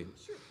beautiful, Dahi.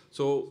 Sure.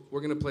 So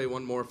we're going to play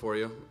one more for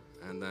you,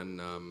 and then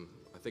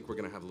I think we're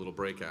going to have a little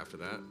break after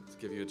that to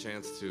give you a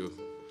chance to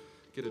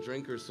get a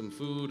drink or some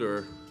food,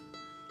 or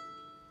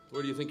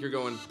where do you think you're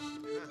going?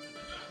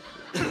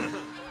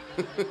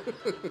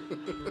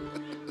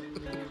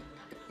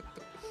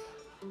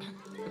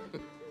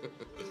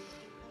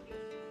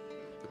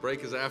 The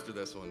break is after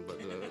this one, but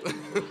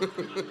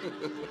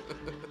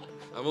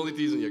I'm only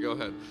teasing you. Go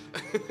ahead.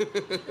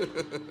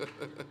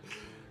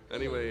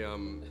 Anyway,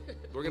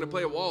 we're gonna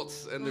play a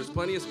waltz, and there's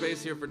plenty of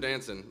space here for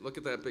dancing. Look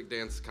at that big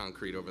dance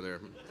concrete over there.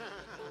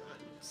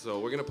 So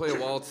we're gonna play a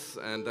waltz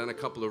and then a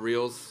couple of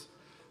reels.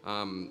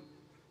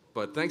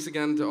 But thanks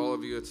again to all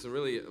of you. It's a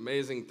really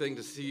amazing thing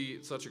to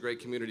see such a great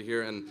community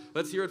here. And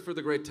let's hear it for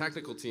the great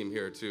technical team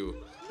here too,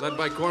 led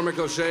by Cormac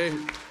O'Shea.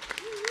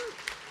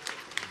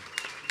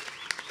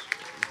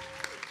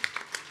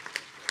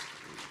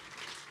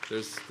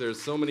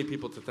 There's so many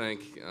people to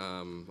thank.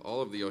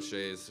 All of the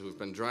O'Sheas who've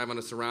been driving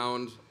us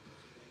around.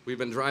 We've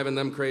been driving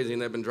them crazy,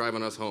 and they've been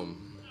driving us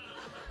home.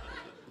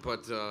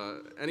 But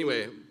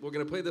anyway, we're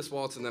gonna play this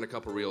waltz and then a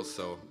couple reels.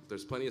 So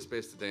there's plenty of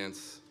space to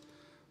dance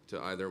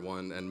to either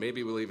one, and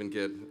maybe we'll even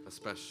get a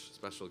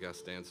special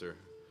guest dancer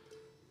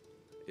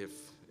if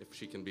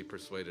she can be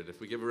persuaded. If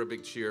we give her a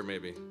big cheer,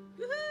 maybe.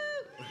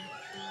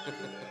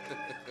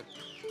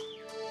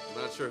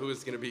 I'm not sure who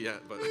it's gonna be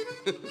yet, but.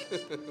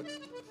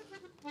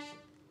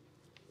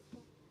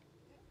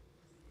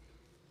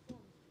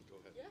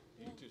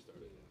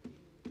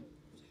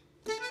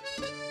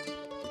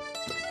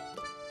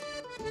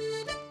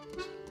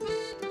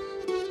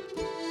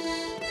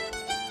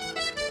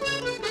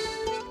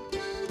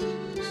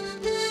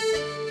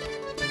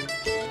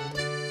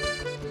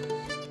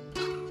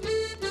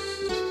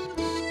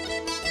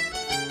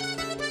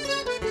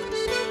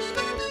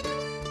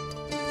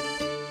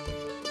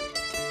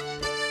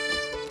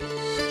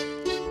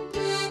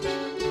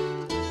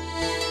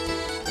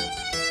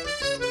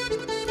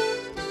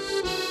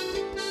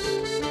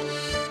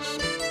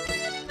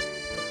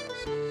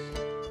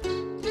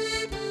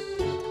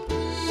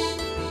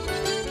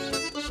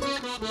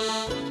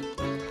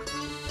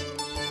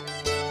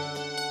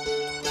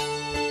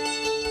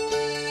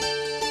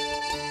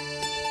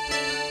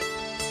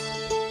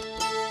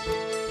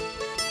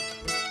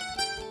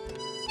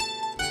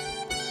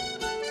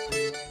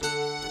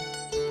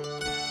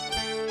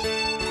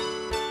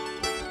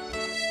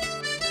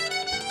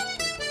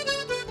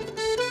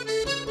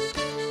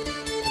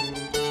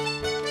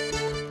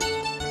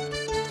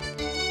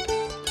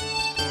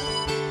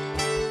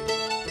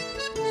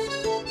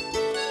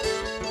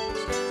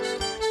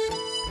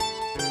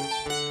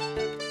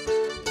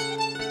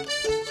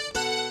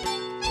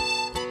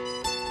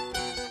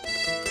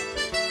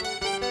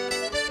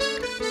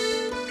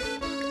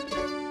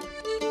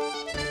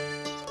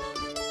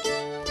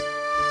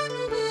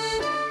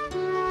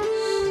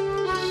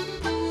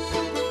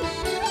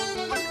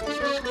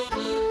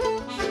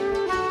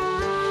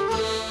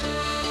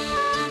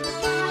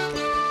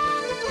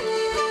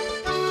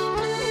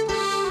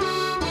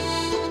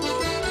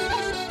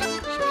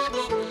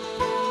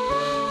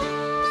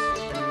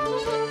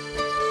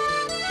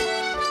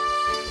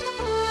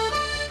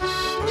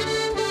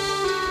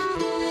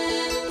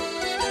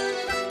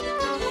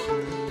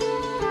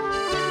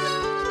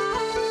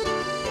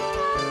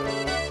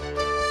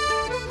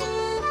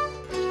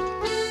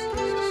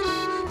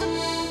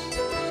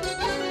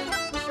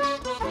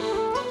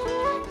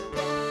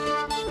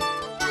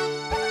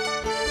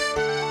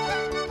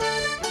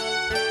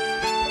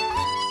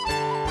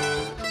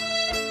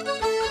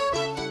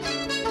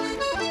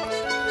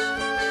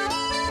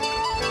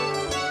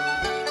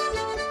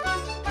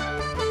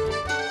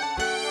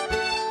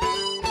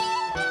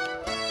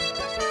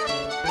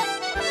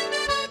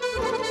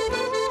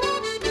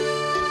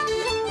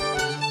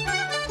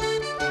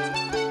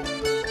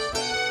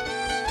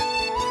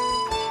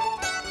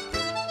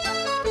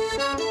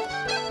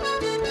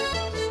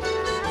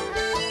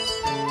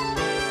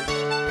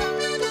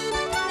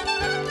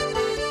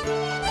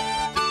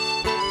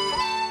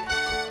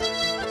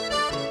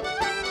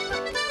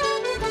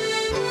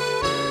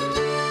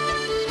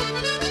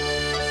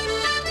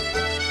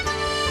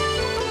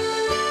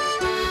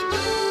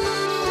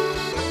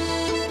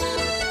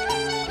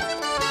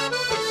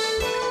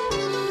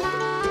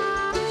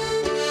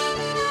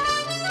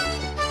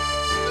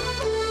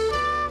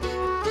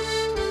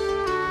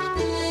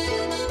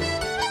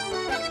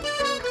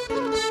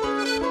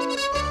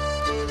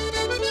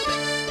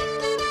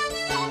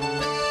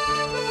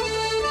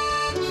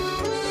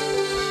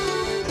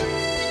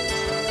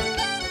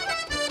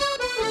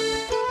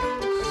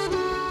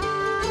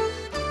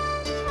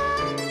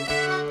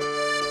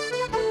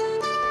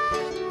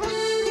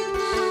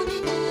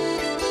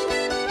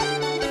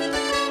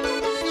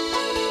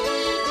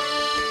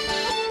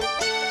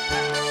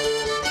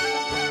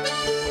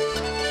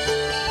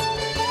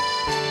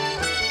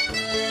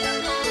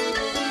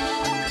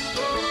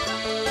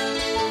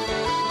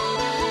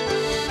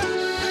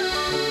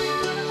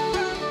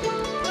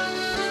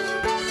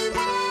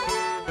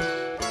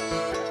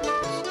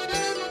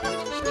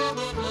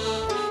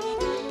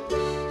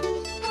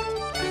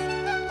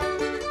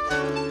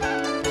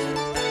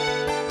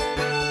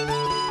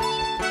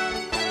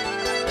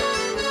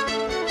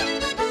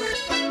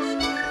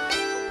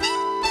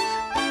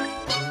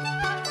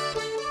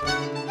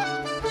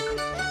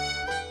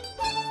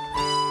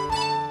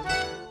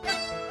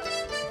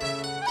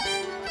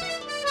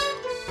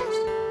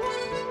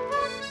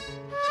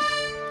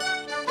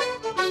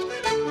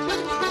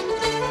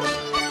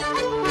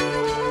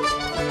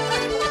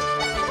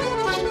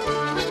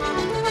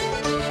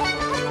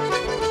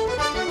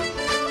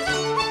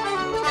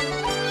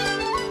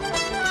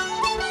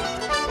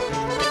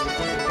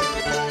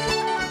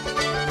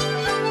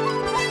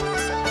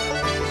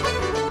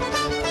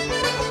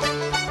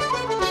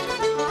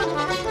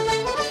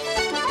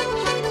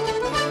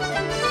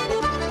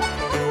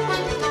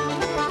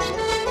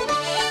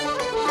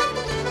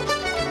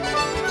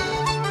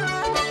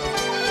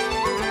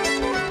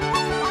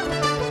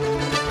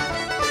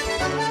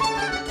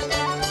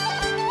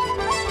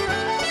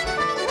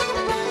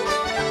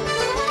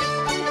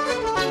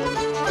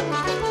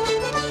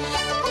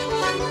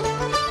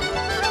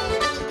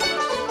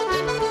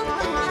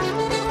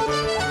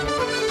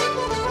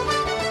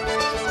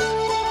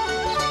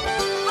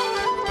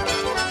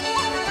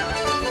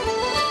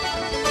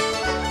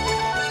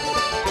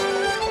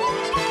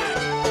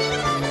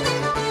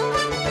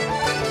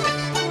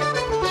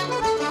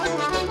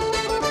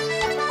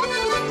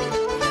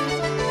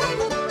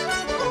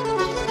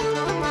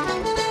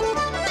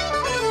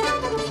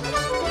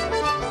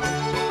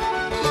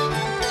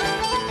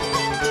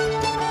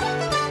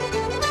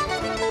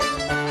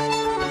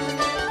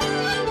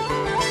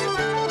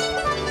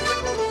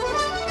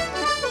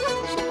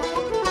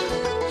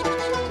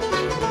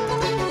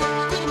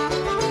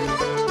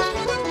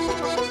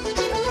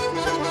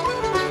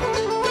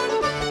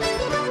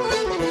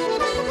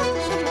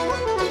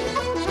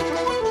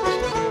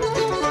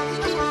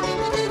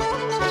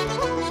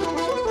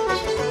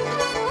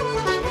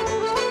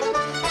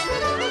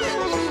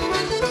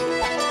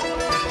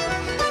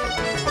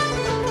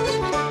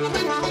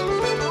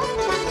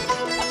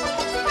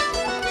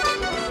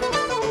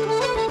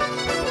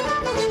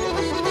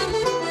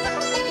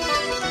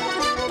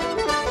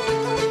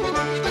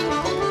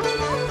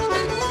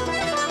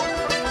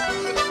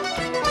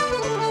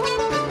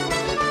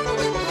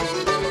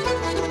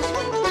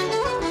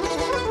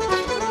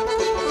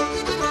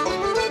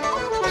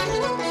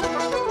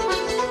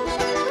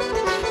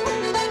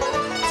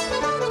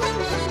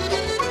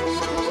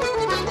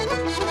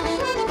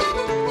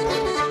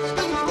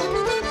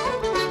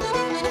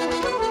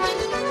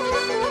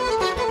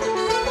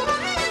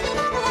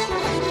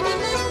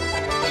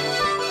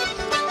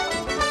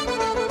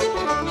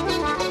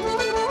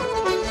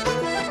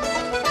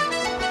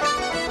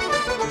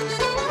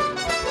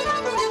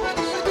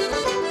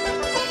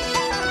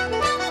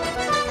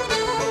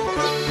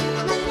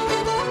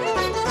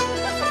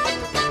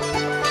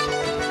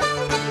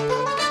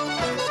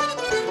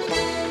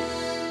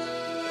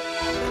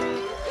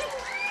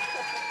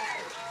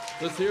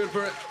 Let's hear it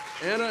for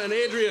Anna and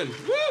Adrian.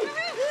 Woo!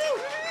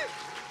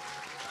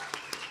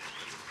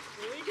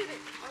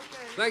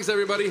 Thanks,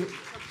 everybody.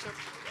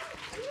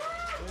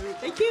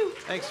 Thank you.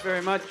 Thanks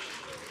very much.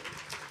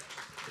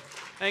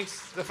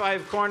 Thanks, the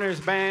Five Corners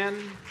Band.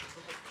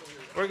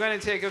 We're going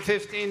to take a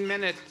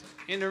 15-minute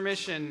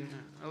intermission.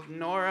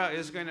 Nora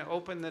is going to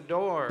open the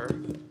door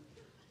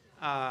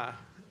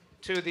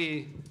to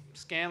the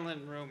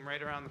Scanlon room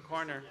right around the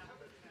corner.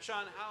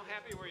 Sean, how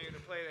happy were you to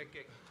play that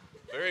gig?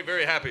 Very,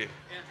 very happy.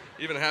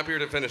 Yeah. Even happier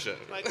to finish it.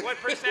 Like what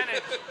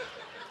percentage?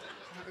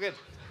 Good.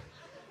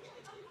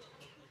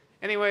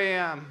 Anyway,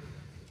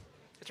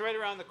 it's right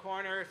around the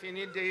corner. If you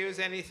need to use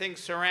anything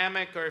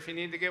ceramic or if you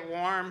need to get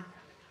warm,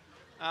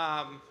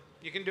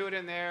 you can do it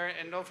in there.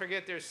 And don't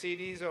forget there's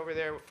CDs over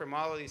there from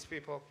all of these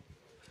people.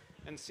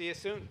 And see you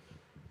soon.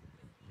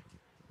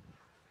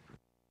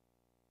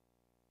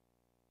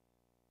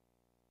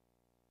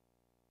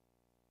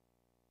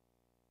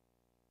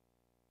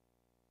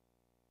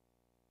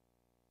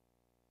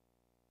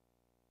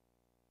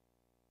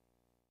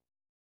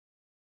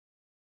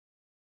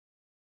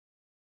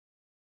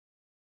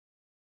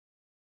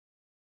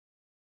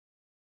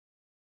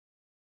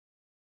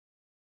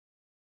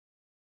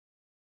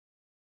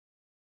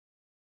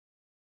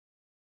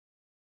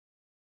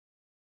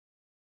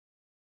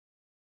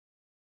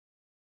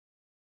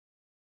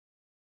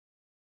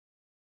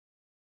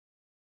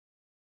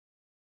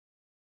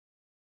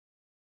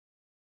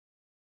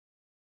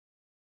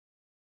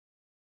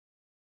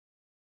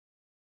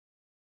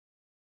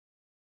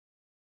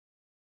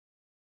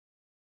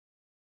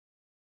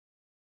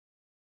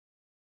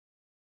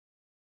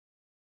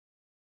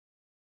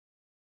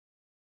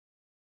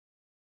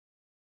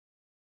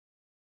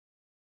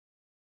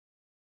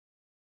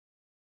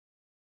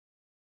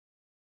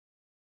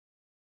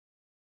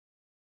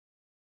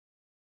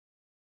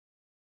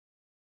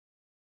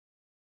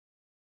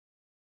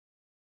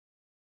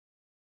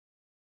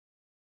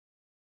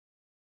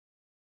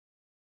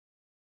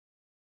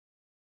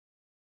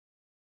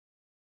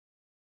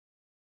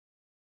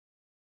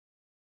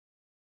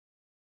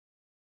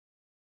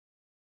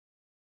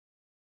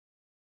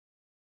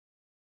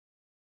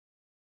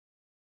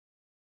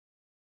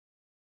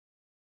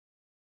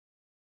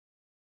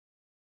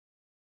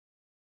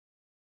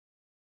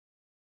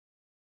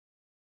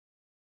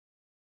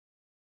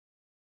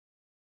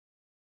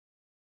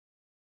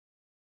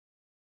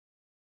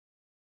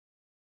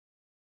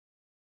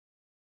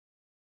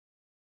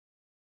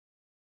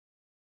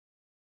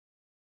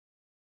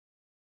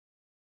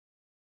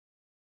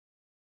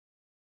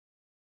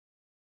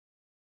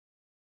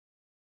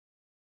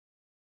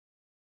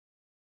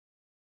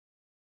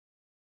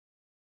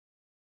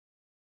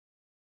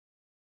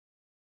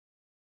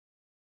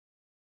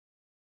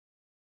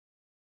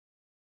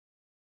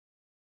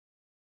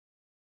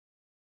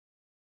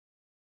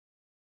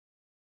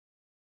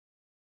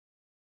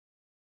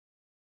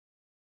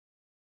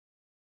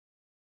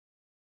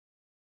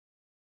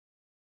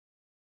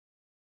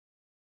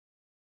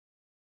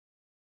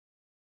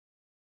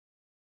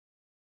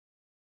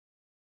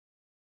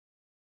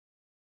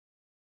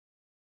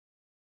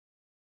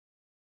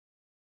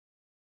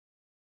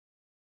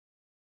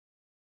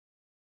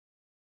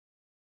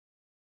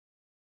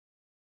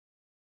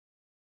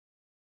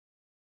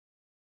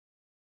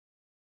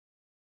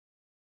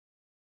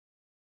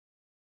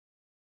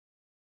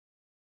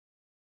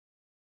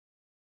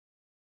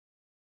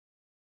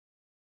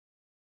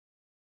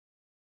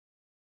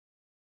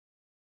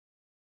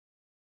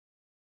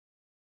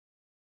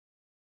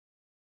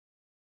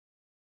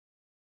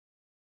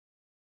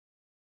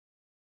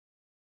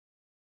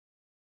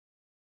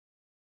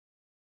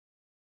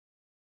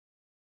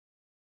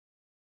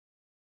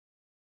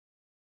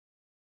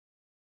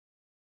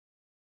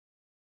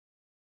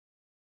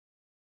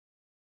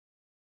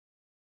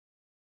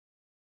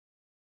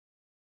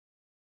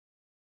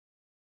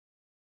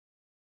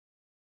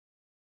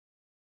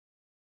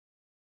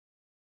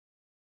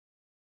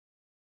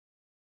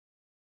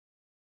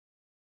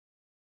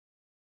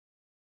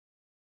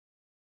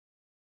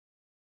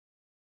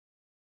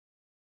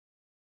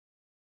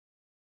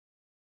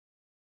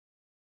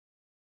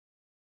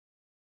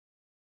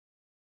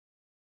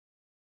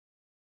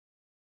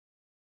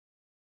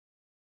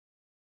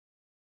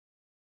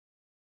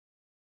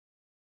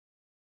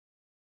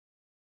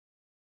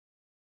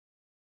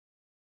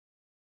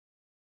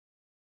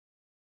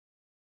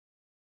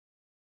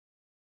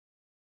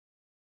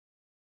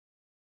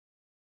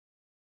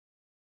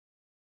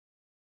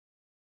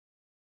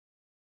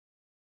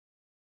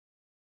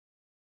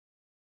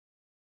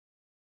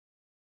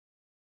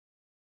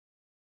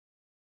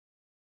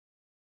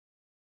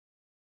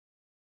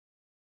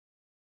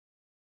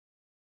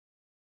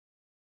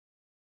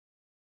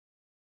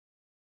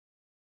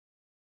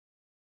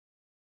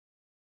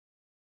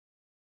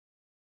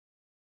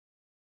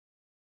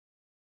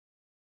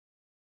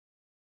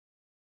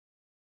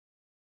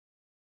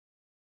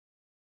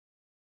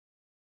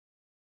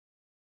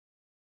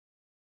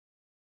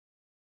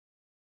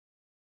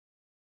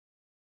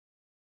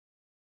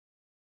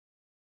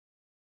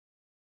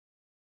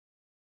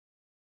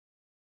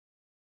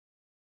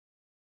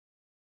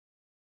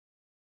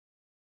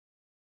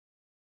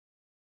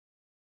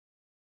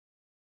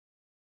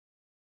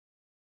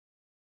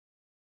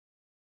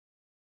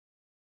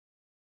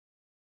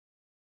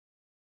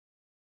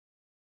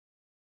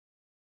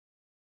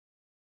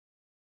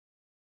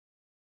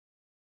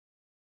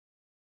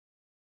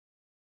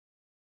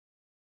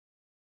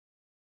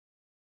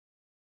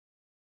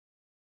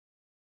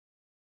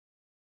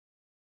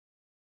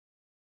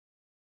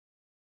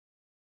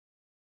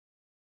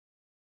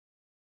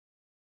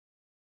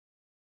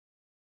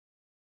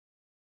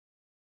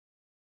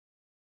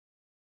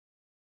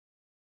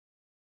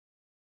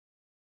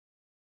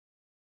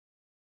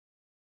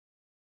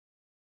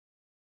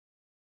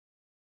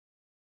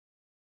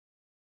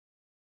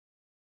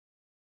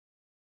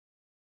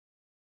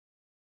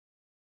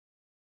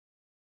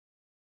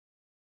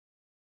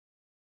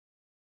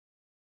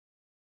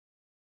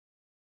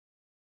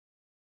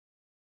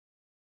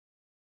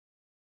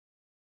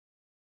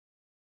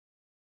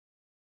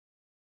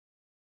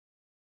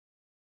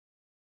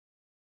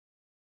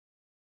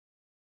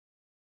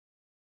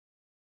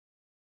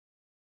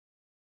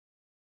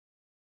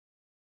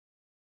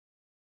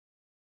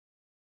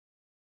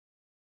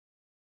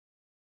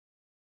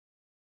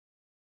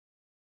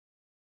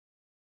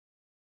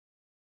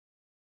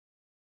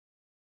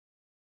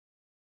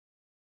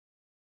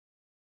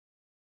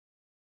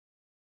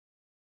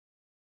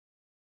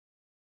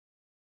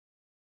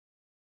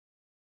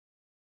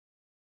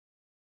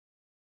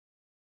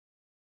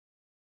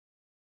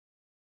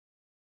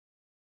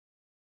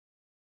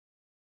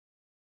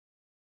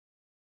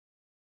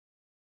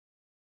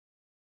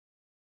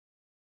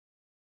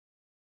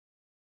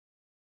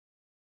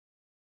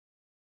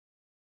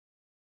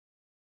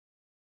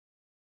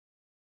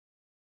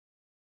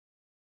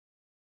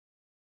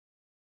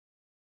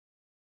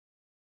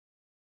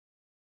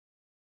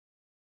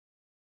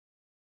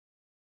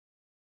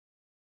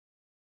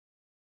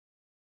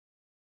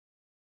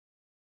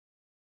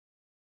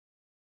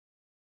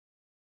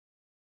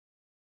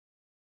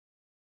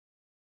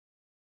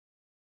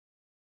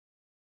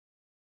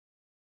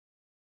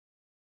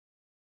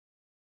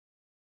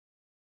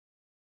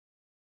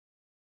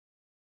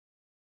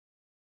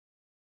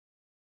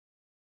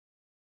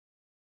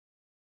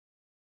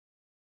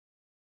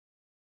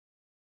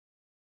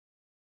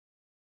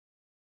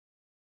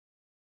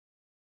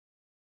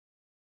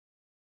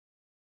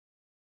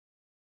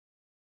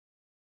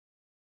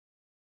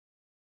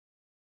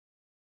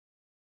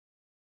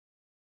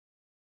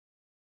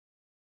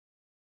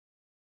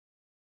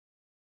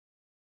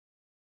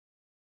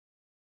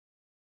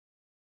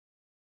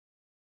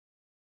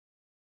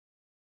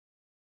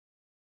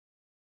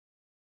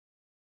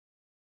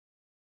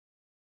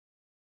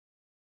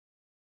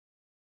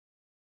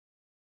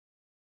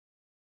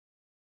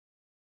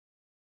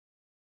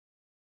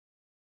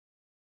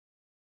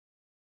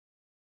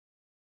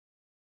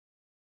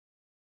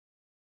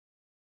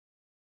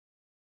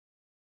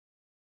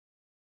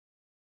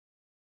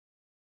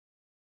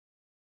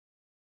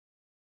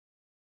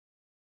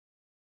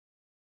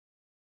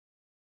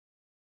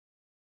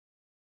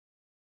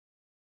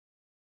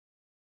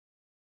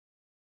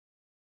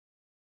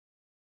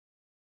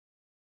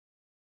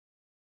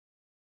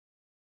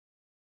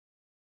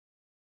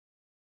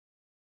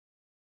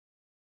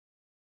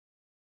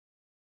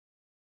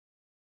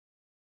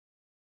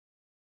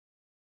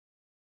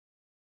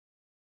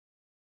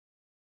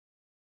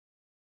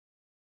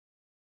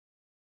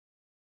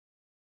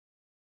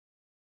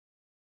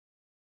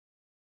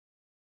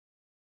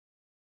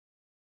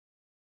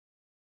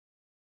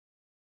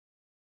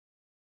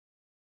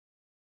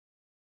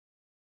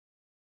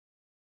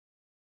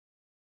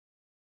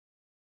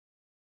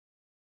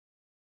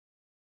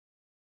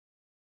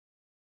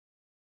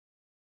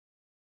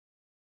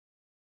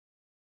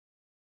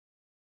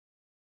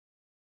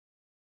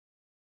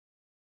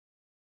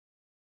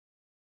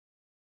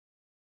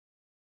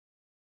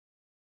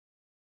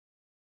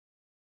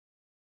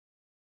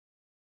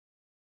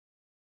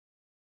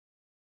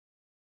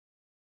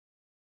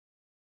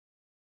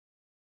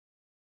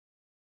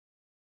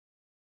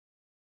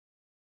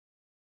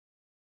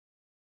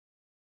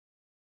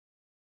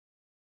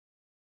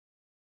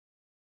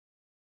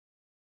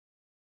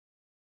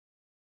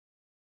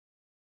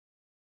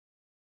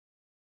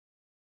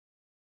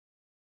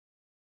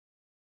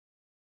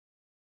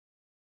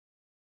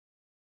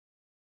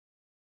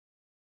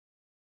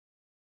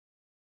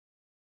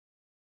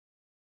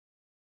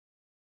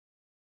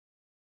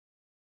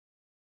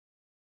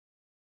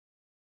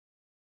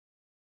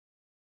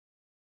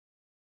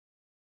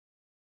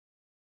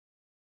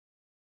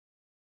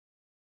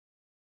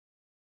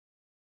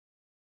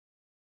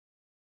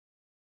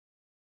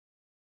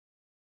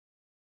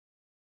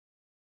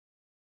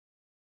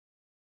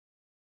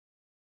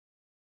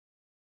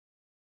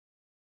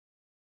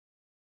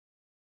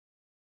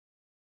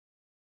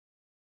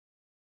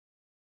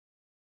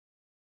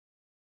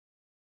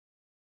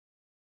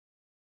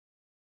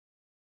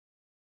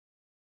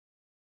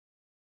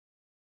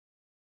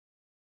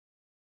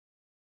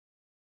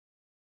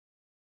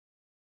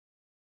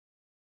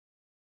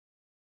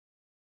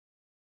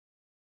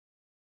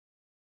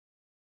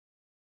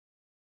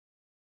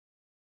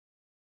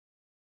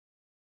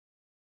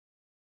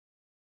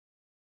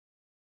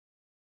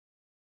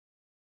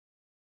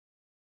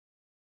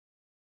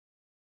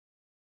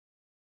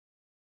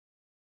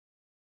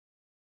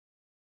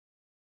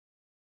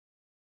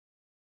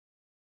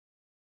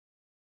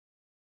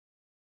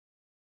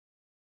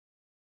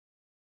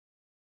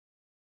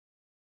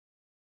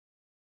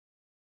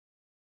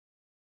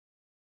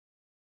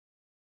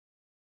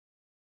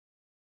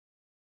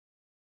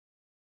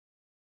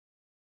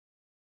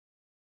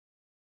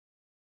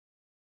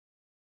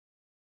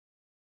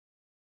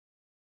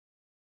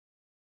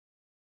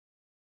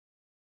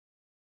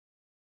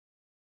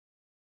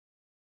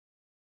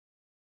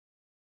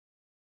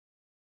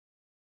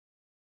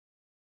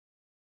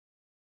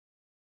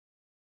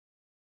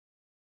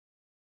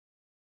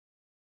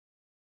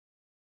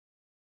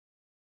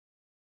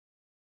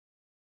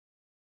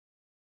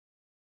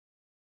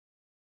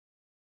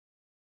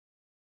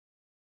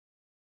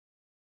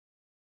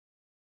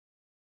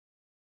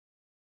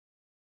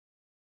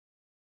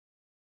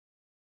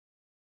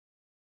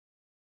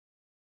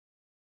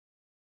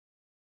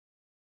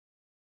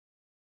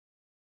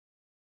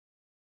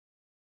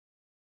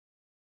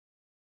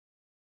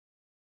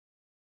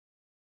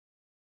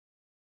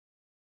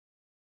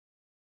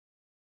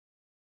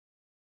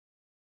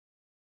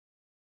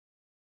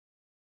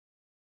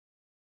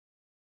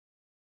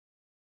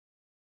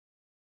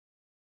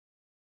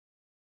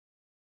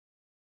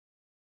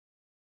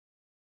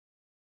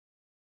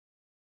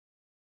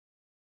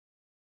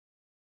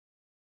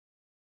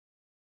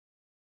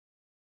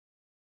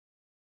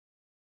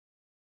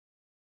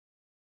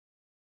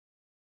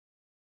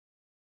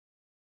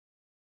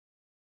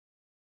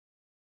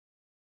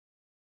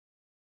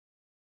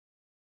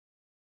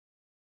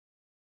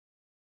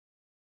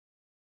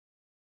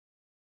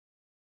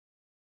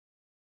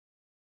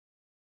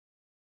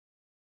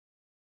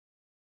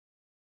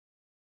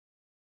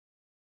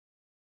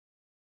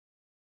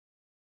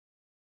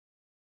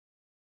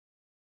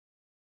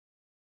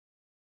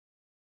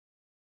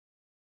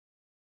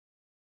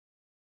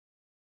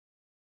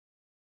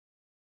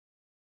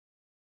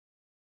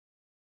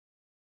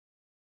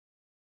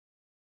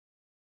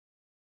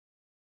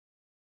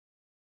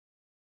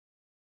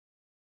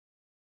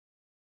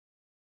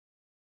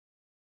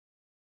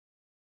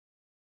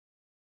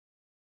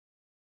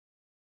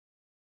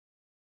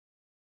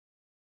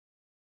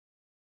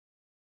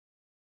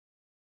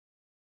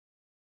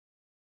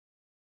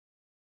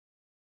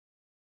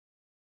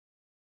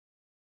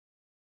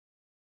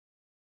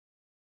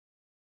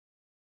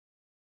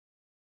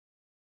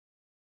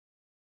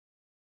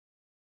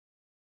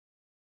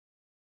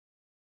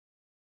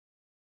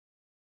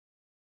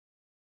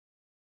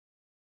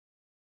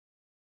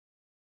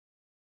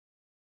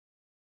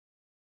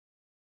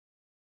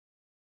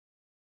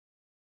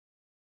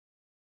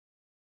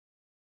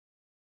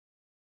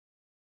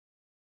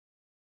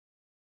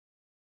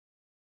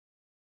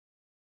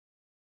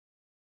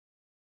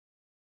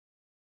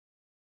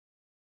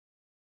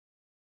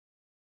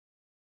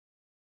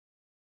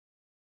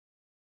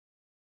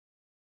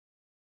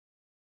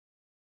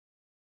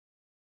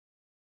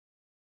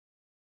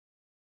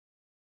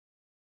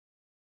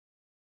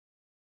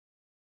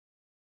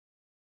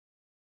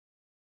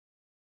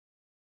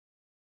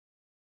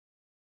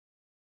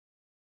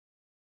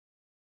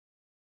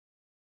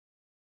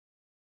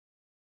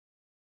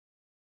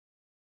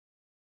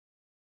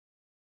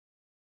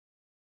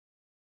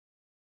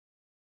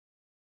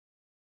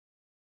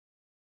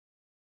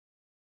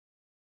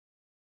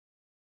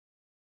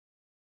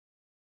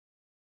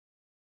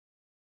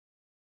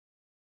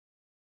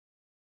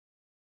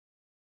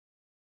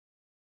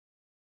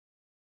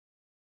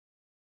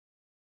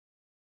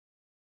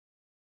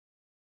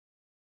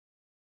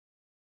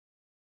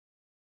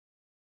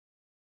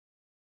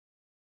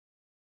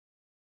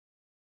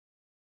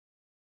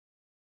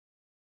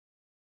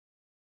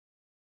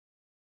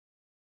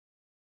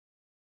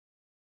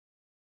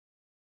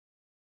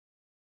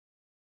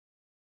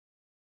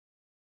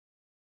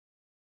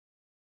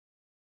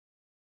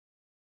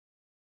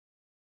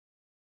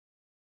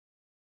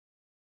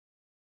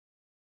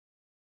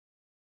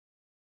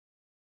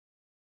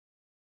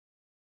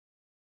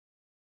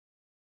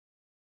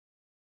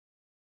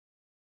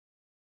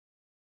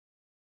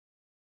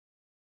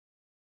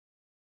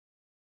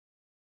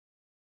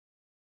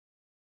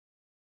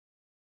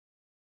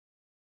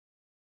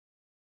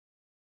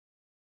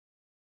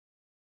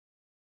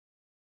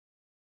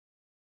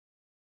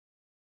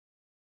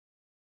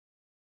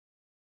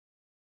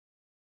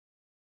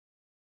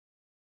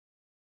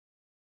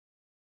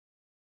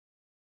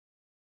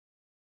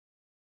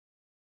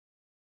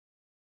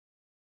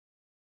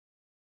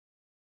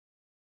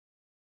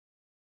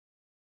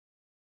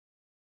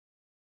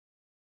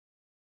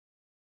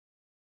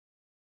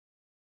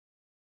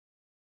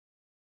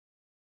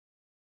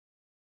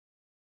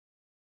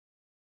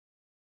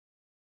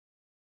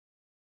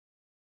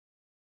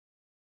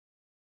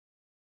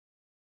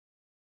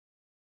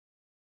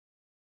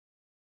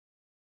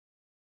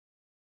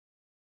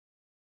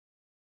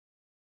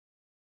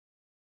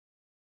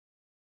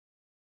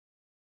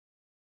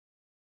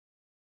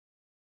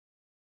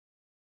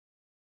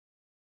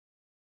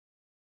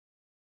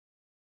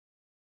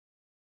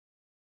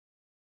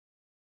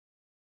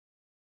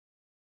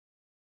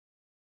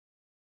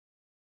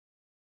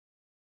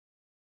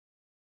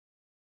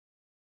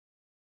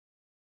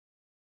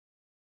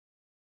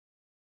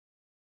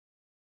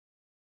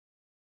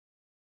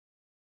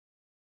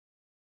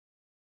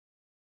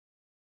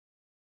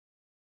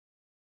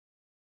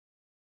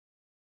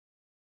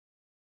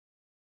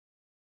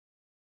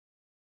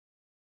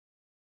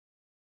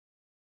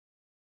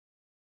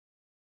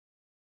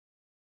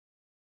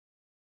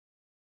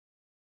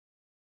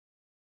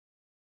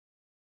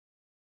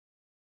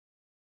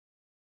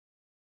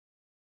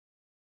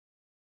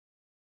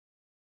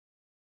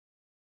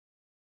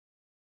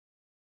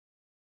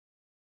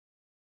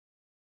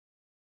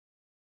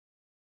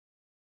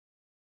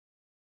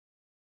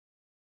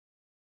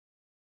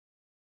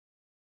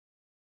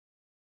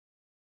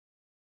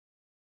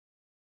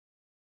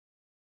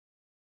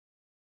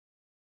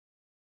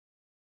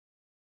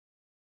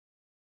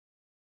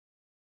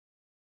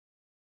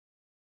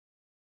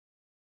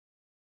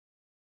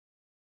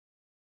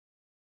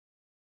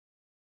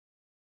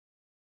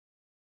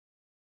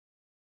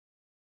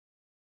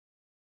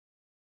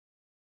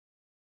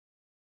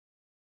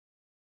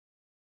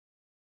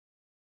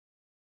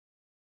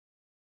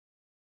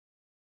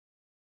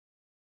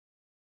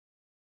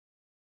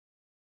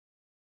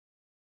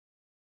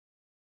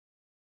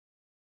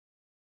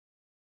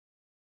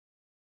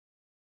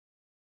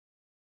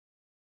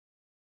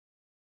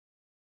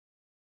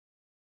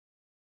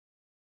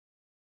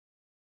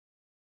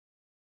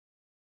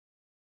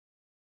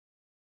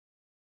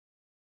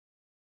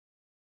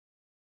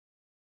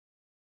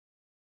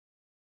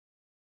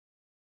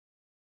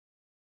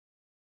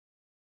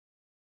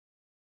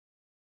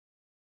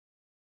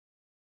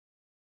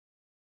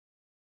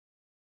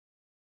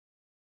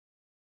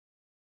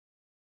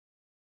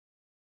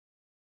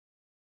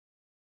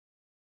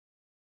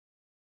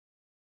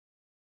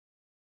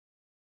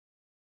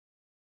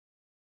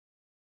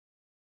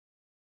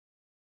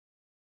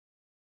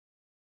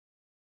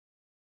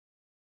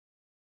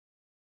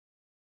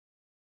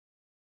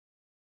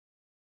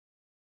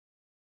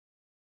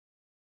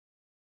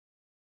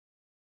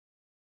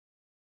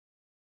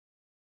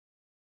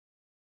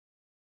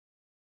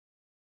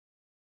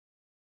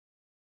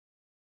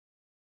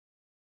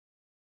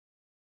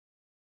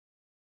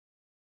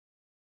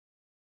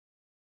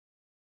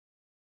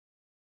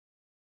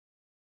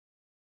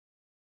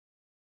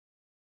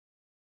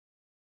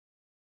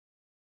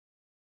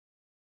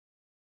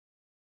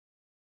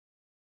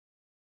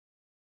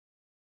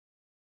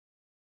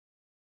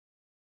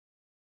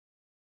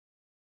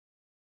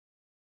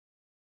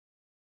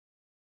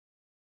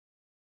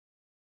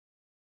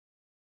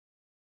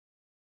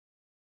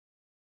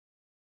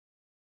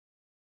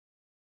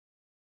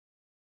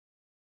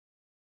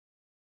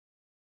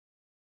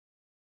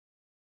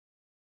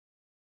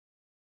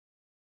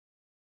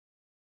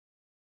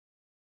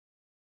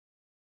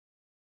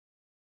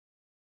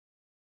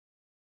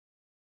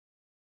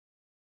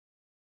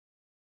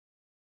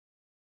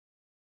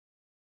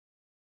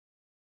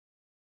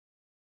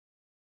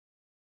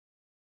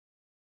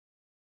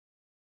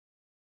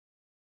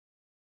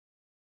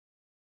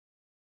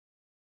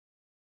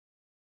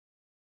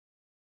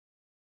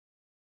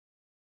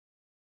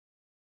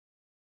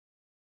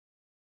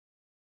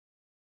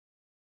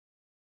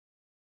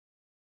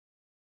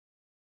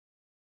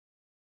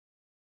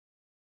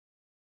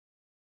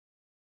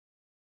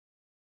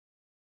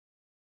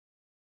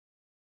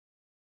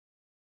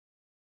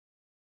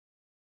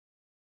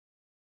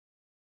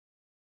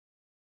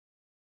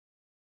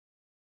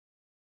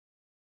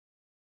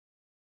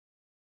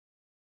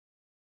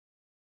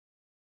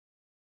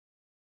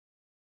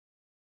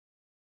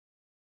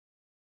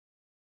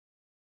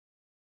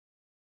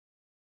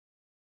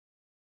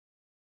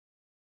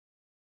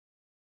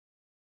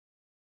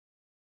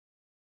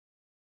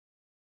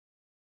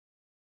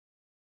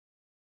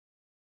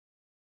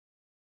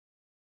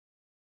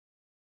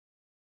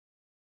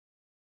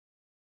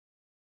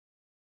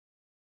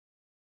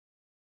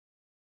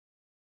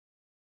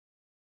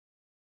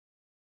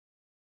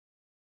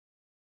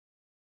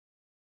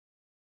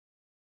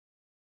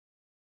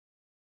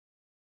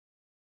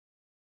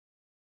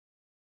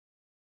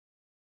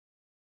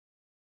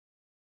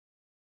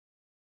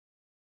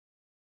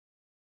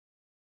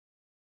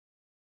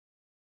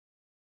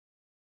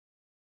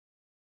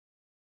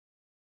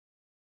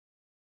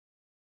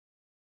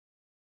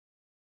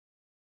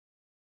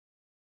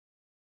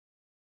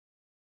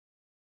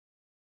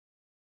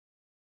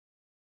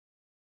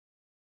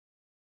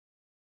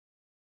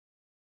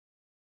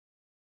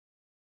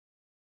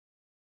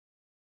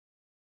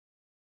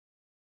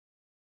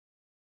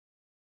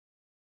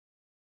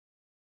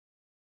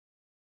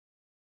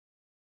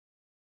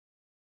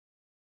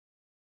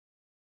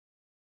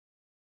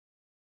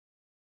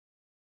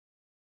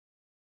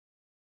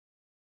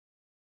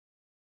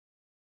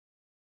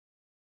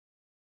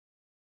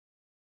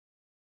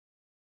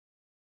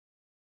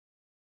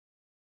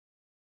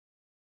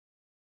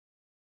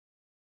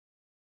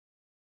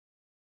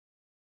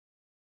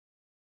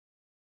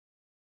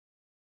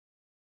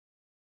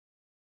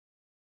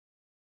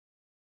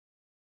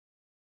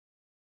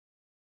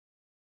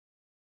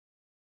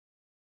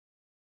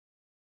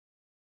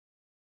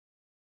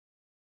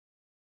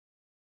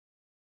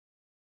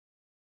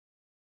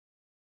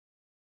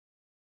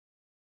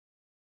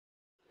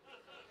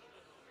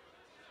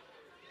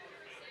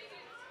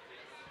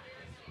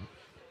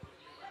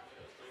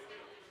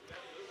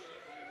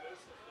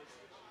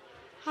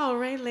 All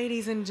right,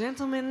 ladies and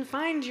gentlemen,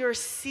 find your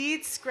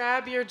seats,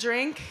 grab your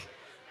drink,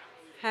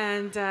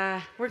 and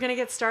we're going to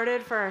get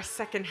started for our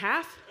second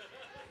half.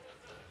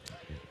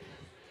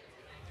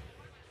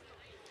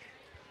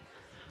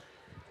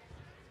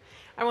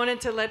 I wanted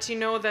to let you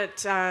know that,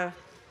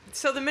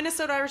 so the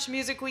Minnesota Irish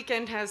Music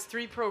Weekend has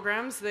 3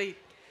 programs, the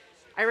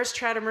Irish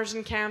Trad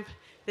Immersion Camp,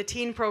 the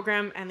teen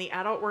program, and the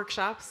adult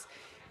workshops.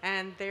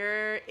 And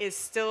there is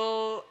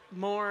still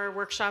more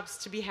workshops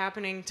to be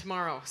happening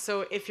tomorrow.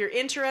 So if you're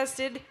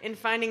interested in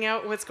finding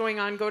out what's going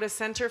on, go to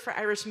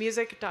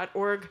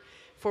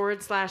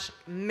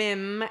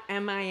centerforirishmusic.org/MIM,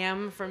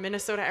 M-I-M, for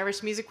Minnesota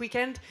Irish Music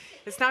Weekend.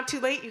 It's not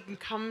too late. You can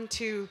come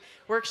to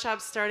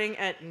workshops starting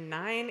at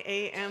 9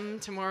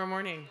 a.m. tomorrow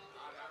morning.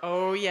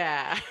 Oh,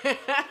 yeah.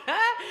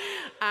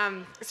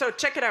 So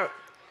check it out.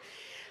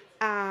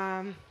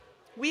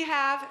 We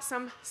have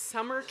some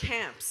summer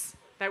camps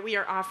that we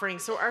are offering.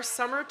 So our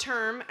summer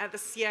term at the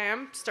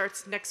CIM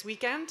starts next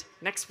week,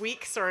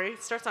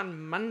 it starts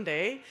on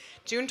Monday,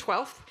 June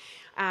 12th.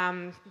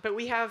 But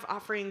we have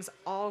offerings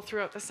all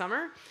throughout the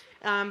summer.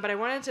 But I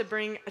wanted to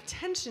bring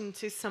attention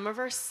to some of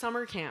our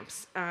summer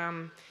camps.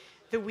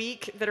 The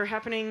week that are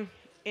happening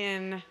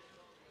in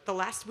the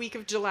last week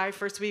of July,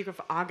 first week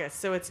of August.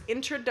 So it's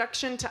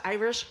Introduction to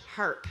Irish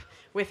Harp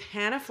with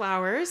Hannah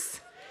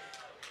Flowers.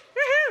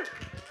 Woohoo!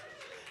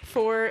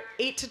 For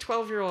 8 to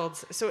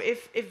 12-year-olds. So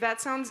if that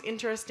sounds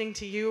interesting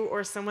to you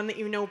or someone that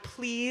you know,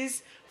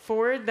 please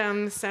forward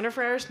them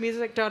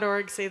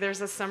centerforirishmusic.org. Say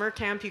there's a summer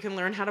camp. You can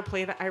learn how to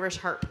play the Irish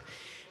harp.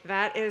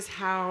 That is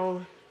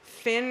how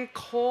Finn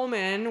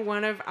Coleman,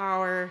 one of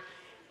our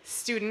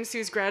students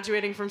who's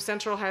graduating from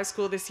Central High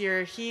School this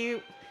year,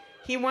 he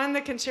won the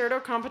concerto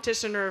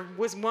competition, or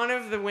was one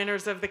of the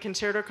winners of the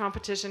concerto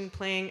competition,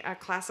 playing a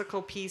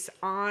classical piece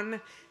on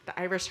the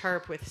Irish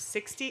harp with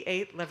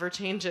 68 lever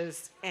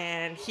changes.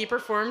 And he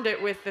performed it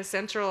with the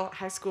Central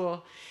High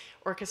School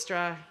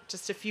Orchestra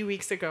just a few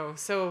weeks ago.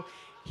 So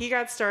he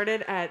got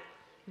started at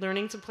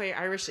learning to play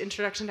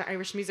Introduction to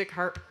Irish Music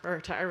Harp,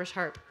 or to Irish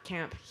Harp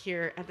camp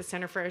here at the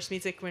Center for Irish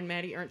Music when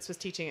Maddie Ernst was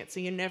teaching it.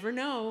 So you never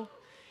know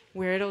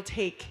where it'll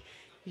take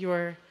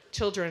your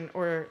children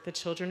or the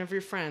children of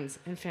your friends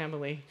and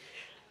family.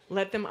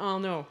 Let them all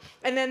know.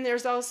 And then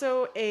there's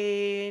also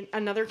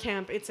another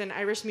camp. It's an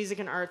Irish Music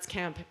and Arts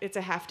camp. It's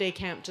a half-day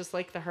camp, just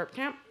like the harp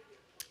camp.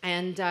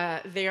 And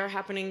they are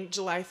happening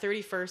July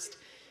 31st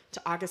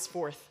to August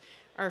 4th.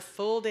 Our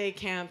full-day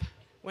camp,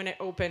 when it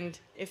opened,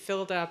 it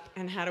filled up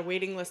and had a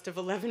waiting list of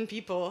 11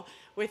 people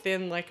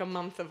within like a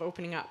month of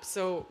opening up.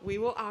 So we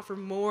will offer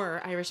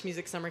more Irish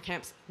Music Summer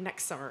Camps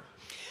next summer.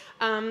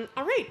 All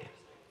right.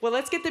 Well,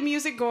 let's get the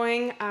music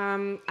going.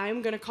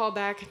 I'm going to call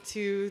back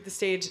to the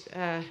stage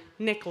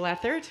Nick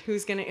Lethert,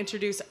 who's going to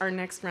introduce our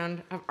next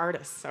round of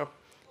artists. So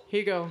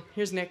here you go.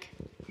 Here's Nick.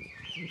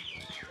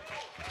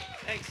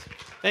 Thanks.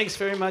 Thanks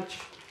very much.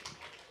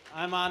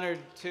 I'm honored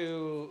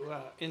to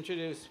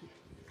introduce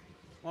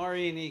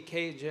Maureen E.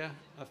 Caja,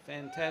 a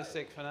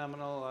fantastic,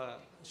 phenomenal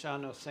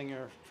Sean-O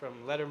singer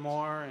from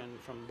Lettermore and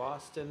from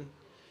Boston.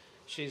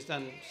 She's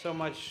done so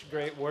much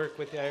great work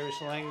with the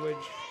Irish language,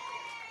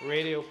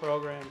 radio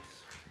programs,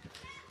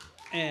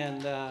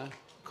 and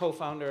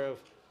co-founder of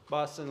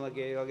Boston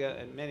Gaeilge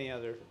and many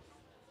other.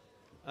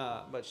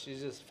 But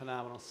she's just a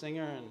phenomenal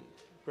singer and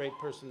great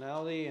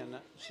personality, and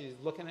she's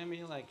looking at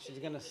me like she's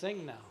gonna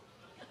sing now.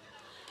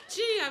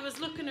 Gee, I was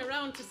looking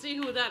around to see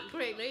who that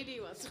great lady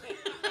was.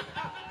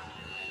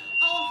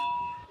 Oh,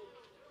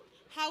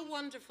 how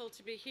wonderful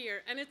to be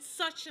here. And it's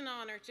such an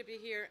honor to be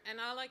here.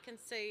 And all I can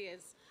say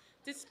is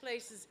this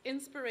place is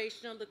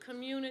inspirational. The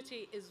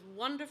community is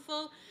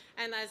wonderful.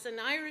 And as an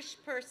Irish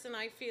person,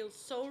 I feel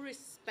so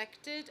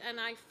respected and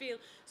I feel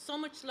so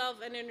much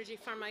love and energy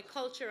for my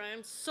culture. I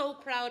am so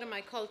proud of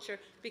my culture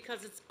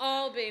because it's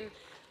all been,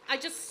 I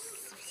just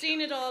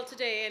seen it all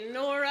today. And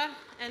Nora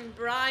and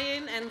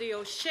Brian and the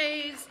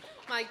O'Sheas,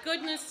 my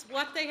goodness,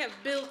 what they have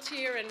built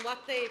here and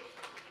what they,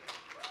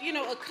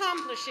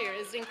 accomplish here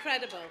is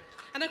incredible.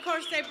 And of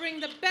course, they bring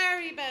the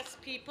very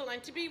best people,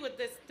 and to be with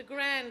the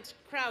grand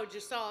crowd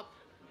you saw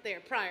there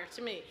prior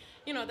to me,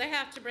 they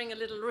have to bring a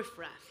little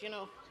riffraff,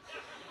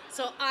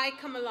 So I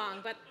come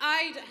along, but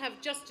I have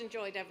just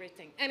enjoyed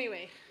everything.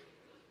 Anyway,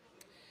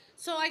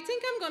 so I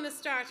think I'm going to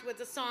start with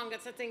a song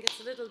that I think is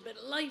a little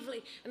bit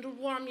lively and will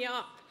warm you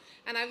up.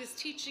 And I was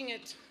teaching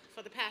it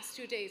for the past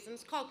 2 days, and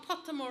it's called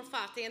Potta Mór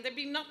Fati, and there'd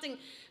be nothing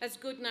as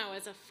good now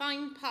as a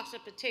fine pot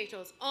of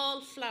potatoes, all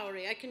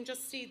floury. I can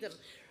just see them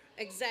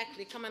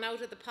exactly coming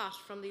out of the pot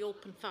from the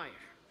open fire.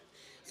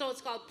 So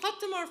it's called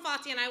Potta Mór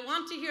Fati, and I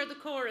want to hear the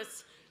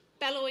chorus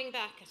bellowing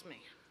back at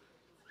me.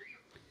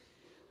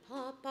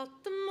 Ta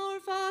potta mór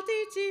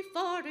fati ti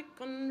farik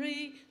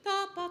onri,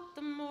 ta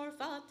potta mór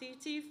fati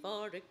ti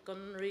farik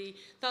onri,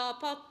 ta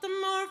potta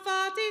mór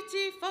fati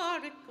ti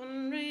farik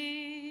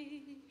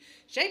onri.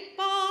 She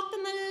pot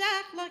in the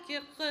lap like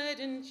you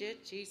couldn't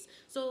cheese.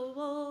 So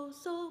oh,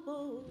 so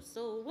oh,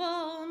 so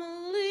oh,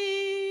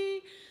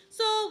 Malie,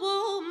 so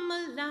oh,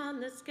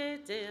 Malanas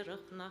get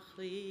derach nach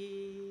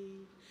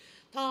wie.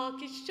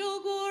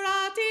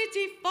 Takishogorati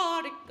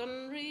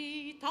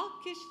tifarikanri,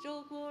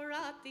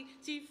 Takishogorati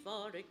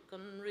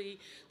tifarikanri,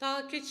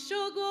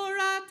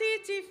 Takishogorati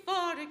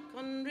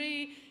tifarikanri,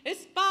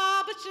 is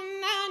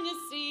babachananya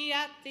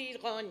siati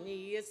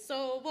roni, is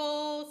so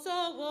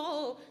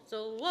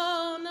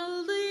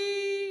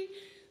nali,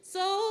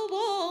 so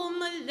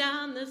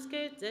malanas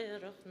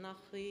kederach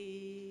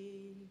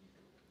nachi.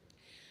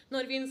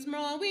 Nor vin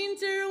smra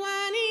winter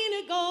wine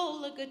a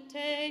goal a good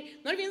day.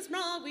 Nor vin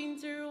smra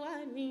winter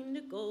wine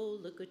a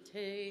goal a good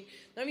day.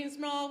 Nor vin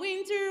smra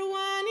winter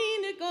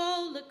wine a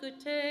goal a good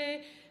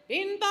day.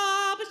 Vin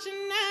baba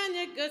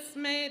shenanya gus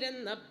made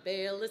in the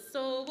bale is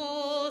so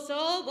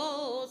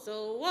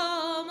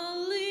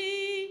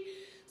mali.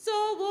 So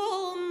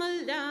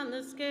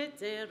malanas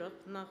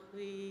kederach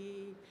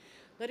nachi.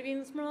 There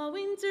vins more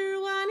winter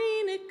one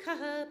in a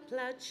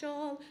plaid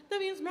shawl. There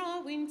vins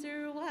more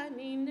winter one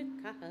in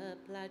a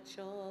plaid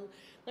shawl.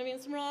 There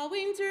vins more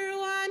winter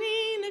one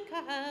in a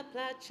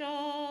plaid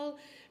shawl.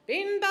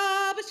 Bin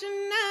baba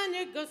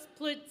shenanya gus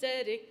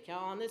plutedic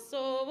on is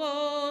so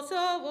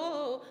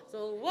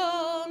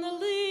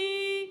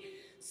nali.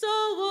 So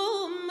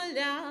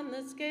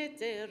malanas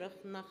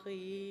kederach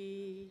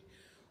nachi.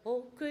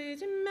 O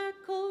could me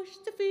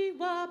coast to fee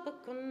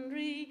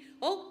wabacunry,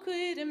 O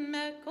could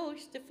me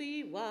coast to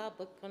fee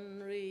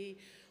wabacunry,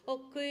 O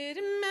could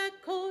me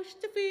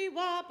coast to fee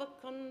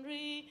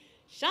wabacunry,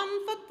 Shan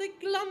fat the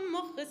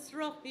glamoch is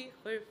rocky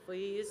her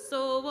fee,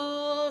 so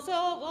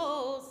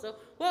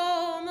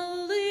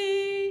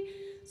mali,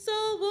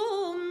 so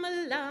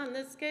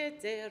malanas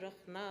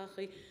kederach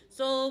nachi,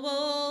 so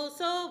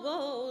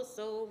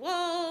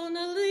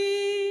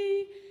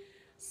nali.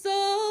 So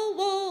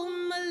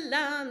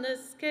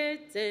malanas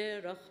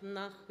kederach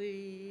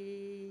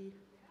nachi.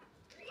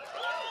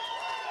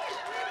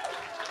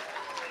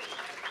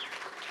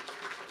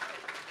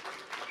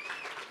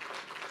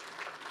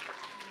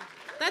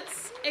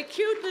 That's a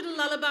cute little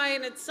lullaby,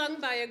 and it's sung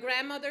by a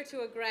grandmother to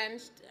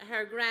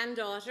her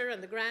granddaughter,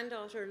 and the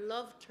granddaughter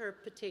loved her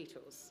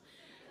potatoes.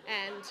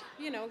 And,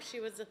 you know,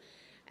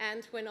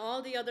 and when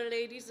all the other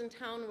ladies in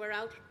town were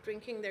out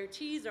drinking their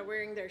teas or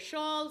wearing their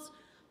shawls,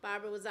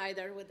 Barbara was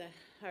either with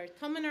her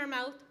thumb in her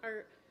mouth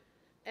or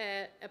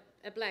a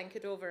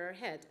blanket over her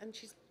head. And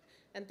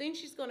then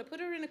she's going to put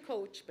her in a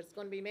coach, but it's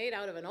going to be made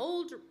out of an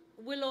old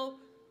willow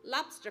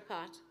lobster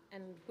pot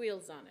and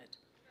wheels on it.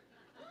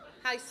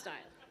 High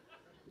style.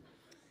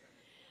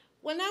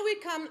 Well, now we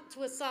come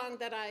to a song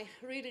that I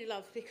really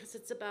love because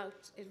it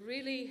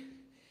really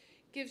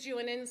gives you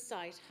an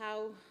insight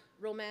how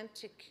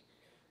romantic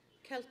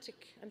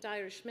Celtic and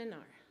Irish men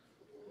are.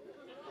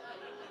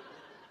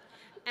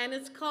 And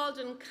it's called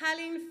An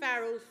Calleen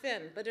Farrell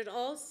Finn, but it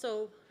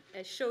also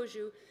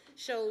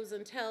shows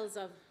and tells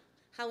of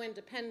how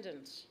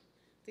independent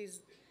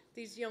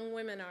these young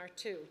women are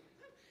too.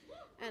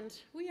 And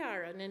we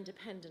are an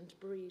independent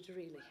breed,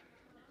 really.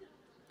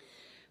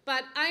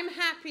 But I'm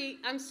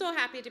so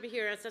happy to be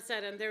here, as I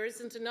said, and there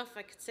isn't enough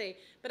I could say.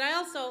 But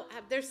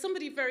there's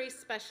somebody very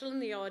special in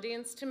the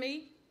audience to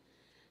me.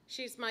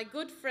 She's my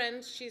good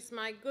friend. She's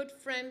my good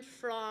friend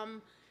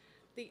from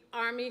the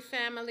army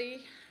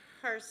family.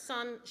 Her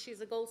son,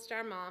 she's a Gold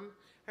Star mom.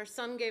 Her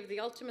son gave the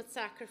ultimate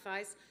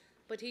sacrifice,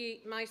 but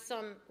my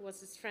son was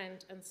his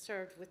friend and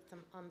served with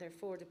them on their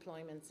 4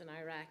 deployments in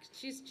Iraq.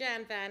 She's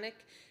Jan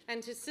Vanek,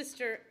 and his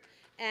sister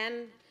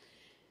Anne,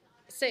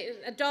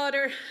 a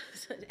daughter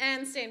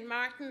Anne St.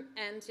 Martin,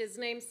 and his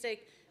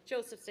namesake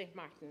Joseph St.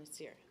 Martin is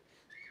here.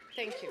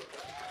 Thank you.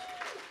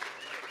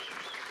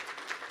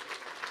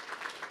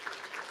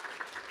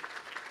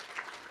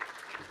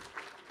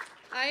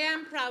 I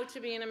am proud to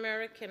be an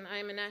American. I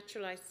am a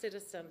naturalized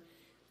citizen,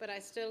 but I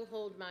still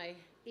hold my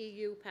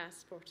EU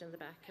passport in the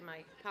back of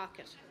my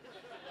pocket.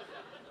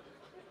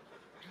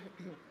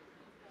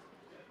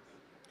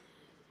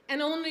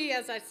 And only,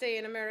 as I say,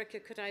 in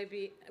America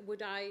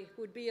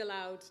would be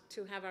allowed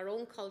to have our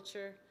own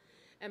culture,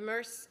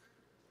 immerse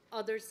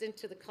others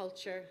into the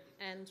culture,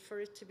 and for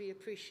it to be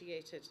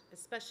appreciated,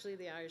 especially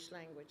the Irish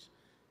language.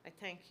 I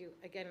thank you.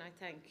 Again, I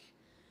thank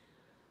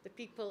the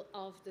people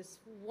of this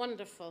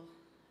wonderful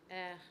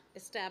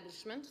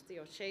establishment, the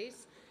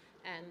O'Shea's,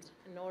 and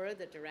Nora,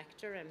 the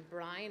director, and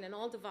Brian, and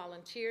all the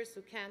volunteers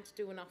who can't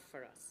do enough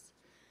for us.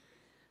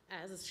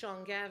 As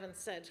Sean Gavin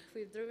said,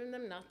 we've driven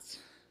them nuts,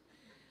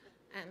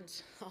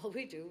 and all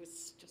we do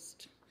is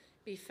just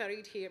be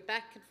ferried here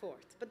back and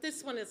forth. But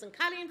this one is in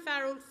Calleen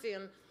Farrell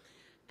Finn,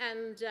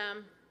 and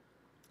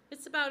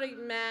it's about a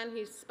man.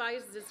 He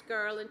spies this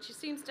girl, and she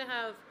seems to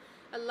have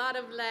a lot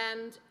of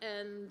land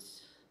and,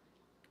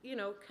 you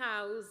know,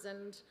 cows,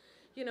 and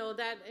you know,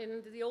 that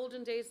in the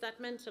olden days that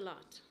meant a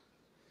lot.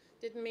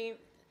 Didn't mean,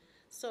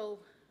 so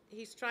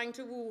he's trying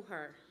to woo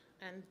her,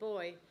 and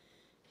boy,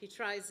 he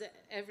tries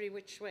every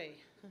which way.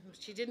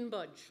 She didn't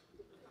budge.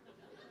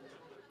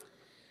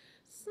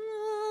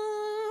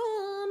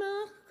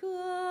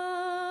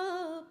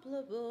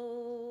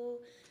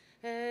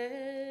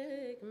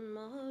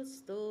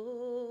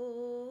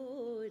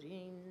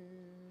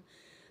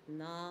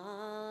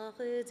 Nach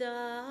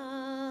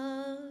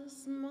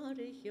das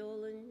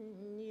Mariole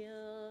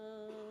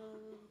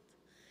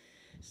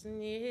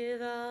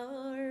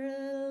Snivar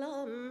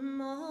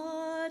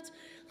lammat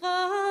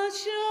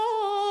gasholin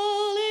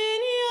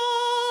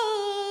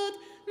yod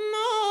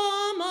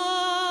namach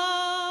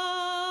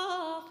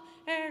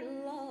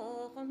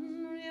lachen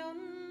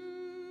rion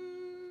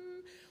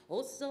o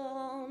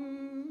son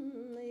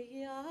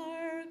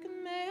yark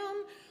meon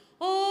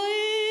oi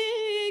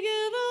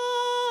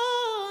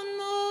gevan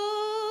o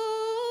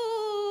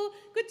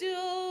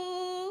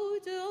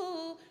gudo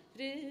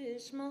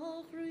frisch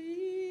machri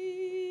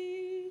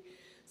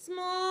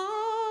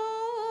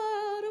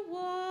smart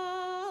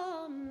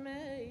one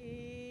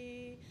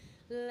me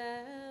la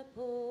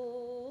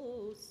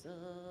posa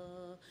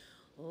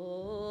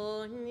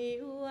on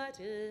you at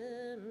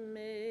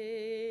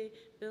me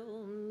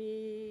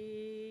me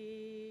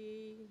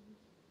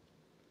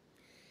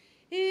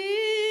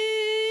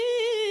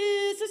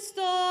is a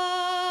story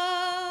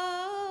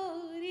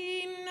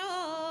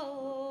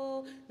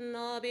no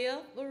be a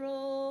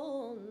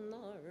bronart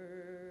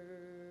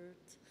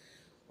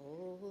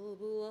oh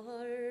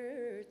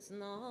buart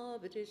na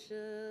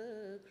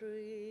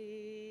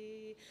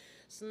bedishakri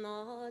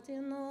snad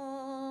in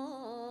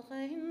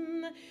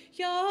achen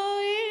ja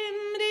im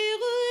die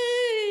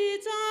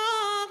ruitager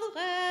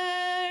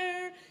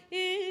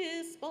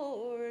is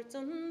sport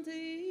and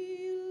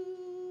deal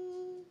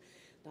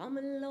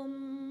damelom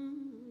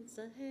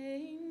sa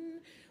hein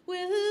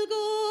will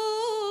go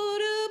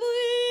to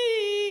be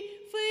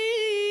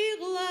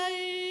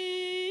figleish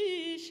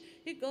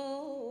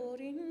God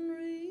in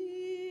re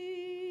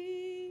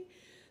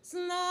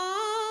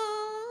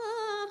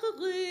snach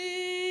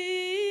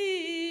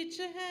reach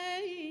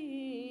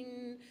hein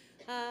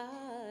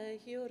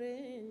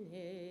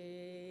ahyorene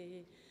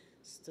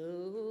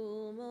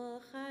stoma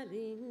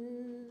khalin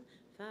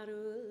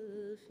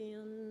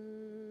farfian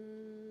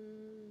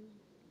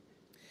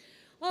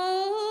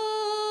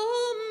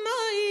oh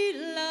my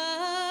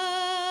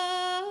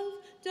love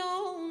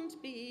don't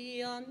be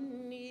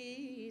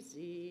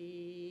uneasy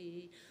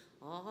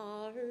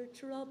are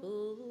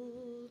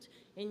troubled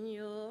in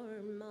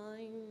your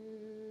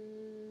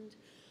mind.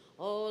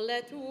 Oh,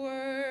 let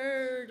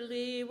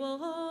worldly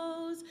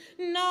woes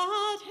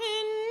not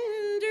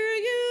hinder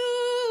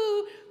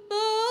you,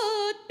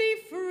 but be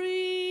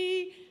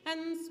free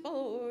and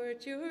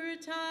sport your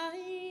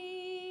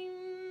time.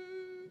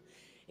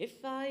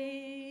 If I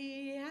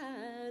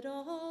had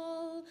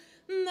all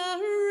the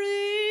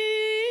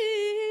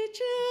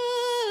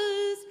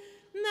riches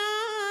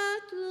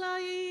that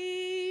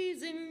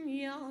lies in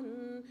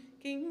yon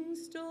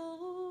king's store,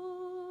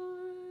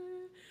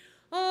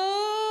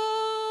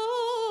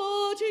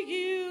 oh, to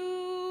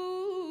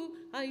you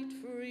I'd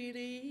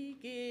freely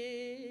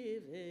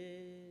give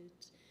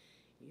it.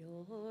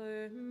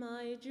 You're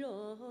my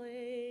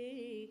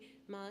joy,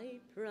 my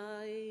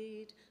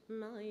pride,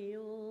 my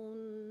own.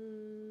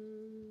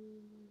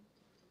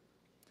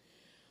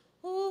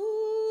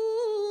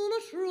 Oh,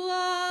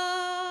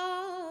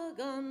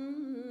 Mashragan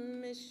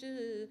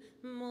Mishu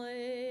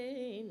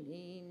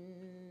Moinin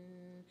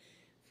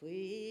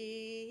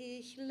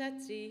Fuich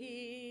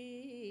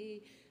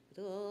Letzi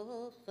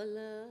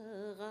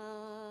Dochalaga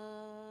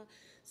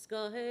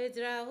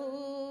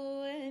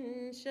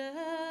Skohedrauensha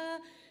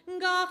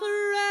Gachragun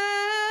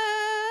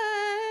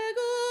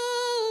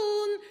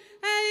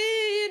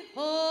Eid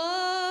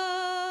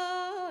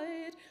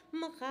Hoid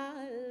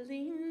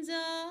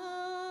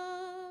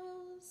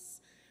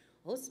Machalinzas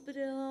Os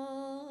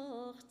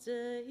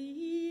brachte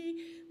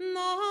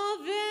na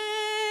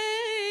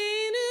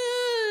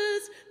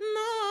Venus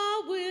na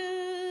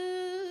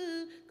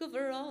will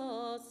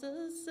gevrasse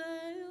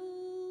sail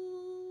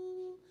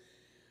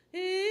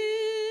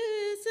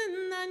is in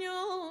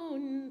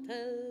anion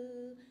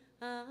tel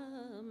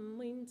am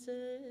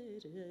winter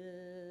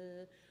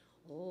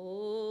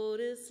or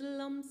is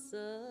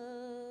lamsa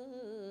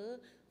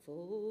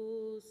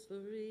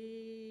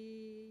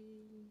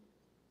phosphorine.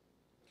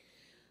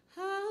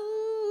 How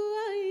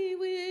I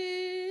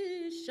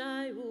wish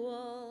I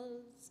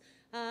was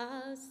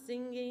a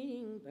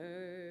singing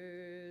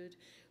bird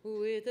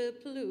with the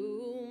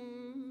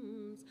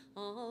plumes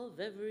of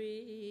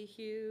every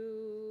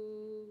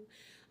hue.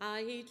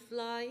 I'd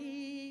fly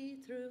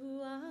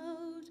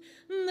throughout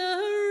the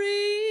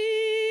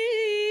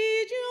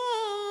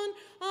region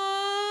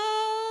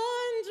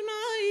and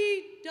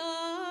my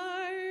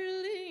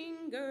darling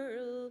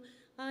girl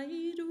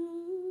I do.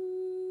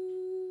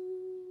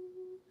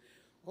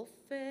 Oh,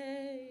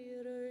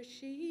 fairer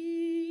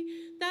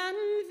she than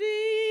Venus,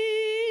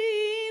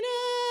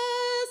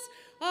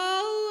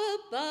 oh,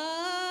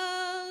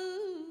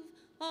 above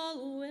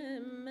all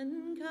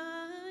womankind,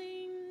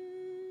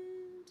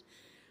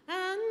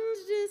 and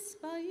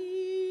despite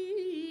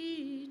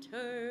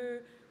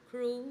her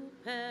cruel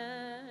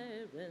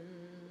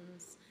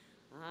parents,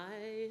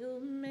 I'll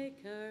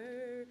make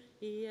her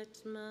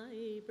yet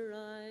my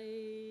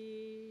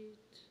bride.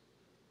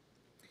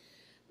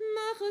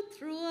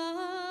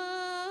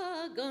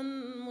 Nachatruagan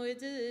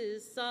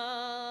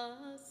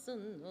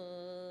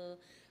muidisasana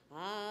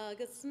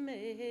agus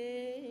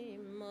me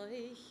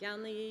my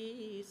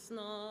chani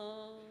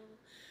sna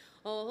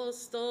O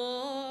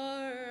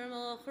storm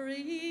och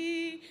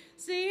ri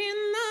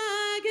sin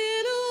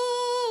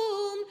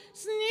nagelom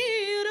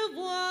snir of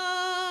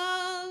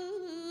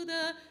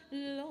wade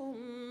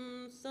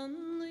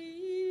lomsan i.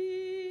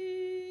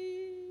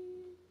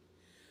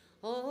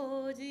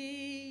 O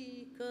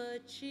di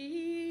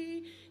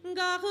kachi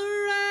gach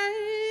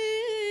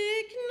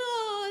reik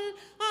nol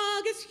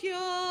agus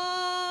hjol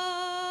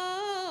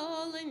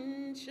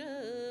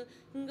inche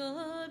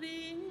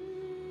gabin.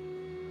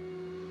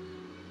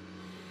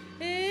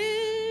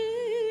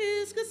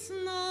 Is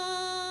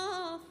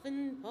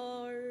gesnaffen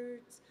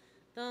parts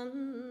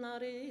dan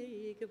naar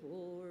ik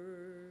voor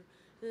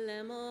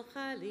lemo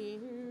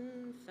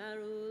chalin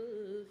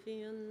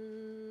farulfian.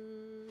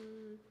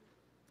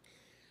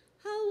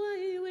 How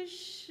I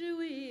wish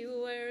we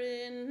were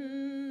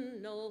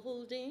in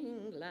old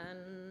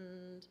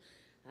England,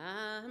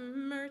 a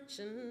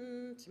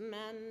merchant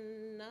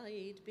man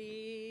I'd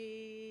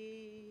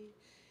be.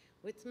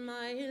 With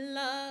my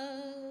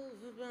love,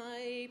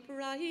 my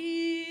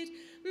pride,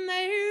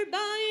 there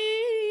by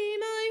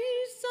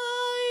my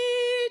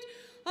side,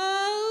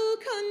 how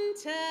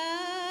contented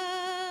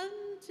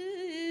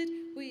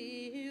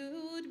we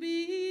would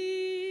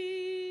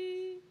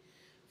be.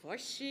 For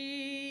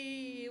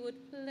she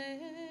would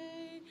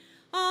play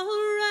a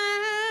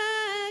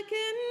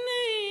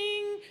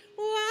reckoning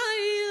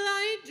while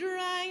I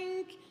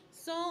drank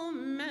so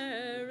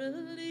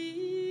merrily.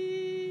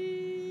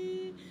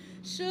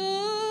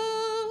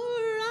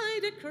 Sure,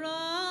 I'd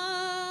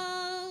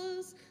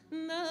across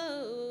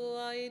the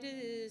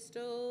widest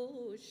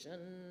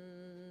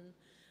ocean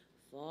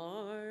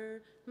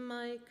for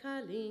my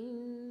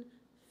Colleen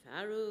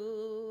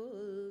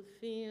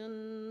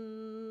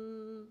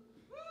Farrell-Fionn.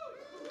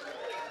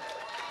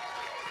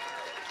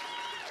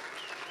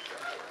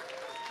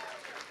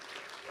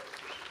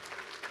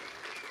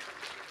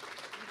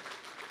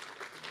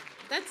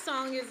 That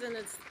song is in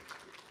its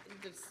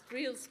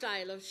real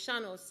style of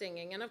Shano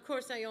singing, and of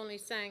course I only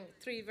sang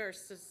 3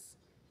 verses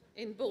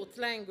in both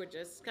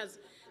languages because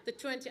the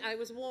 20, I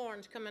was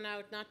warned coming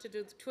out not to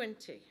do the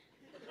 20.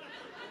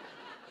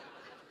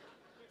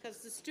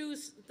 Because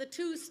the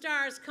two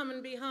stars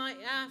coming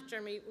behind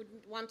after me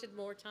wanted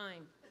more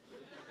time.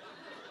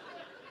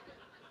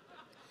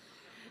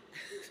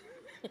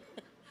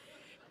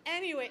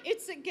 Anyway,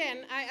 it's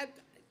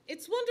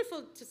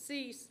wonderful to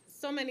see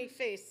so many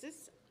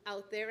faces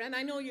out there, and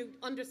I know you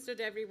understood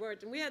every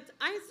word. And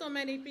I had so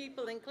many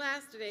people in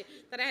class today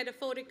that I had to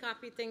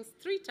photocopy things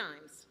 3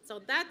 times. So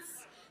that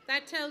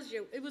tells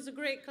you it was a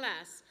great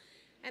class.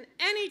 And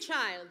any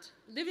child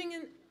living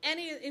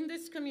in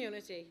this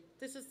community,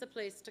 this is the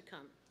place to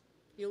come.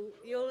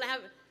 You'll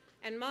have,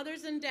 and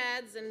mothers and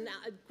dads and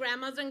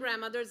grandmas and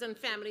grandmothers and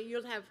family,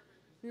 you'll have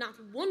not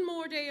one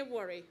more day of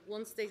worry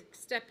once they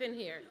step in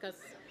here, because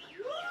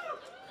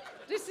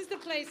this is the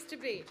place to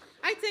be.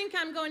 I think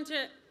I'm going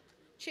to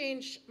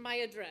change my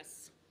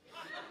address.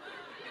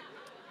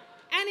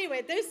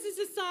 Anyway, this is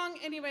a song.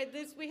 Anyway,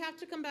 we have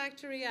to come back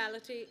to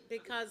reality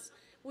because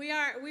we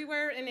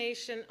were a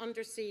nation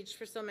under siege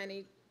for so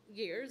many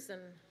years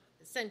and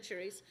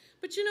centuries.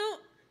 But you know,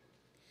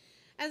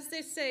 as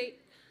they say,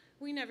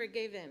 we never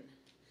gave in.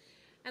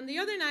 And the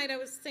other night I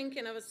was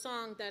thinking of a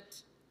song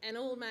that an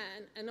old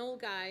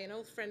guy, an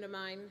old friend of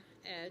mine,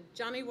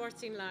 Johnny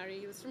Worthing Larry,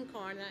 he was from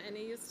Corna, and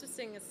he used to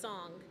sing a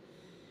song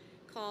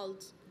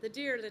called The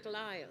Dear Little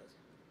Isle.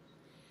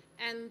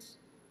 And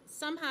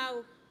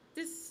somehow,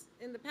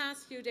 in the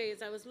past few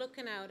days, I was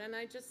looking out and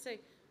I just say,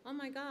 oh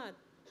my God,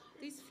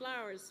 these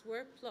flowers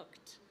were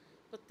plucked,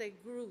 but they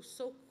grew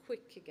so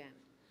quick again.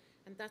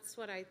 And that's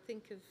what I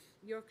think of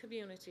your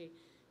community.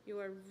 You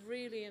are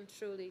really and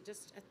truly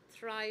just a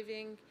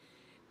thriving,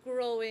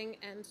 growing,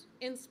 and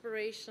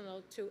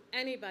inspirational to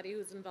anybody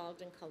who's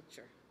involved in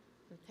culture.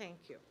 And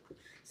thank you.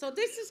 So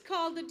this is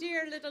called The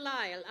Dear Little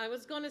Isle. I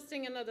was going to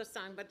sing another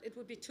song, but it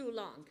would be too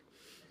long.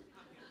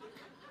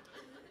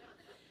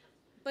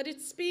 But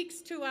it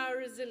speaks to our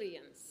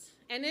resilience.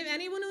 And if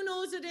anyone who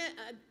knows it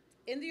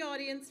in the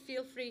audience,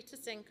 feel free to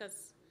sing,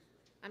 because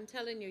I'm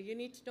telling you, you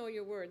need to know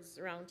your words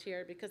around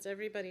here because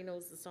everybody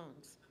knows the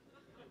songs.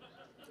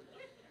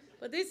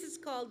 But this is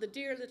called The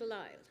Dear Little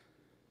Isle.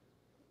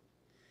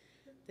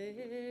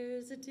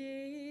 There's a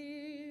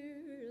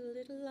dear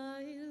little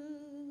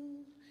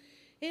isle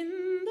in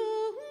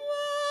the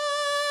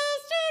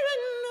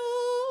western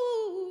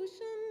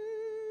ocean,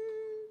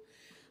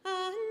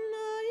 an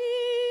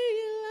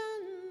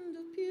island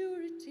of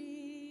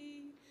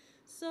purity,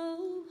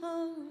 so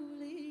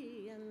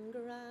holy and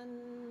grand.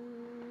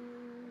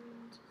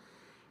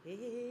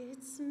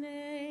 Its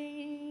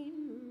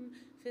name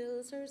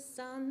fills her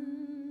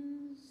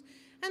sons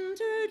and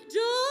her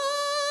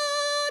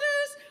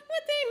daughters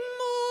with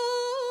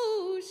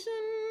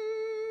emotion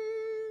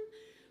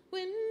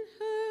when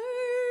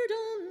heard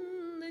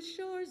on the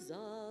shores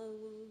of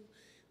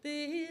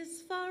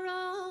this far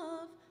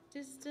off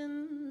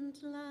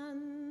distant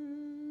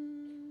land.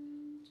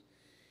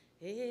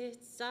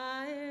 It's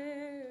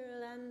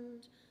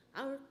Ireland,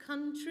 our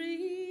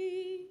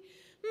country,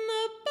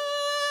 the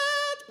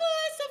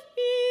birthplace of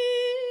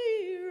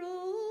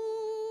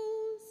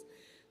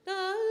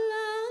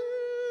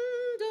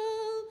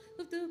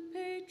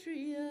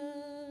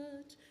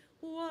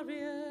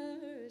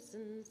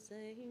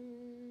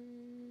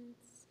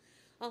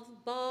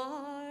of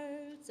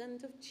bards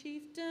and of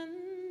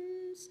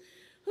chieftains,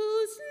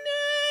 whose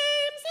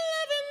names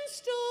live in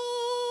stories.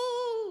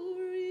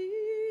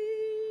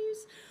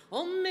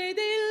 Oh, may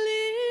they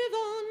live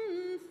on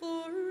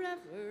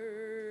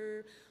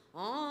forever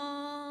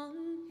on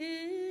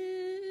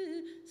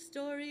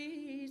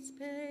history's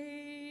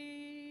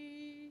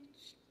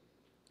page.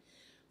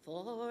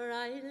 For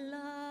I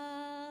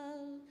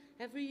love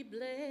every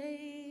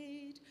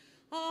blade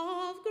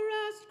of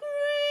grass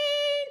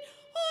green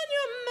on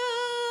your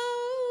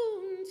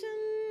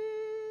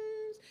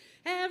mountains,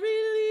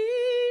 every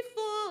leaf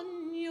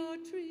on your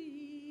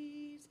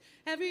trees,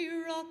 every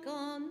rock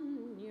on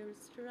your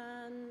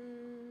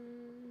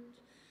strand.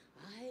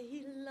 I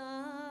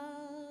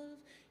love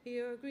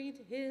your green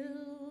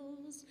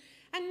hills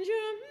and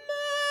your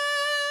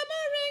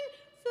murmuring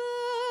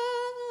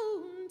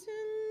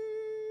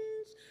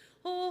fountains.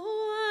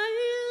 Oh, I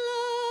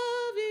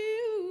love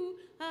you,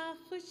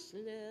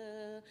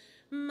 Ahushla,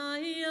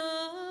 my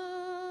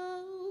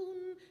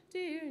own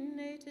dear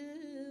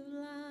native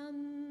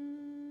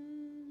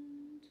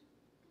land.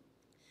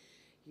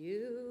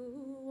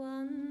 You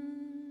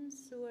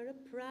once were a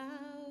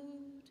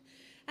proud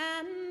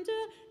and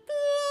a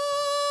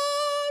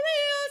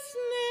glorious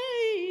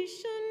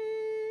nation.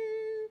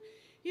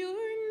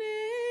 Your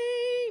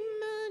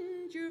name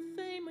and your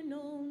fame are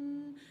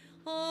known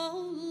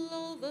all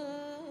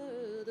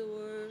over the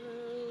world,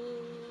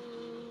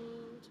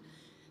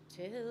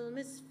 till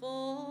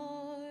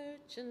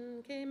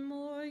misfortune came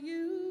o'er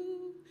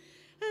you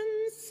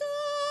and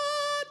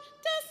sought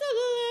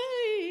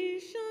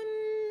desolation,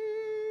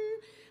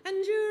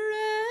 and your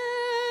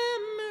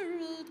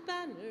emerald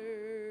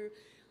banner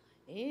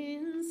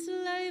in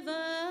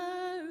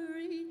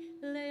slavery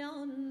lay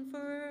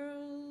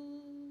unfurled.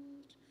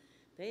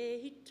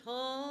 They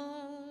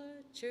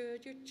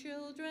tortured your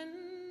children,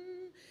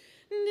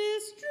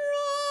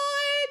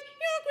 destroyed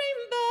your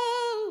green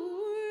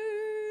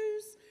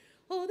bowers.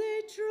 Oh,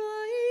 they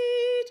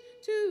tried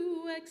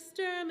to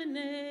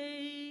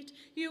exterminate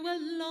you a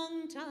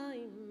long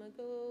time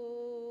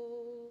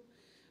ago.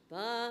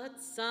 But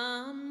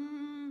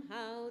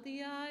somehow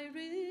the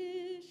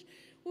Irish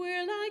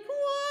were like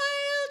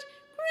wild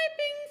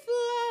creeping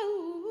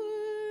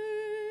flowers.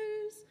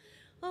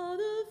 Oh,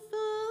 the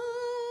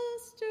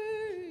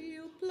faster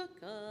you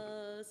pluck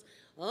us,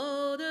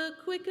 oh, the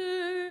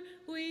quicker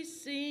we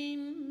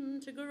seem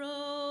to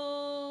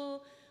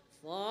grow.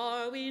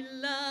 For we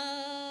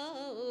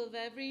love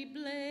every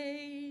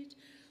blade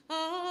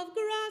of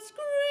grass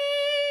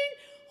green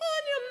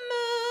on your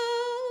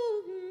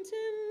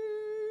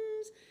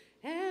mountains,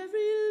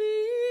 every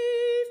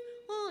leaf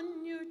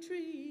on your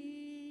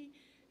tree,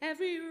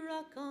 every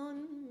rock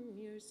on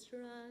your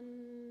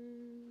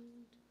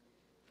strand.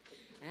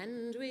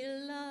 And we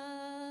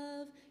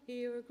love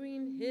your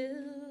green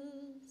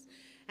hills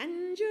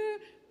and your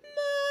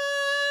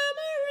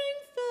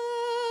murmuring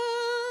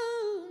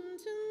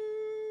fountains.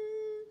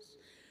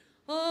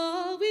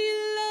 Oh, we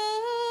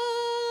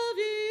love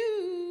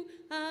you,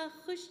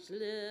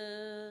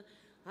 Ahushla,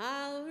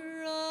 our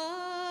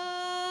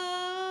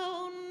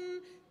own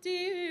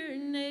dear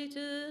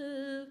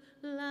native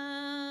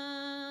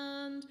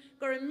land.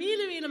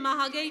 Goramila Mila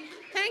Mahage,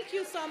 thank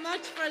you so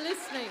much for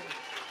listening.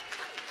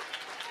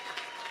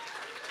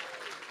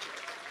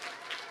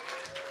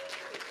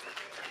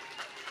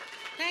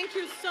 Thank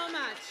you so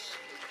much.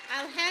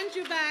 I'll hand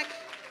you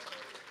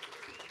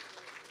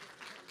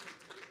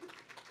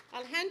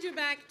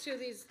back to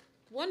these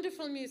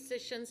wonderful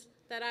musicians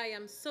that I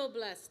am so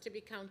blessed to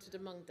be counted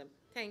among them.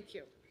 Thank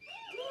you.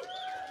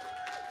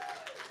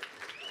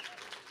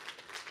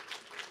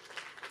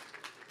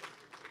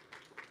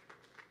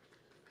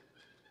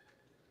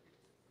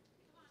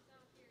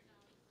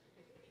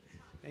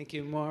 Thank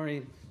you,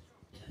 Maureen.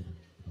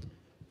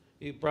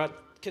 You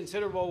brought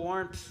considerable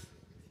warmth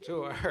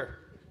to our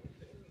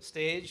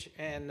stage,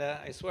 and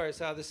I swear I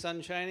saw the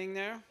sun shining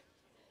there.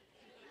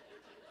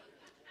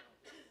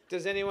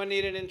 Does anyone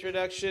need an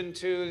introduction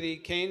to the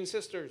Kane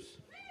sisters?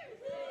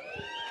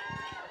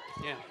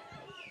 Yeah,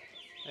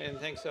 I didn't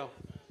think so.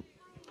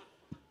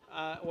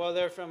 Well,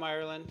 they're from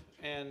Ireland,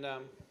 and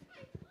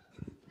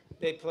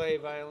they play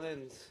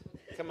violins.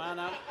 Come on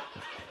up.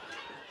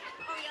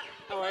 Oh, yeah.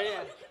 How are you? I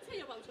can tell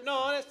you about it.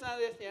 No, that's not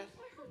it, yeah.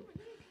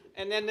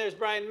 And then there's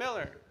Brian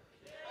Miller.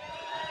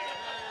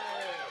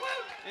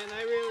 And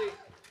I really,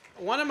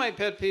 one of my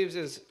pet peeves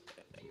is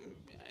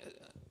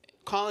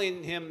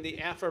calling him the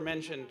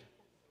aforementioned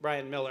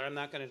Brian Miller. I'm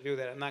not going to do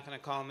that. I'm not going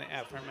to call him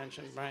the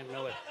aforementioned Brian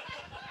Miller.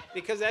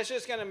 Because that's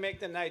just going to make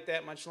the night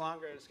that much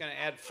longer. It's going to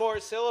add 4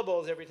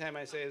 syllables every time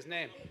I say his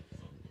name.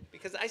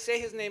 Because I say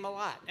his name a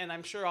lot. And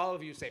I'm sure all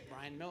of you say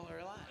Brian Miller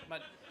a lot.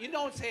 But you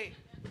don't say,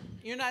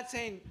 you're not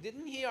saying,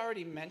 didn't he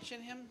already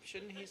mention him?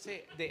 Shouldn't he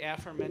say the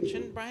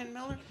aforementioned Brian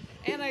Miller?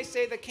 And I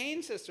say the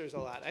Kane sisters a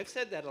lot. I've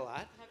said that a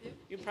lot. Have you?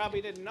 You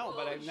probably didn't know,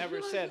 but I've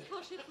never said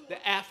the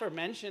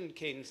aforementioned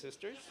Kane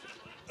sisters.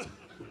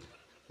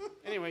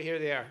 Anyway, here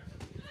they are.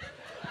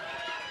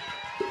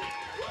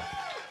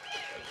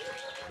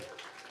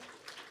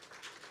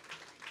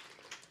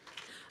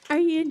 Are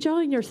you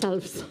enjoying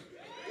yourselves?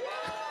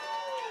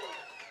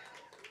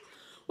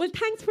 Well,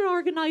 thanks for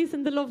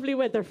organising the lovely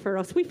weather for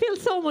us. We feel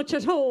so much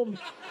at home.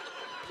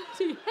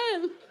 Bloody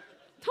hell.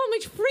 So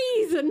much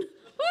freezing.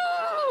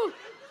 Oh!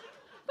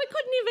 We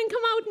couldn't even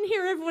come out and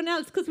hear everyone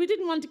else because we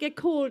didn't want to get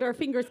cold. Our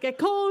fingers get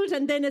cold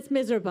and then it's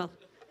miserable.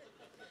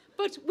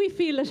 But we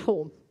feel at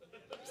home.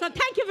 So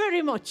thank you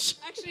very much.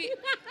 Actually,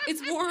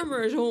 it's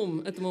warmer at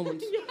home at the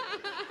moment. Yeah.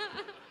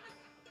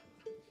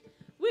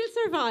 We'll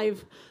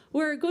survive.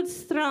 We're good,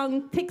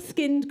 strong,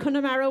 thick-skinned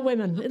Connemara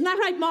women. Isn't that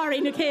right,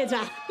 Maureen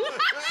Ukeda?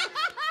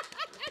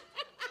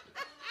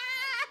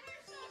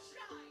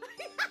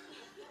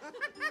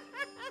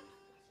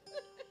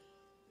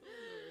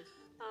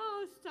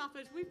 Oh, stop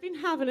it. We've been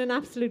having an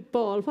absolute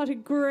ball. What a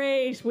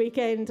great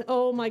weekend.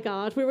 Oh, my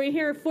God. We were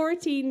here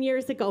 14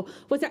 years ago.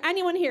 Was there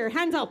anyone here?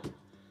 Hands up.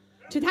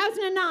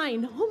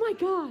 2009. Oh, my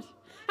God.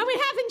 And we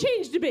haven't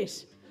changed a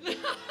bit.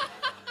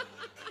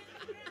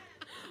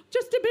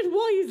 Just a bit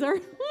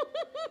wiser.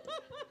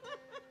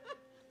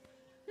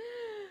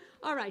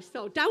 All right,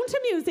 so down to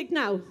music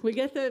now. We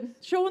get the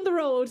show on the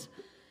road.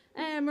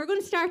 We're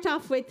going to start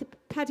off with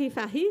Paddy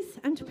Fahey's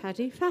and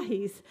Paddy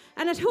Fahey's.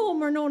 And at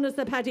home, we're known as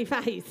the Paddy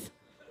Fahey's.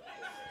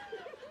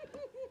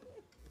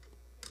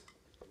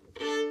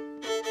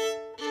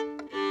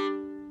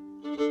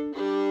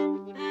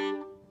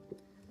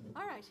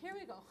 All right, here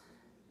we go.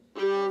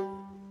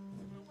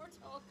 We're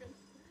talking.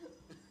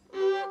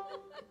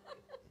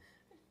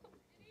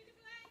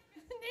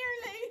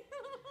 Nearly.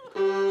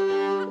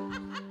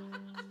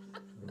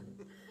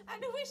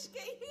 And a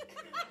whiskey.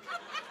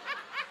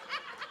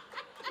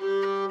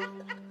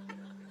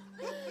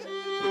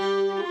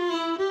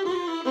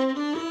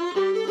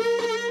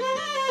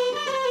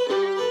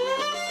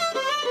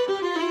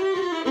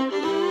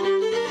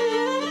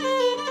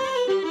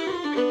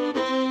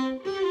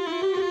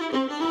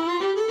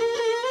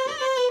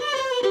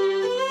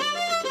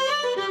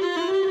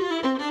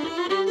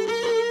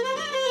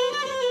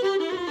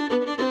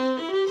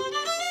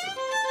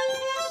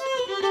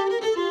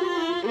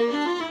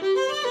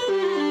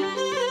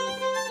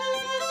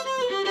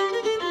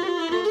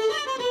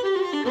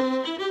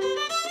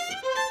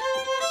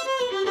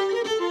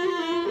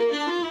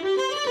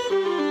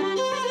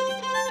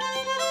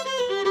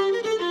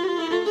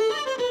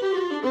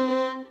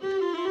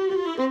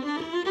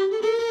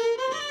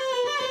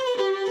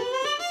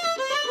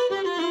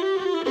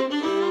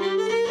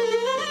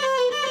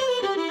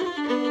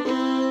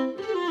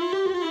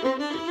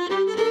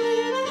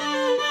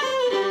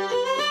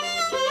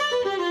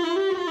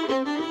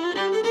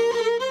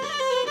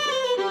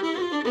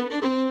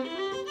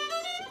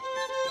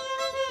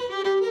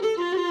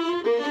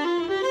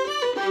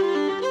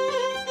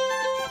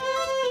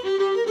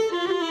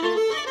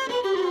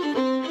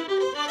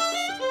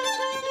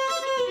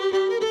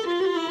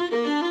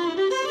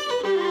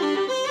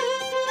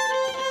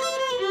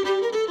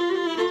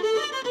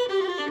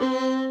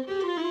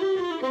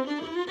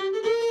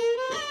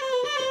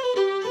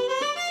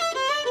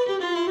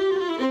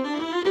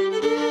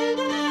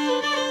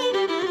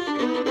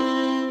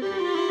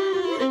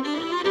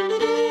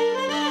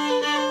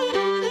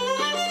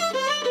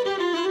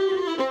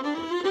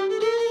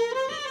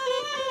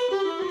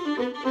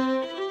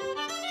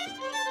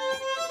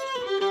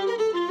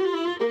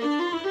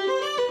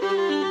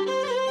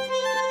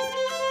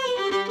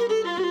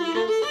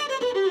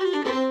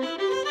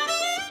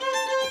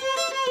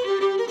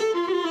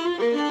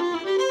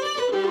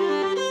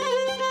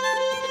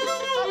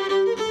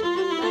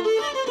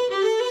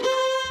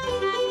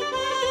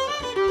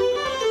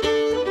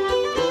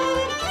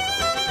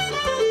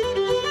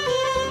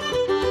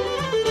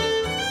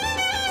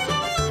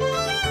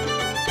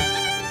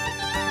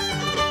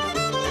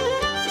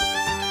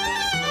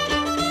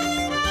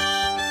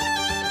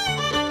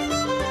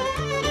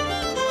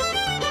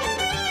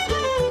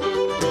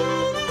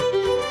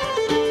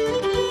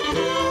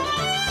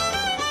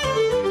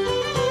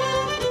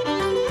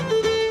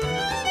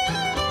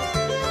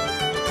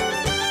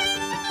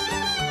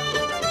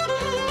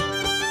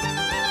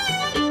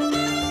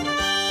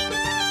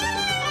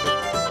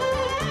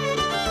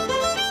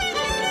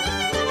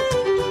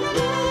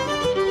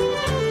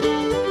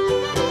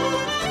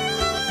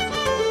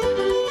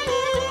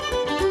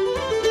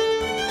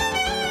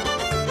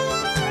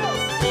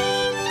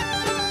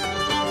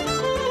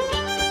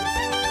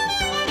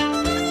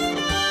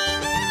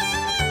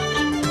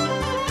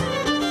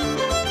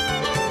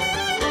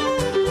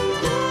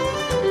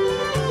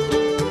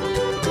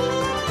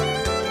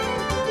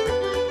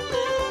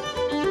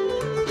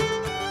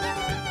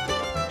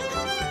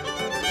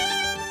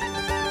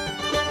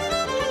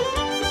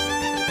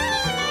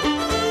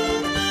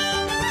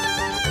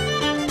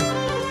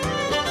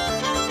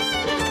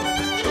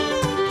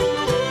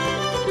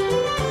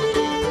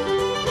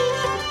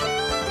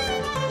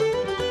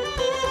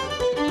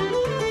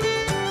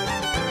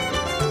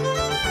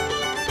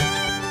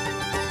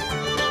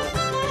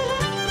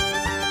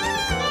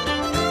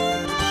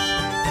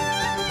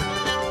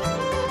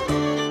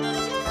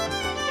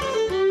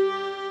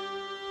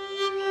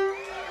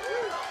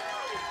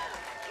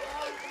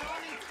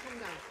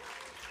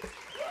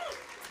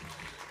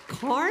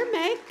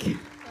 Cormac to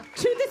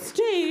the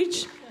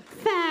stage,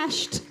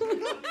 fast.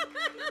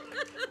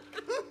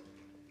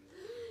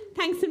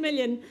 Thanks a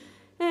million.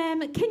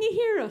 Can you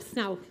hear us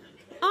now?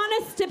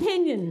 Honest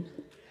opinion.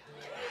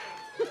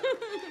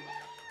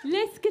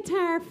 Less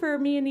guitar for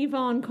me and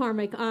Yvonne,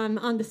 Cormac,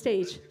 on the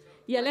stage.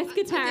 Yeah, less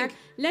guitar,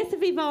 less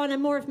of Yvonne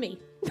and more of me.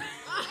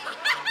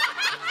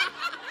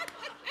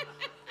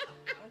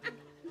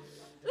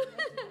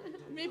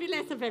 Maybe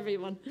less of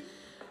everyone.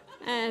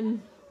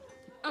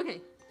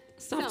 Okay.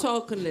 Stop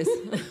talking, Liz.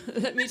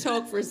 Let me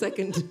talk for a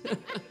second.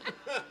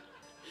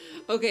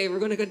 Okay, we're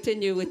going to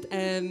continue with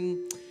a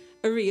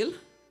reel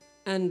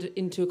and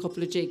into a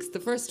couple of jigs.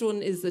 The first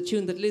one is a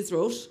tune that Liz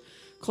wrote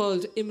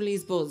called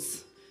Emily's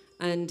Buzz.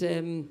 And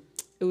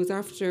it was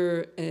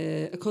after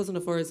a cousin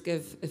of ours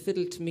gave a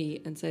fiddle to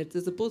me and said,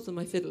 there's a buzz on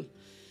my fiddle.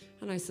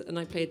 And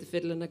I played the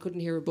fiddle and I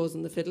couldn't hear a buzz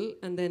on the fiddle.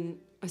 And then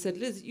I said,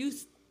 Liz, you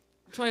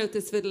try out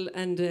this fiddle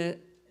and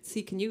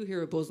see, can you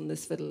hear a buzz on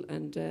this fiddle?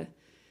 And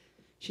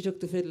she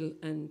took the fiddle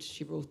and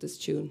she wrote this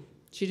tune.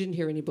 She didn't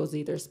hear any buzz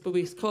either, but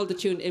we called the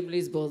tune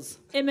Emily's Buzz.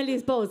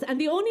 Emily's Buzz. And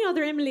the only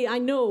other Emily I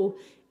know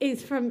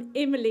is from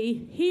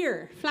Emily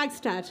here,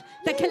 Flagstad,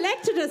 that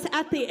collected us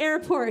at the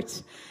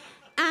airport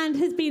and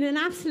has been an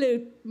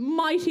absolute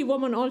mighty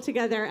woman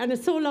altogether. And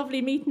it's so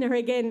lovely meeting her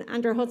again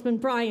and her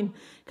husband Brian,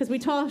 because we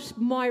taught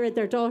Moira,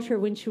 their daughter,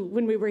 when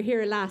we were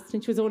here last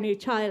and she was only a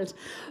child.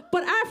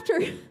 But after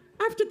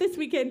this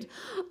weekend,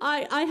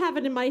 I have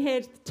it in my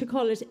head to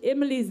call it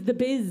Emily's the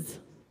Biz,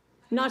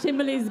 not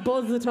Emily's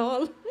Buzz at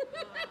all.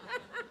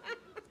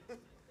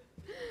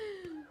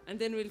 And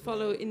then we'll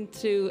follow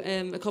into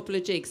a couple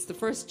of jigs. The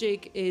first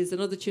jig is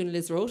another tune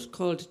Liz wrote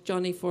called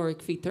Johnny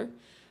Forrick Feather,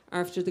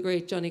 after the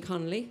great Johnny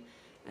Connolly,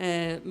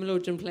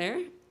 melodeon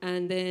player.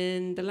 And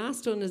then the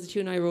last one is a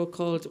tune I wrote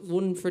called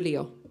One for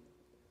Leo.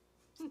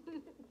 Have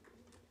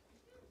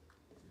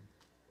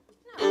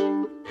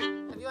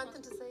you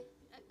anything to say?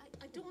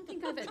 I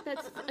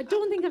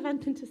don't think I've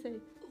anything to say.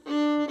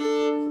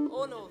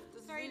 Oh no.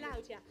 This is very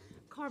loud, yeah.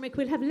 Cormac,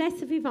 we'll have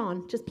less of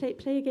Yvonne. Just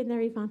play again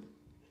there, Yvonne.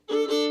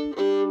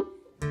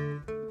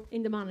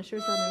 In the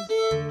monitors, I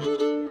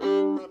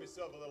know. Probably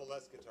still have a little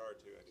less guitar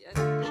too. Yes,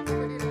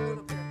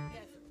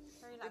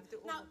 very loud.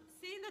 Now,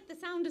 seeing that the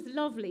sound is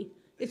lovely,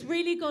 it's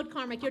really good,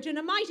 Cormac. You're doing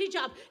a mighty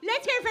job.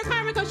 Let's hear for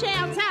Cormac O'Shea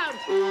on sound.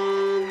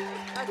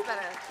 That's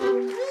better.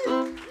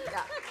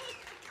 Yeah.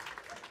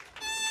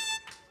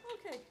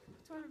 Okay,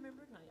 do I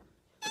remember now? Yeah.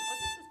 Oh,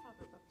 this is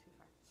probably about too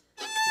far.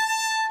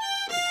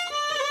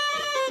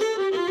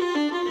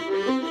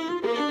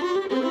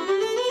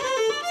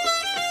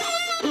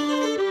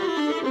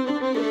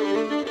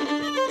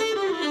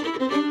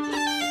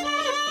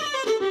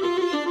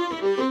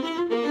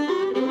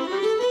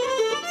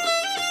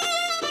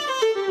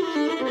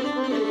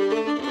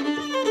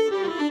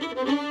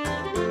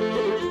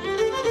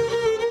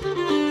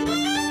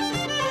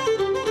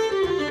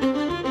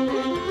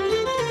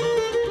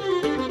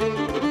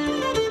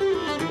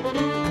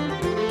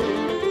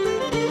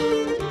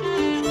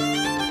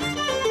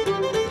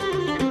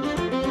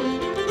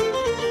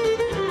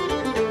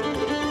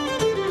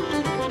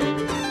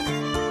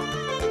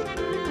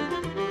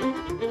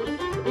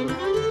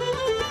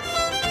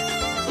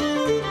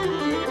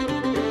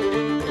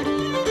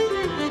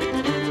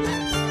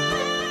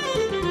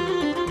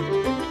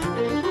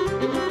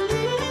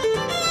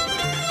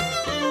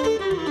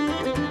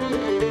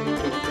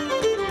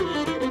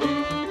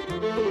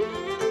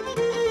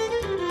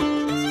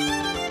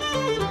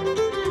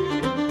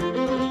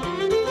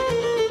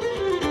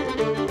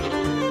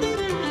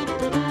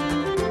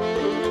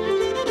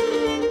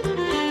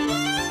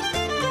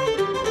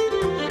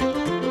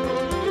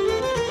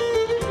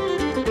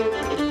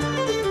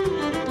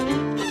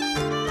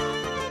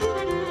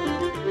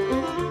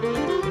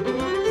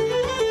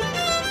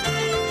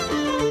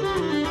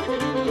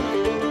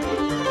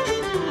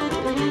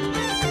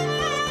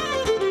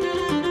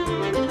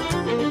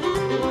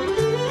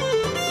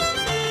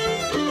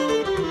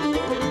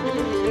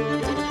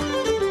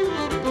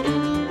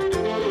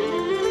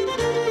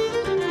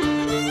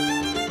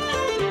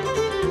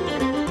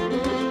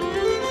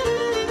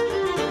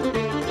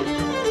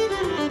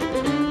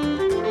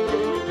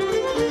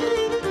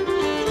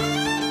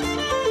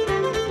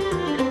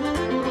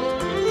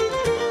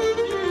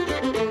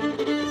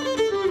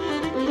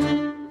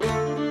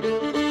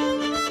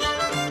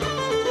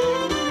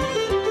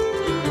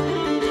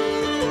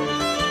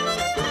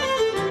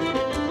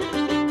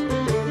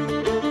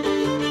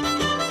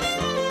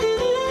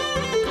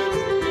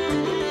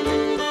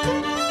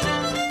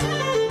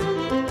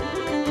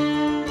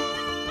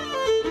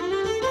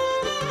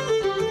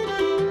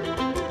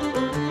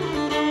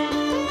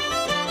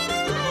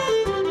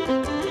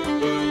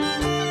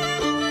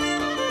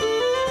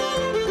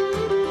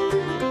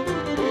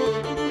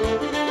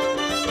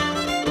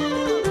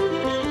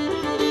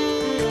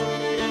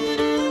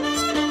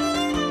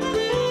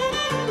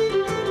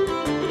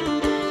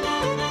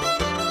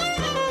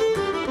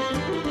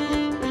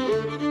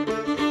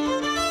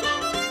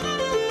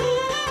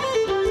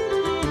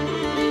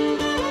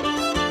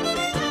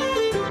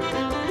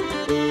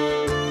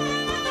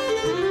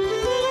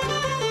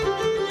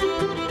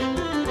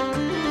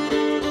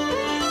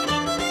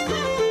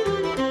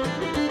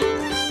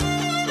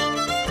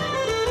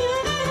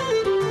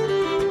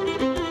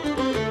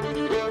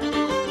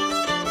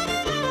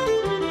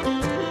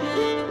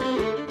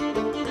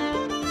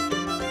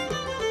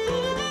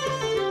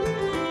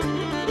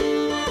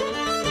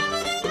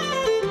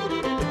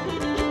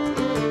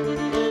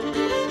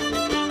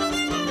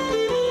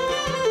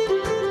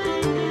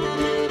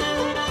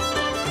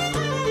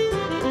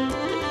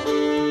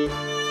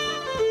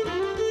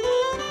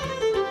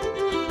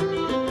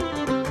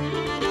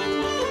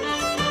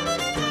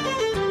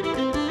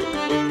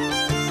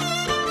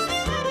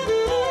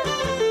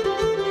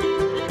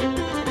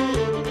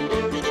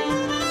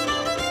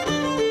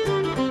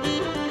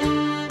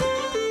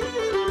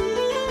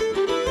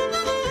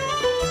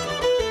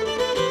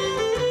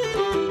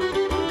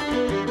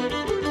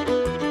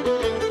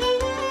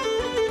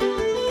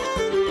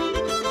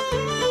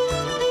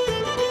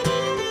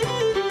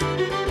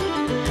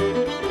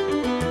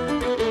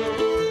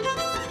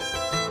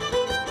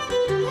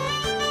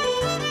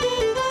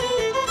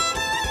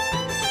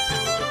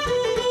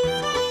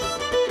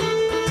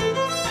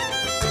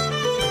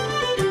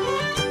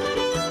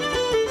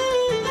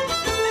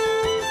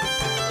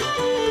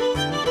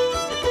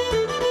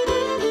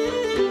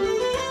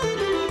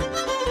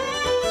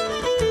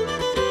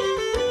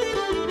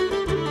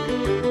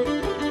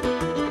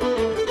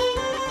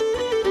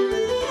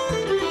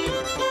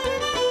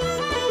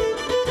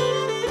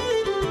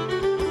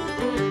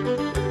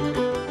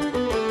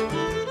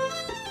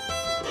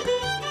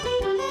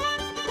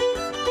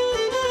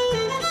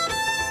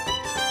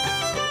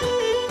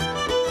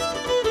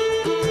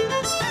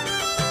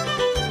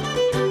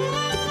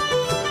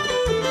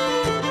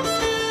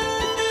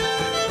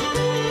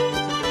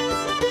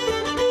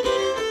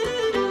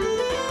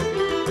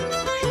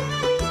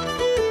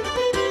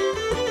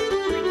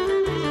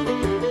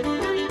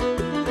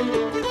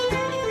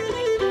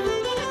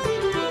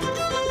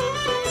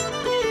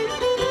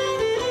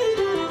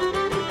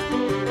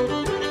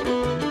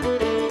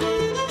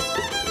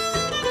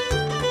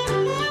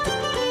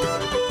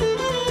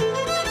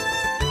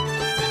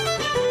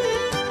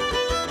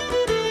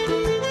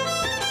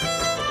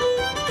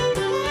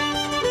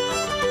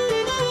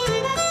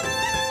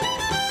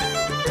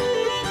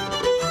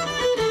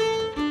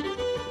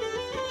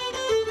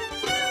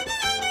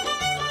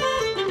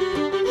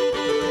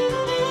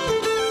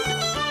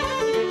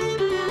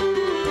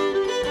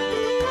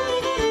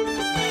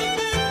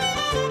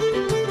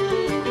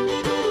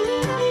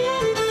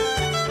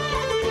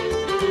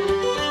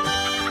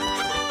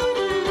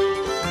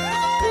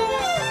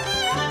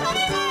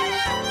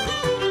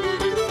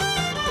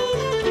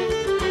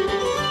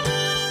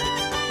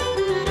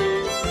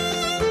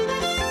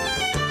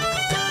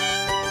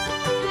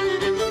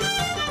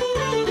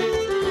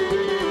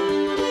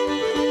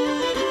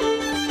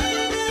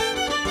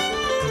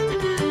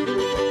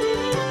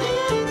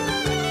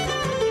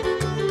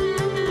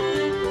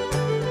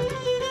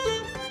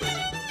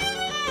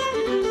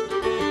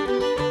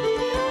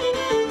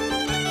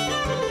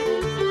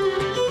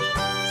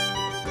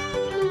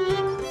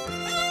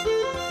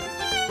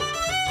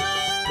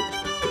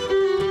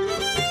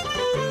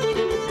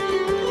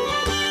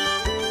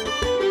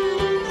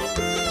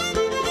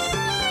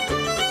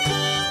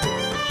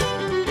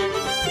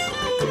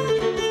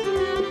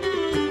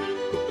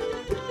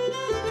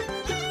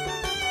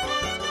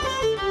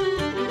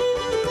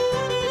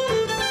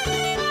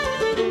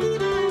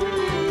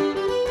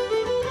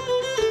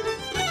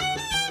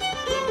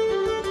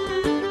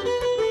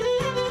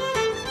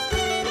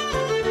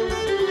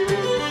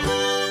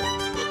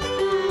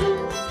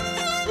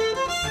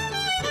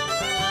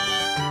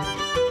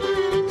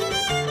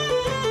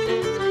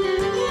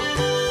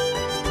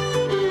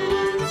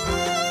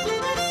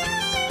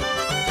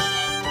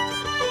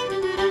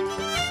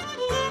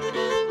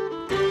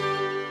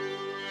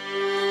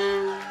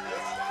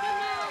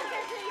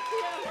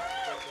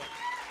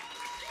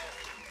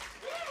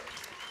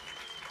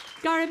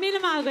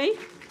 Maggie.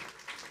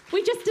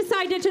 We just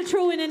decided to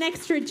throw in an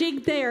extra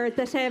jig there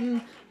that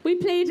we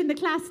played in the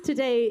class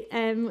today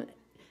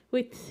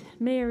with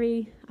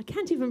Mary. I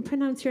can't even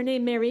pronounce your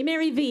name, Mary.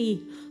 Mary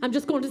V. I'm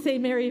just going to say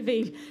Mary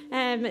V.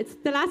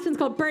 The last one's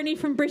called Bernie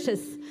from British.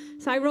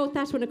 So I wrote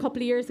that one a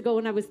couple of years ago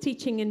when I was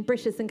teaching in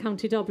British in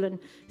County Dublin.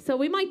 So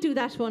we might do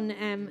that one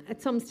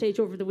at some stage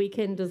over the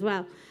weekend as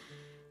well.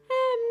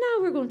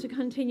 Now we're going to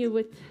continue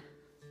with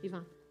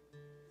Yvonne.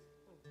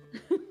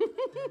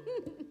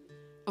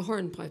 A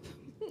hornpipe.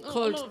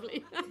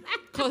 Lovely.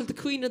 Called the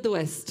Queen of the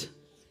West.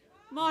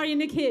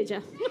 Maureen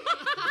Acadia.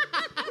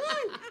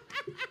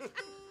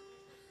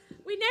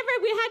 We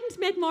hadn't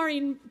met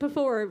Maureen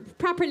before,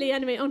 properly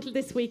anyway, until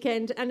this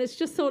weekend, and it's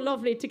just so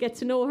lovely to get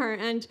to know her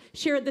and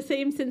share the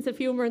same sense of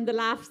humour and the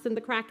laughs and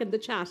the crack and the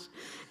chat.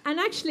 And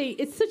actually,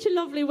 it's such a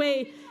lovely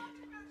way.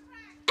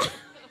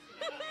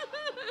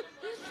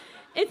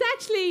 It's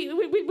actually,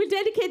 we'll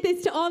dedicate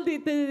this to all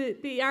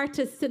the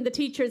artists and the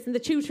teachers and the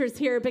tutors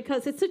here,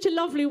 because it's such a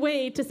lovely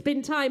way to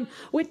spend time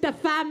with the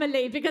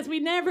family, because we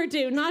never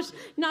do, not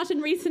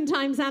in recent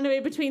times anyway,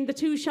 between the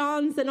two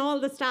Seans and all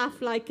the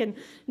staff, like, and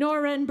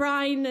Nora and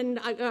Brian, and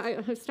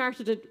I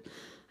started it,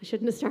 I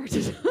shouldn't have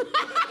started.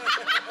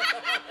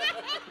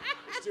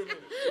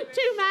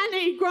 Too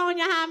many,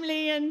 Grania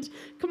Hamley, and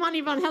come on,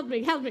 Yvonne, help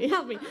me.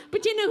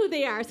 But you know who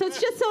they are. So it's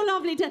just so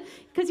lovely to,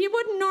 because you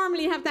wouldn't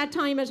normally have that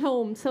time at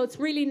home. So it's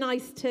really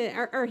nice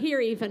to, or here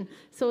even.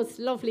 So it's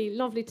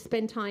lovely to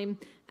spend time,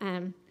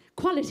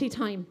 quality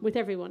time with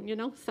everyone, you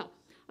know. So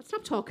I'll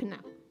stop talking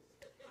now.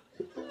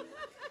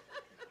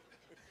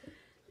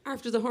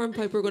 After the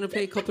hornpipe, we're going to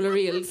play a couple of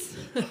reels.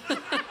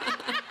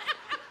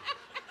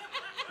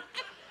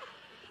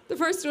 The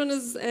first one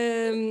is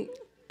a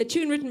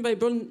tune written by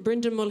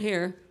Brendan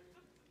Mulhare,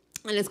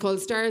 and it's called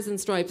Stars and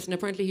Stripes, and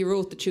apparently he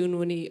wrote the tune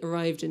when he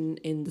arrived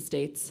in the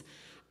States.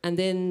 And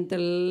then the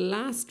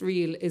last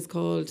reel is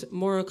called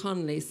Maura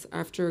Connolly's,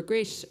 after a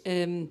great,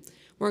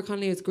 Maura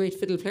Connolly is a great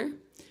fiddle player,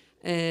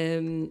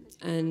 and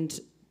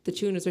the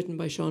tune is written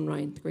by Sean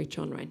Ryan, the great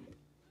Sean Ryan.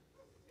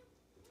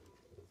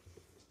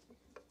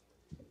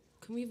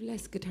 Can we have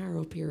less guitar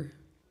up here?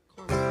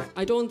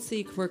 I don't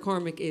see where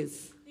Cormac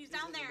is. He's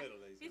down there.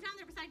 He's down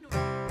there beside Nora.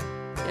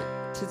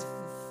 Yeah, it is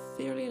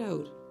fairly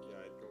loud. Yeah,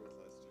 I'd go with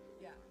less too.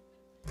 Yeah.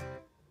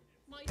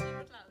 Might be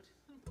but loud.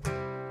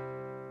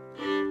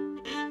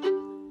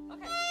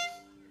 Okay.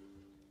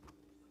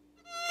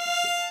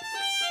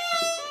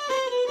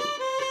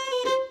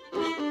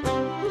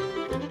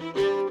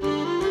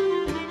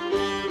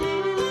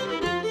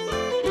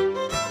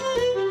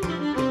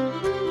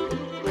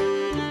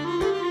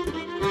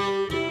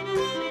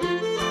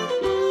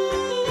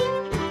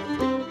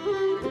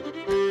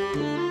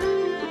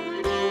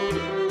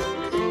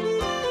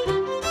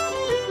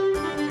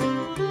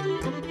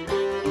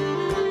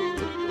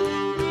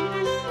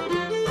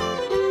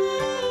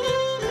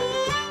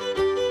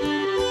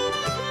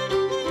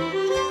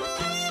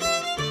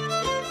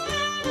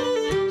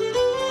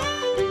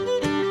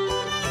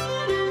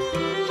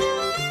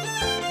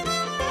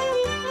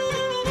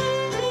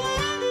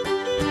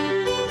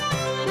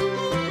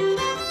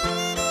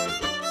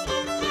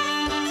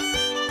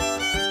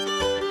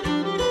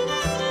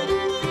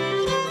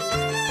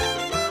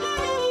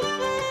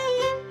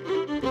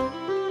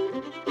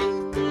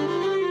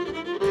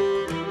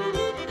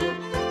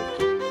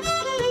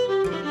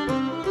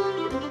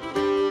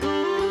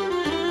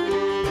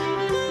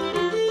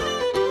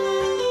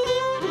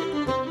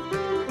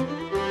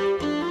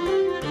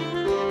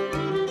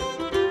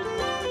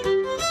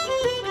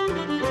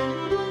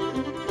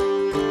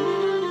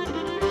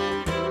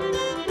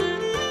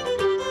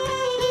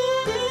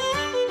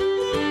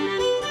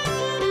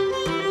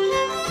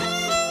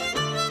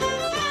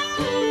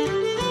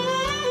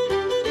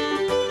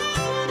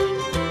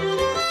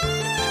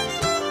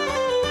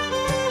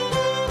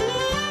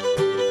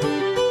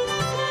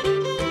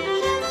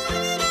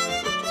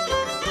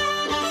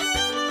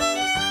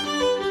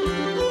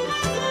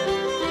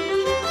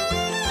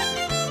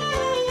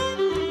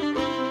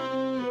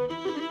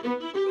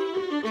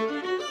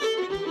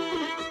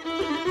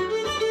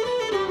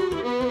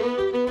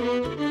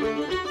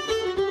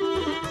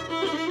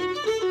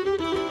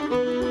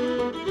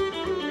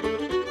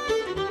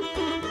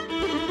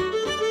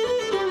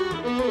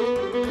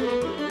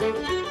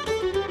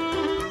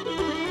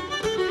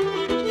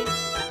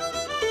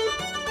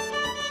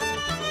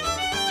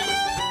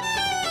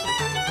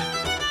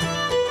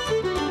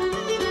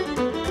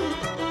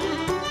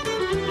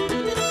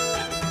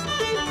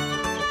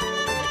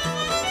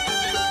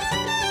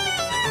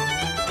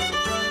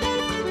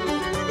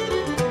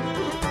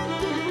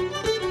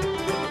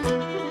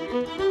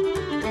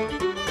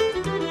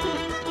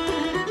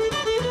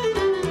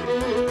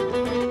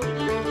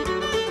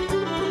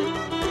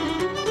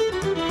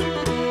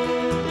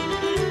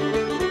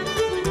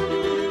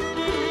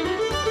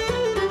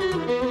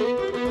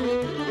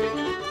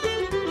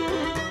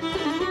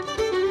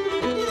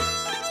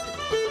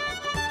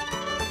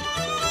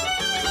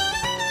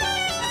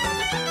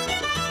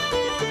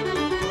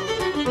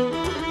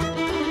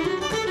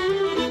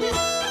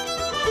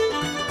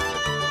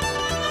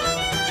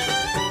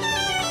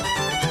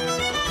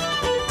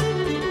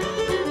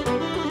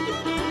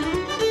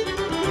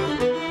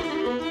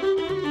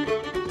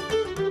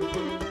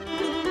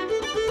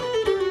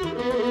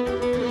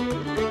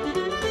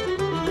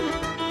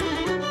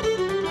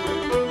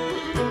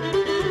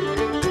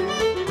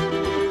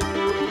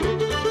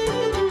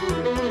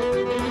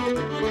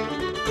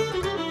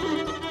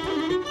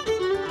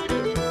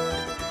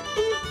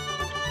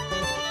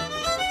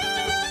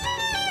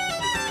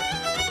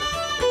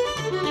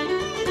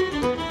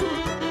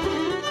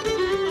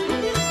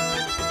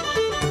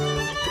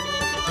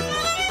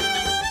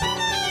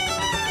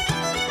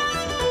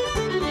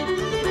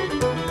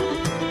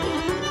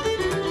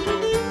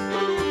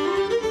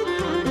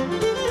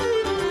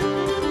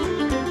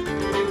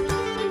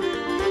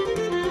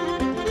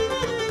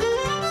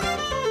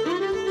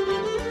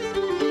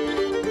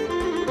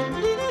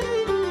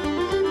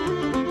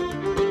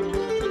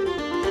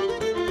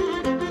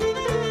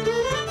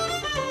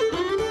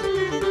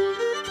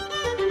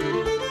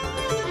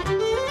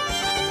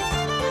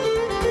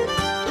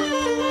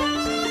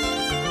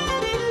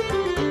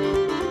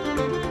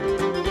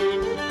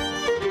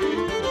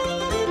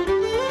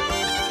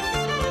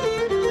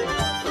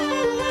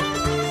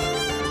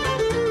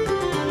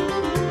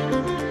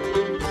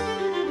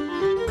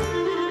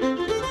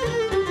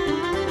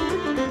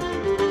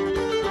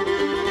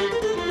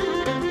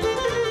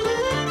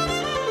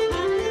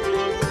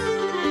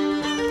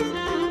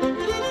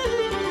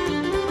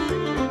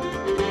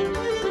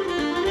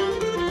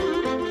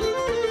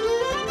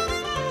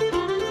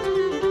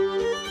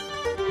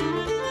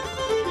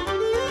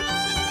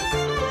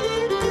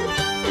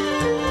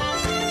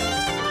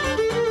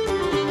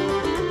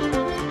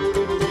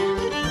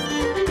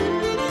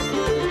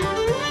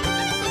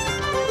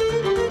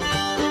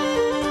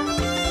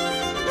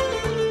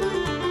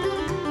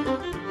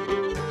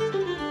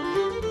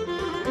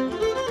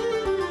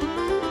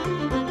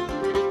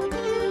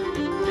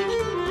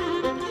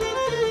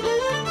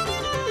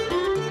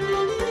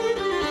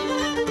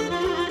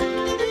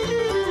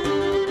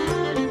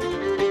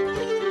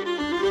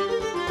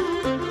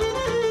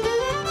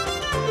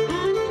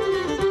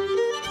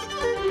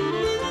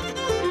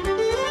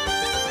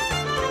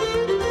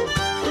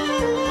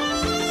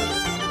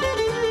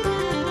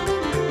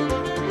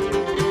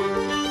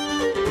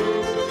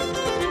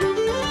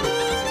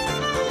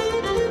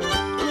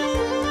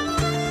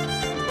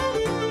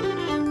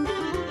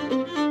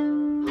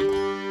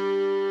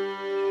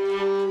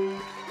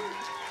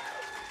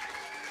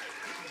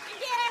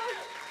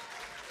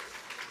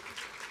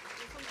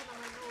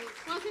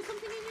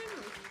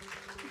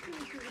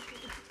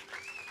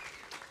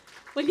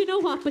 Well, you know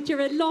what? But you're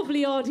a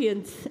lovely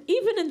audience.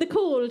 Even in the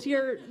cold,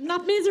 you're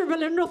not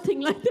miserable or nothing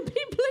like the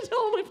people at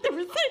home if they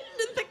were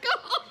sitting in the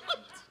cold.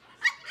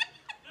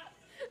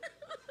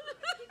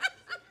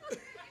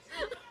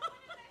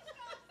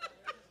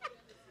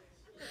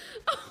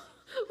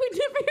 We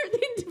never hear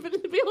the end of it.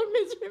 It'll be all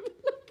miserable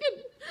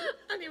looking.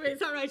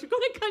 Anyways, all right. We're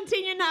going to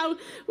continue now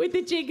with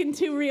the jig and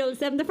two reels.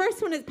 The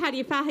first one is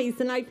Paddy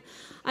Fahey's, and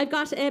I've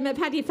got a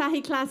Paddy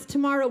Fahey class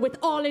tomorrow with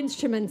all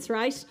instruments,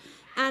 right?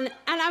 And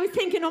I was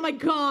thinking, oh my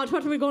God,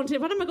 what am I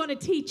going to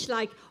teach,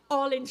 like,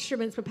 all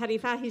instruments for Paddy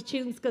Fahey's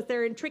tunes, because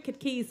they're intricate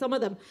keys, some of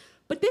them.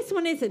 But this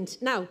one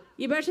isn't. Now,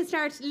 you better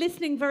start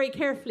listening very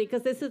carefully,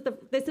 because this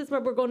is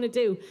what we're going to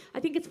do. I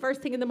think it's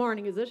first thing in the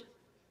morning, is it?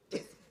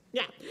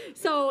 Yeah.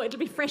 So it'll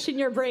be fresh in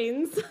your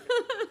brains.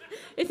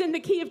 It's in the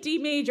key of D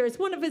major. It's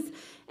one of his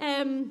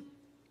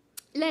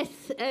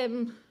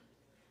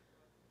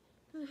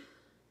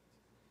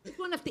it's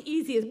one of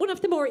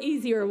the more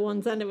easier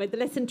ones anyway, the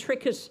less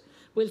intricate,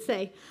 we'll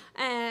say.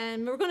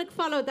 We're going to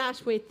follow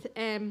that with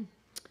a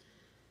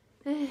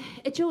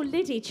Joe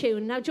Liddy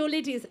tune. Now, Joe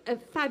Liddy is a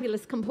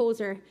fabulous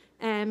composer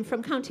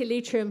from County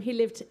Leitrim. He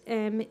lived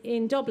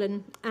in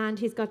Dublin, and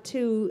he's got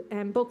two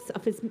books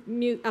of his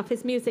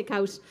music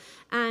out,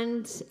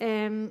 and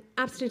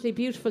absolutely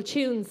beautiful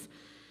tunes.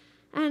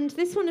 And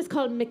this one is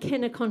called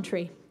McKenna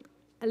Country,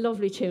 a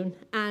lovely tune.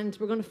 And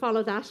we're going to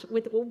follow that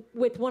with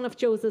one of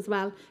Joe's as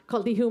well,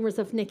 called The Humours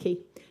of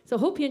Nicky. So I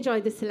hope you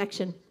enjoyed this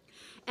selection.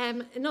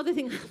 Another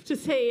thing I have to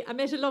say, I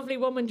met a lovely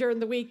woman during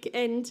the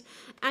weekend,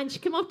 and she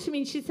came up to me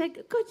and she said,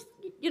 God,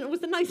 you know, it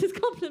was the nicest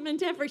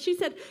compliment ever. She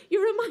said,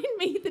 you remind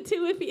me, the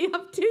two of you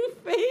have two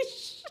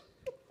fish.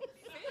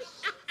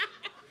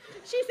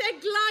 She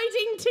said,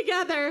 gliding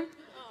together.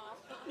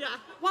 Yeah.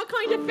 What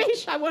kind of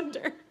fish, I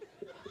wonder?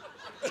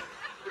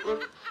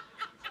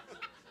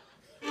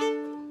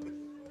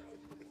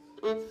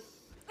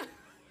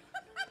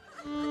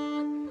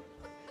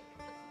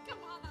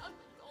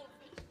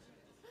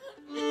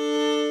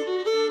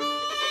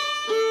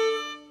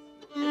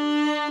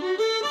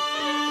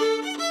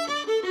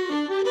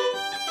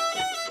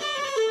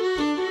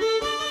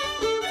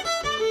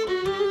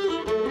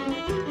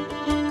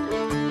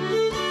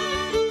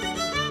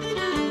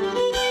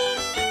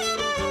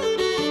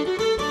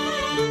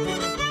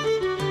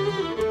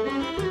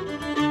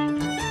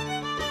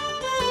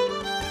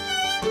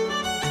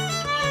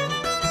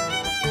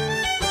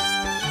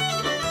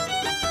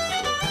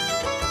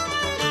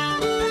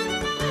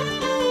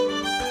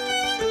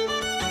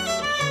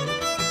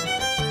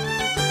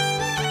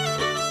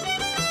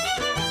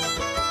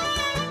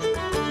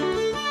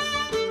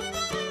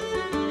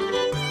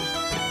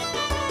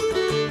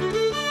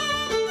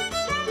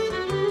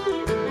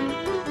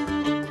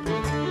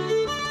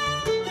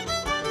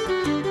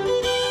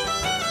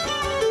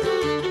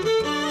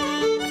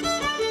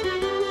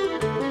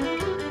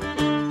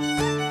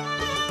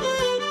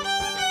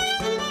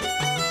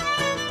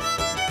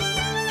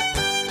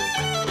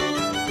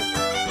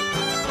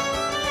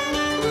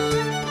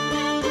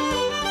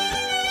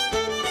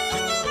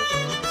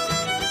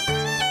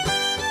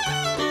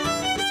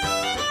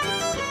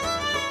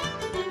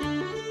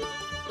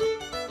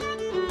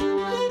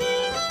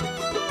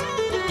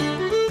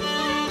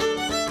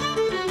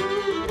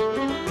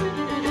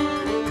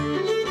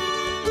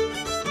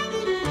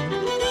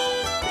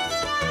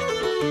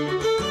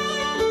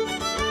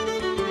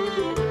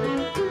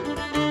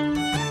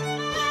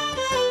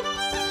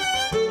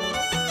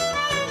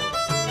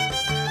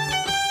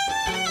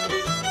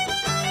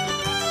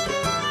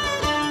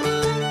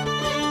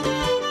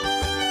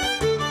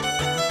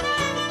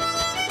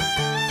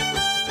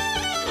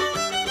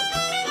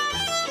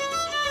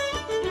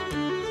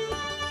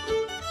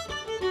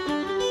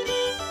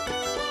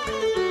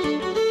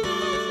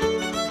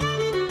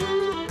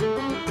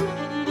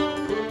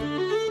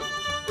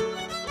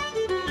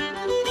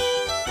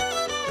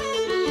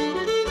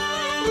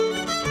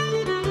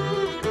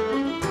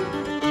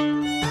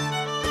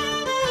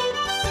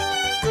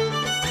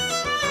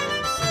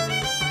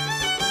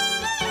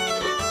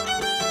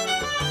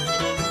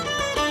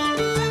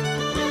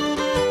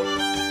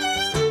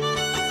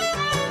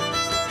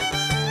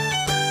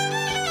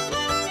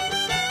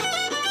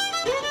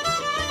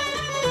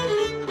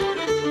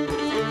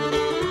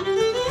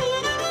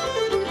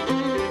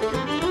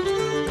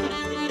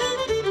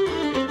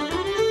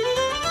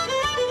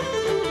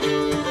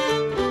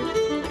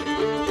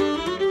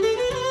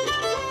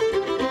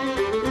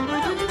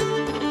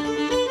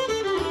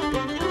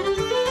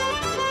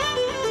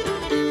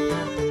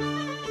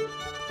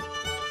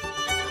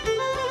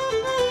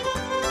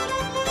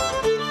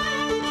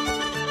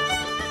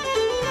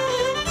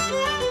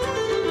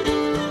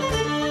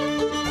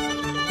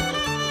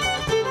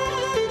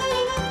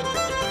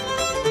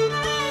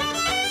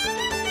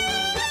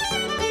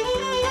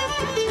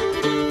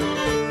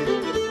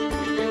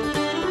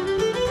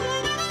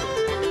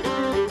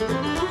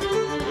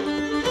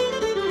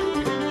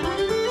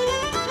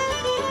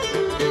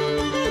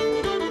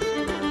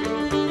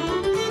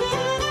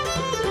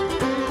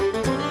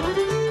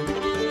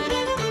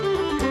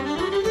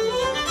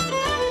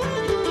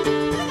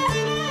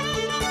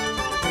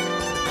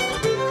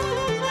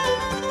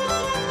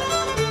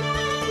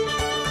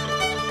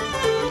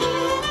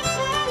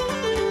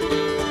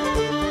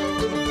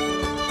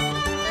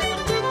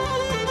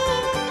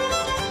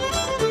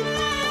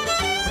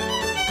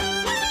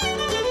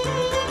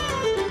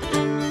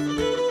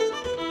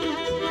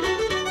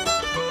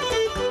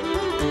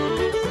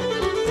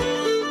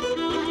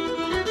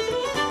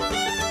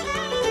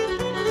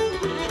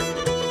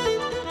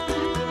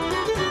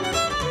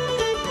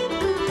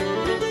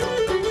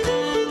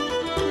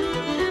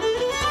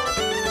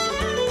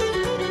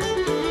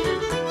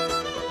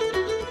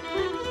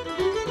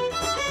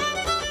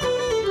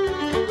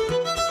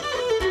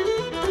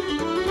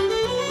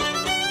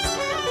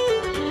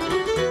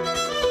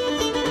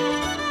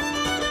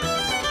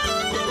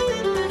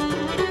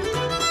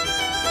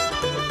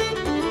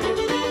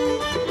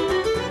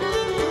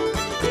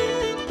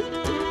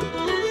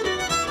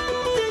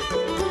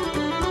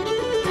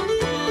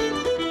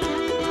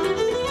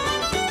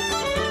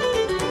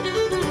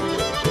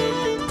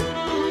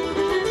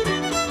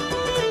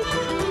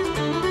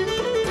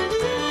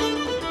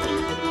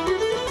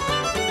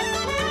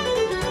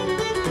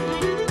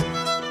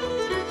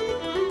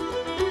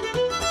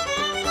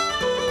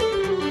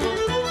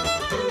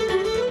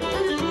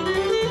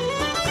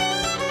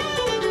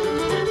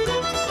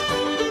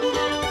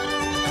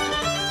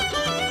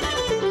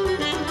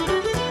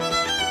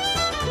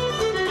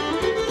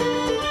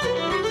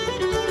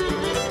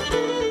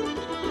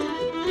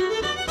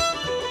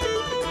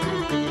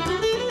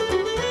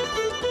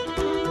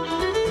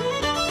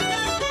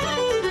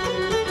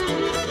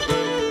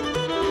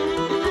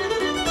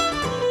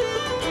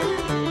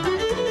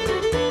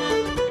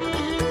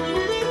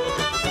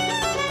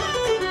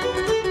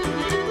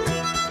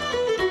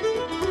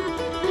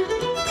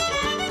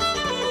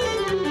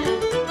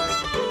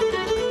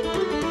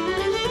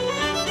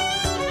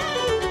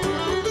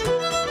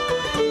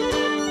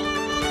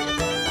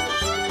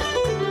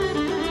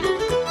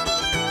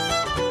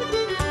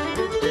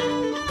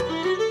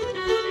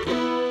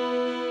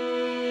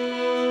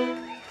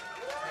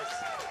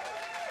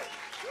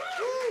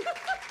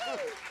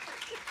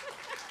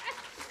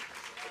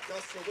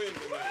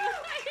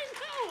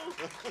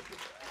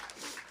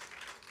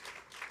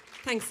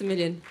 Thanks a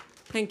million.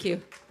 Thank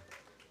you.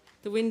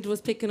 The wind was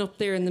picking up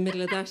there in the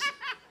middle of that.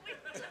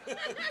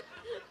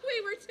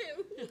 We were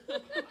too.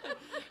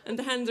 And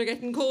the hands are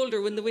getting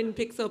colder when the wind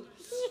picks up.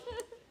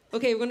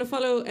 Okay, we're going to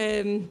follow.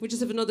 We just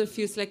have another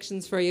few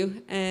selections for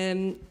you.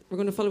 We're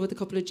going to follow with a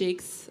couple of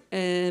jigs.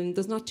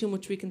 There's not too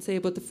much we can say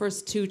about the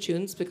first two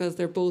tunes because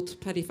they're both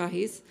Paddy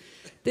Fahey's.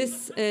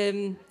 This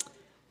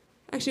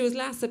actually was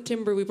last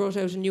September we brought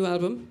out a new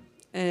album,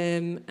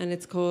 and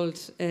it's called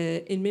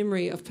In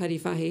Memory of Paddy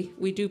Fahey.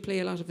 We do play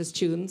a lot of his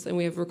tunes, and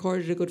we have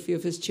recorded a good few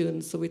of his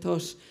tunes. So we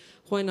thought,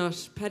 why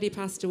not? Paddy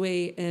passed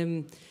away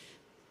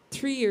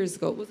 3 years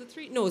ago. Was it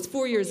 3? No, it's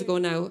 4 years ago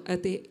now,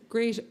 at the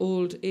great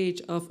old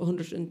age of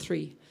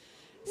 103.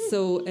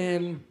 So,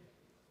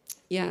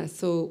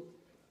 so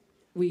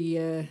we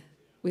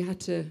had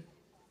to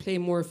play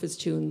more of his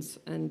tunes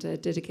and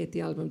dedicate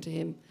the album to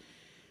him.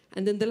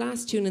 And then the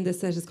last tune in this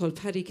set is called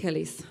Paddy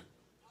Kelly's.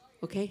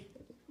 Okay?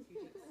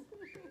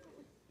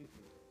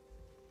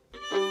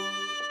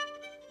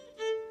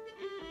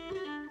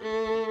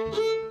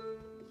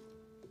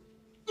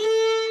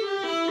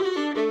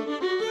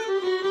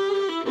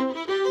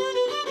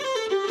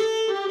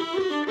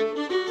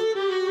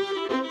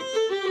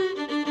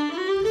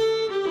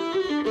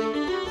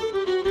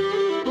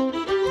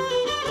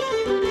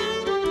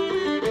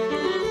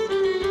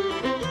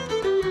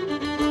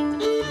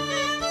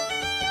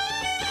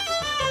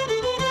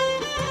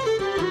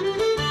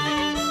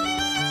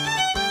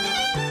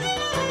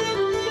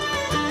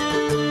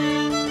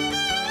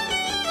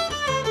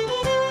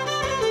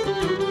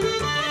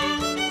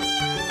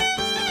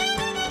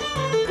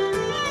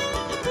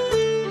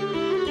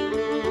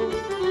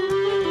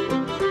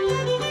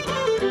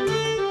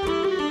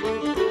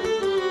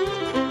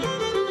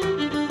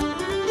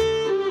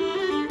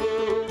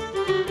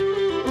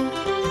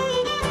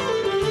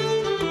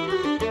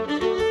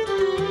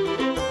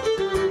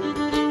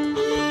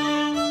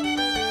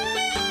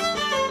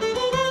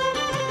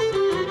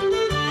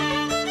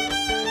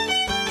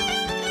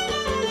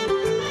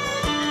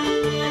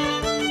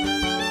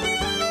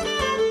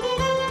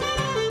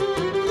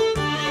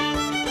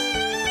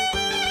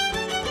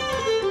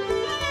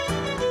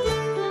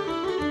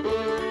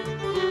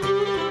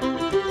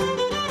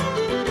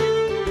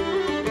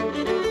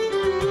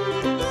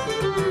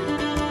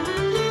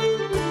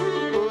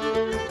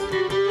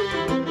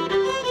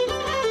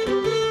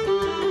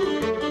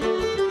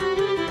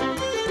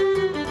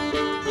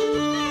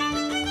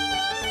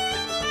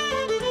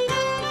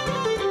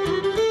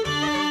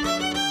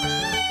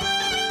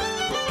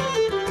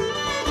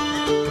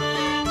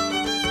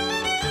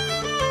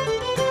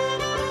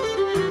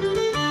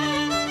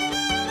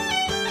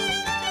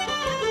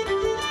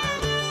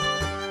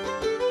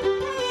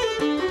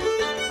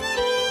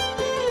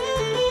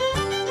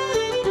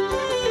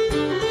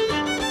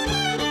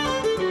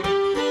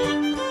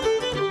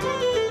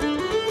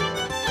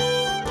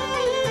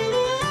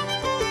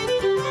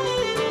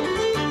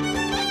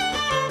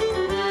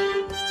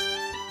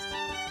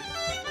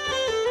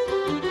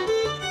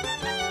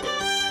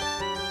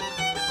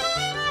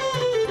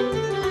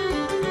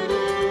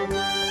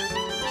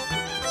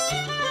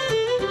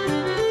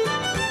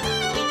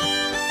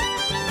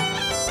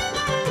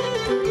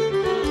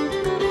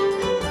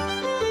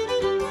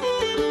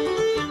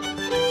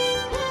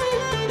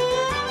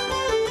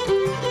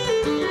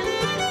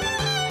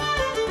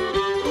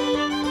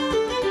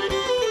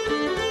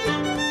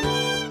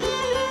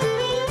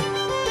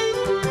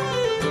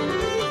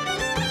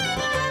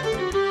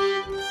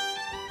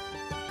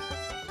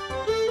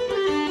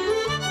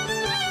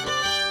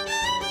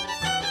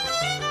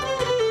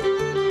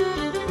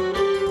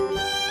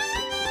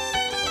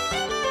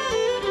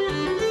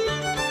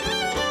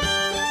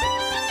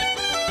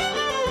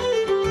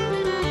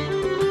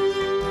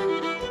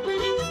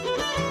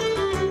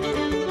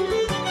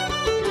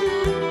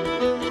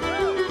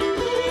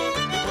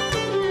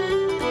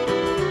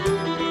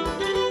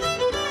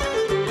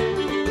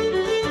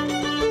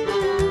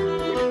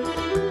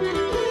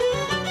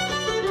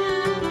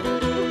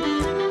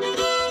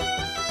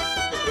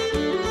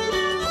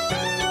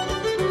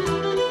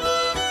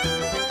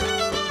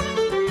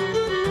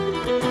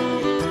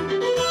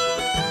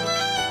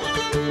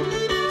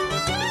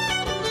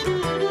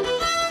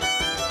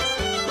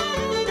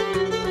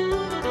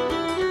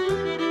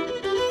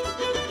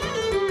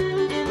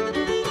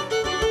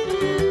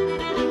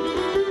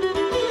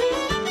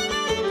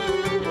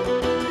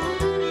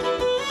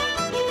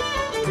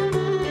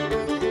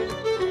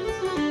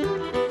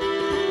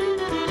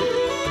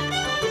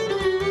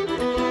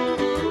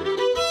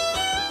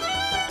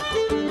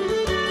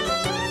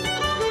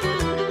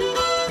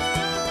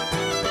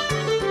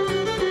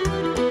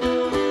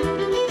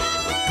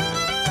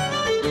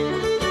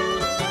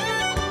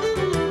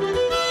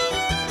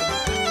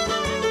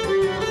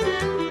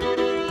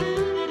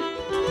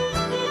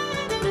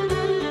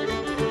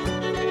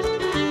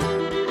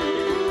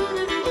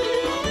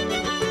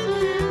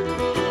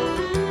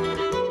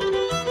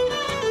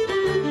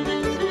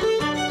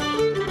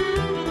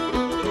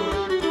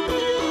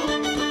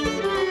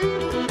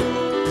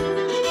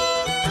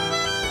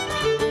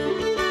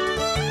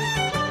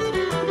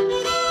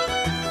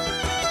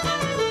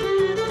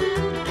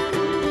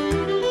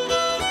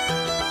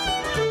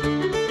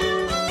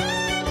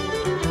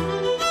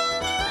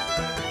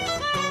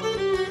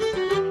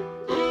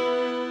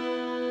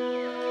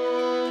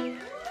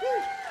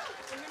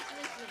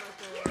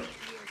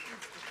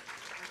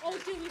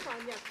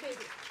 on, yeah,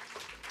 baby.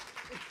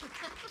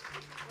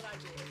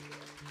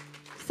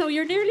 So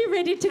you're nearly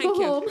ready to go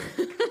home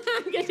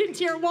and get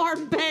into your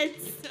warm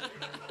beds.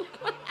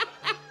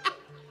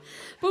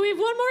 But we have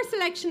one more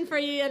selection for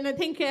you, and I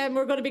think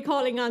we're going to be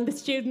calling on the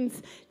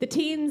students, the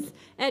teens,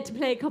 to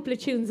play a couple of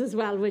tunes as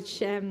well,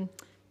 which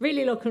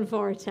really looking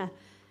forward to.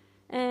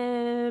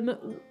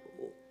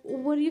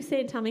 What are you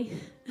saying, Tommy?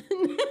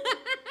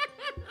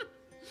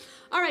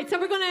 All right, so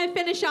we're going to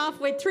finish off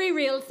with 3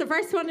 reels. The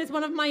first one is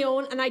one of my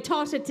own, and I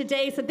taught it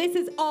today. So this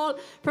is all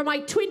for my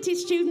 20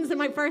 students in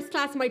my first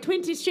class, and my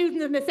 20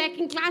 students in the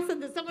second class, and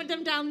there's some of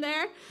them down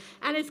there.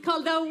 And it's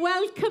called The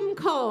Welcome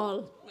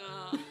Call.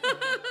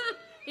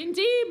 In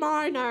D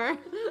minor.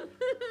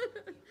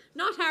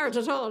 Not hard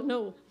at all,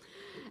 no.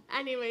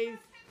 Anyways.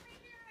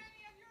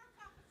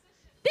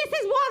 This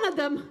is one of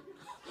them.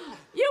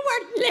 You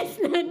weren't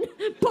listening,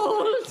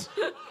 bold.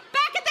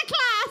 Back at the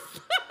class.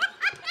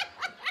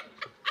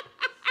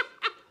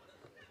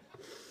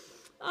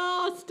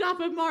 Oh,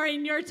 stop it,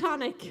 Maureen, you're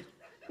tonic.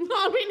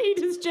 All we need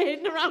is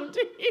Jane around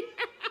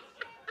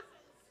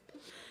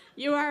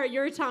here.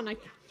 You're tonic.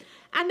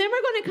 And then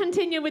we're going to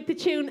continue with the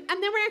tune, and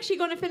then we're actually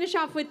going to finish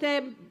off with,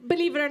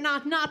 believe it or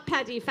not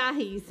Paddy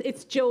Fahey's.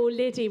 It's Joe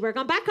Liddy. We're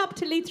going back up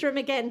to Leitrim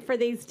again for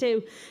these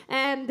two.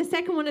 The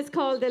second one is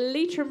called the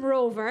Leitrim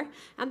Rover,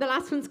 and the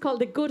last one's called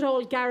the Good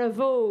Old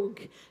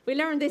Garavogue. We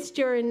learned this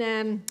during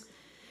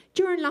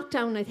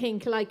lockdown, I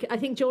think. I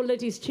think Joe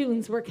Liddy's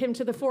tunes came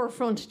to the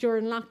forefront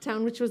during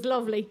lockdown, which was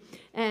lovely,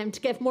 to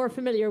get more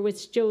familiar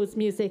with Joe's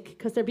music,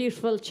 because they're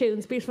beautiful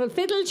tunes, beautiful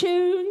fiddle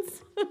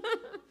tunes.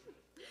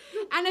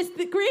 And as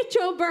the great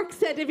Joe Burke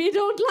said, if you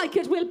don't like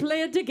it, we'll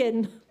play it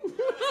again.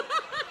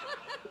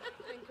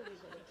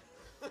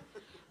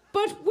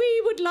 But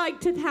we would like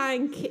to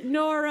thank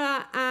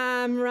Nora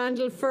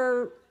Randall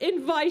for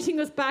inviting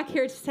us back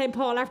here to St.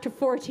 Paul after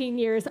 14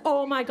 years.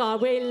 Oh my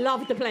God, we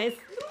love the place.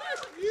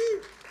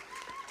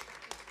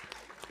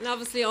 And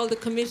obviously all the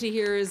committee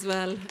here as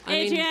well.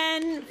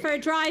 Adrienne for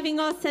driving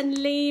us, and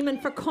Liam,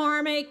 and for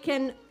Cormac,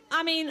 and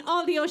I mean,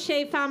 all the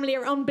O'Shea family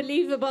are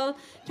unbelievable.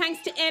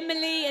 Thanks to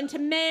Emily and to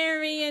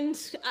Mary, and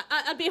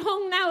I'll be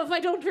hung now if I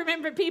don't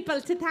remember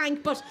people to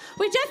thank, but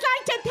we'd just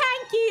like to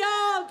thank you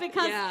all,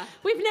 because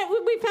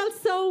we felt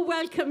so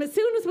welcome. As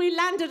soon as we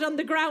landed on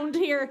the ground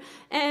here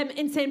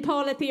in St.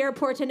 Paul at the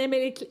airport, and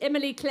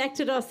Emily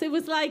collected us, it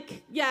was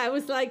like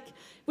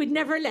we'd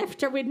never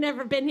left, or we'd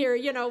never been here,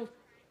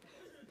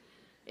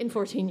 in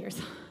 14 years.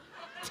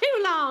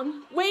 Too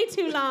long, way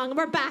too long.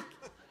 We're back.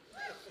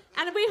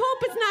 And we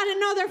hope it's not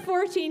another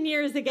 14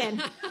 years again.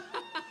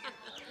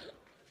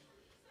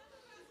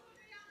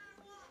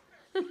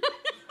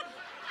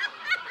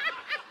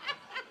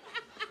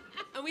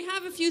 And we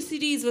have a few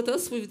CDs with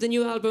us. We've the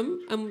new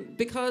album, and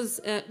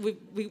because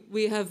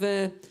we have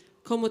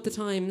come with the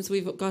times,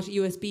 we've got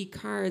USB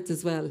cards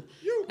as well.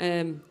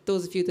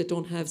 Those of you that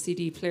don't have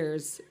CD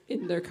players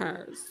in their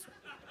cars,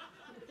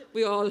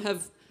 we all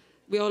have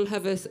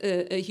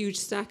a huge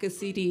stack of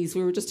CDs.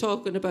 We were just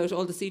talking about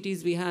all the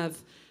CDs we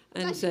have.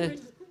 And what did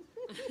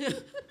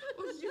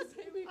you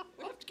say? We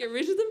have to get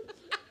rid of them.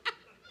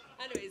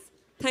 Anyways,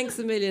 thanks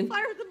a million.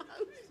 Fire them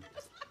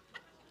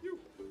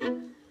out.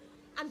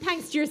 And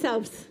thanks to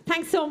yourselves.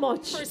 Thanks so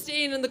much for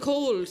staying in the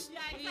cold.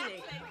 Yeah,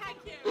 exactly. Thank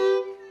you.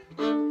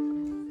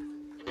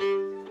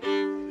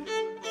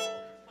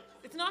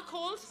 It's not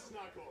cold? It's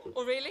not cold.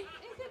 Oh, really? Is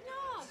it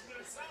not?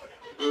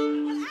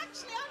 Well,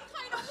 actually, I'm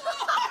kind of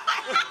warm.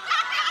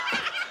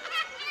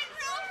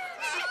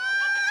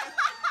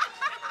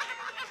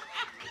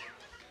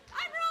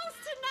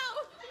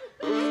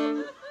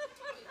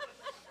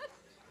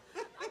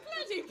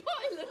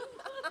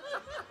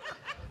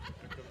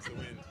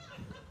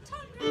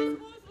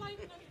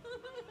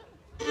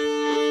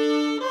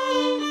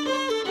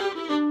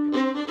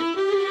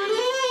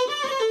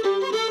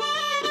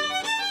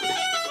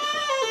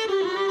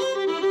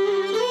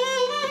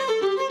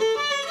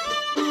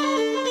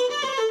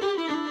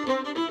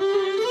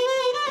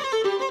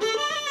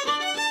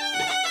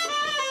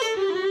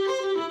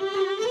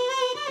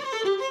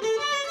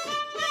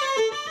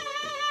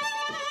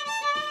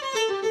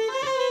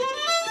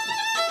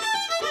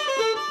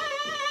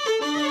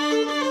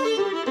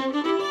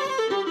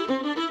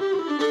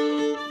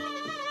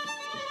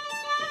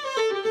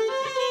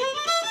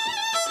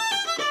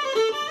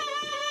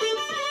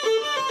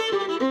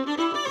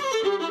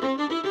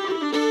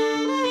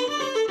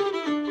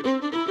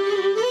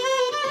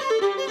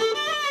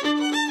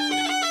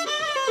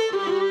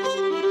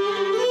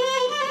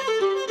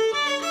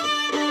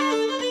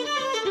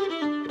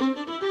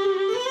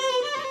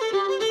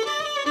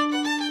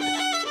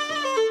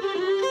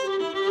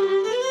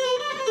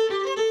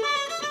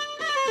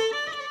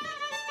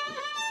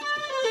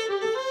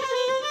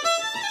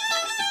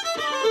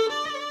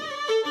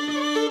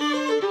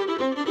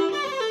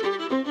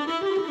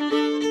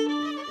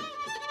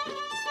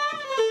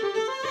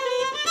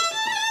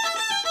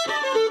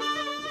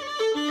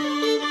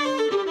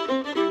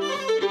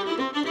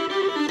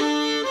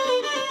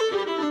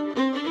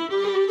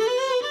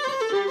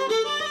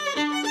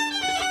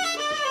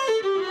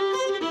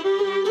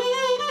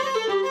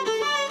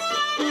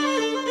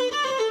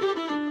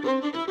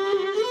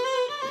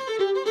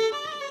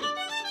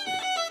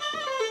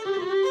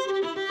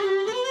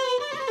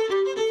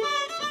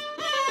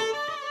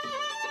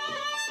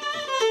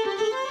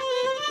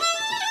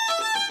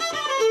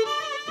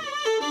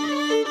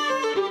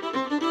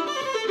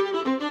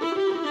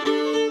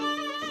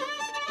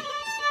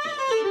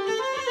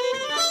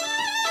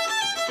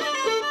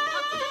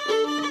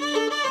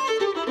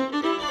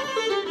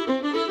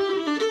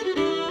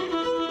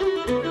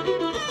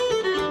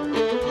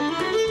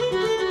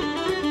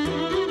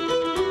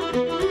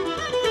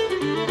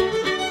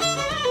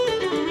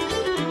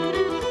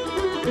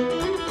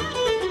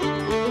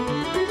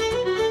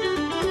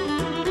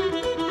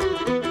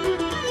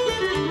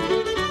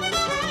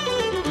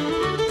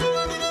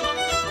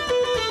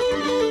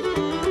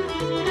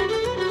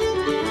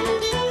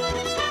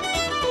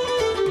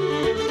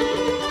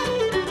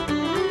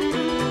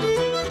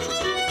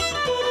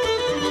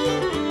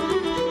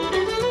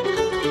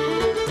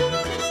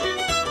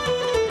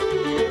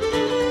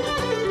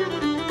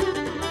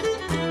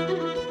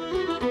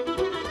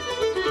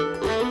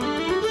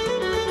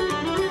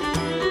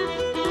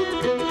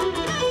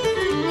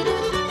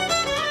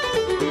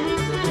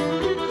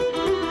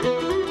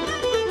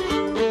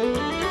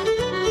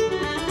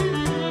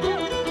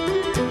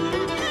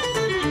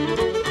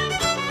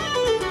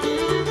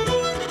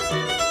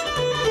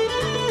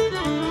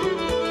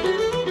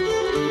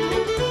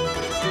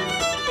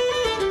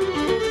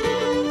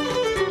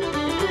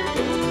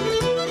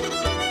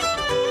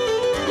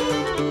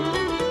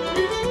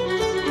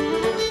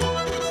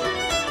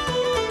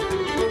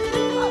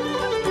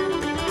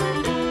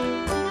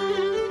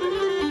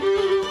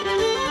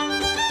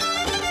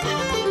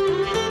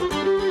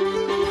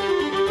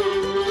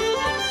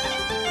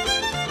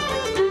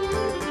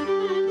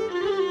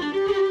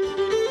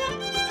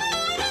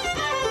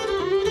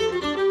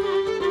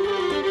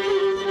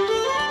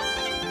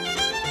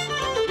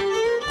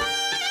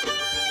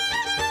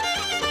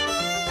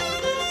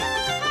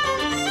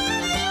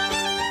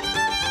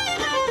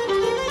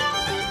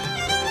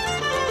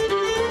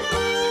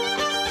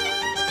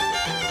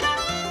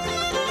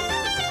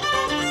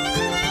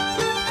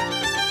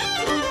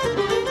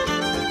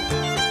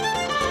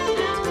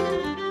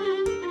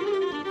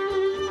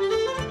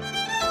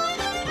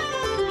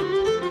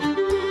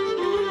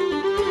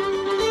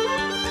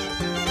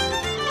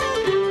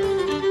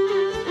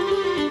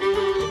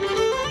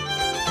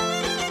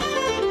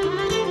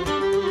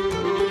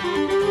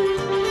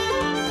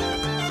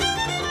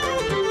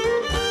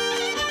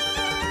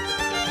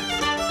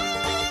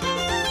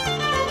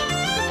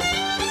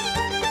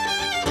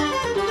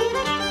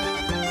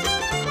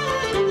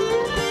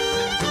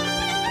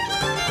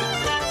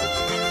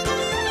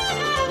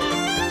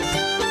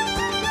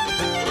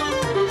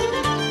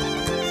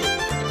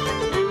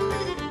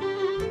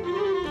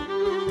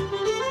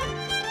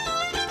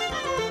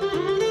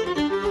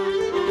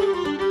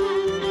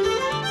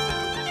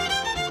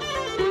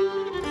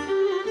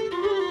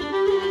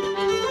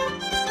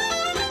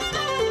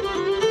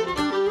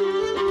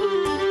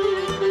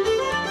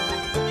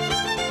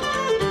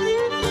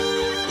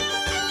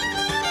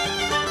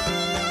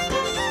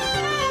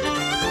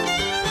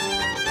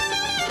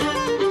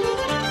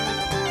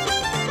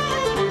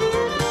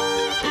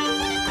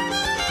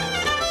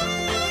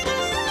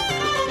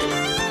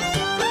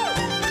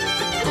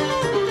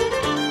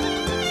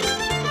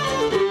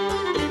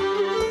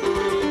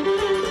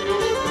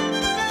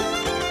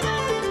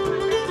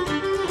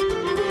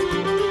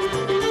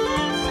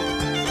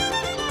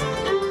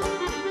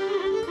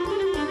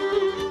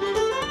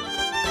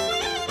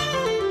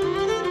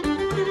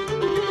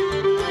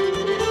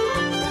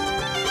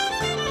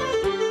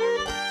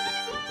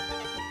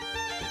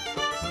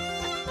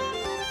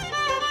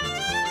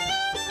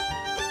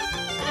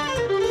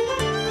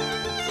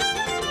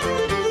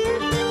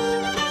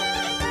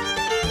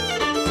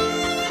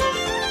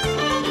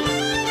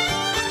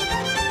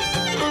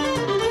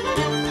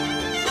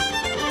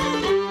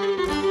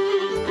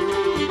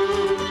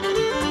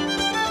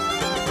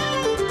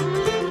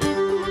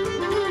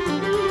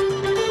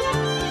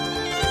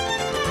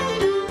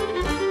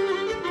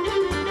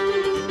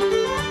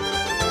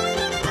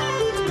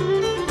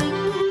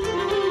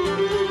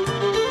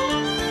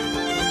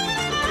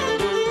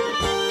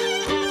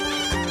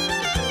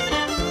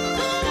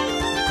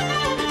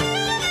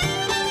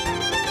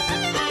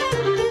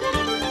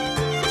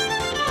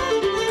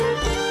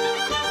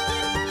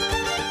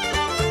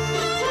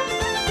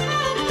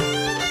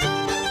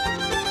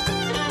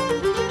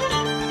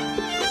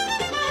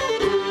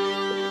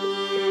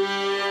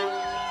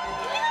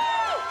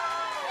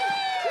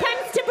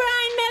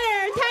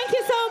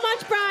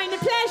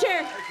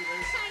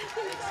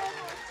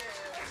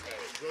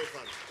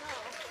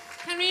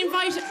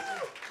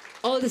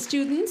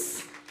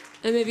 students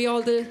and maybe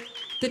all the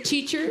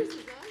teachers.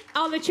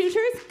 All the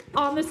tutors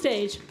on the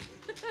stage.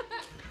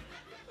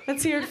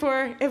 Let's hear it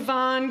for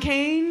Yvonne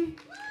Kane,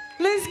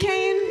 Liz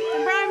Kane,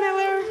 and Brian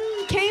Miller,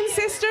 Kane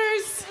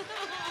sisters.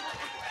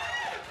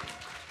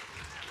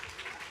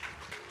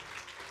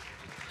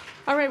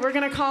 All right, we're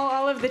gonna call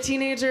all of the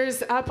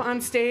teenagers up on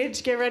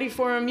stage. Get ready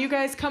for them. You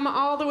guys come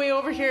all the way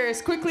over here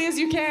as quickly as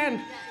you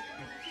can.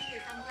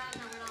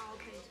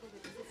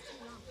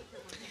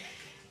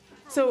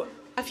 So,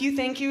 a few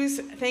thank yous.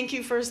 Thank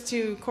you first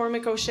to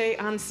Cormac O'Shea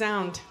on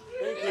sound.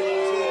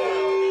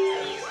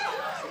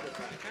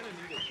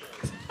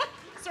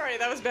 Sorry,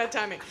 that was bad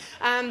timing.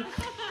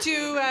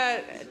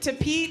 To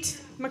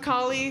Pete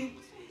McCauley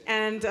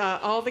and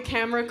all the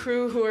camera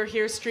crew who are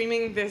here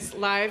streaming this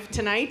live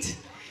tonight.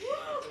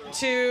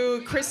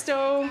 To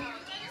Christo,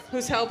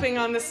 who's helping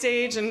on the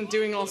stage and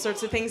doing all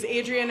sorts of things.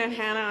 Adrian and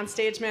Hannah on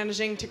stage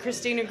managing. To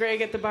Christina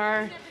Gregg at the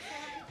bar.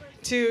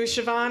 To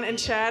Siobhan and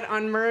Chad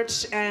on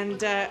merch.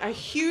 And a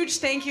huge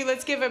thank you.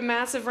 Let's give a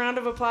massive round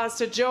of applause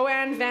to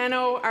Joanne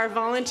Vano, our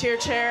volunteer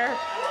chair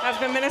of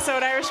the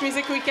Minnesota Irish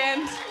Music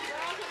Weekend.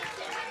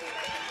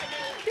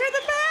 You're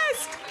the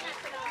best!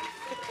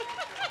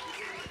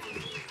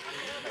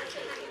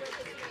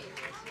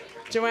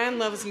 Joanne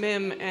loves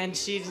Mim, and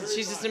she's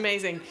just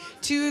amazing.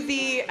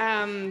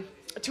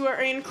 To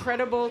our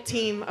incredible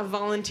team of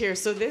volunteers.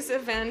 So this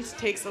event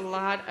takes a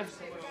lot of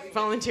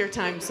volunteer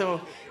time.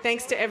 So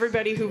thanks to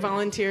everybody who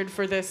volunteered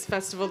for this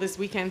festival this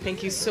weekend.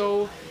 Thank you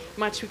so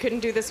much. We couldn't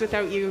do this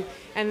without you.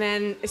 And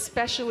then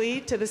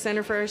especially to the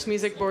Center for Irish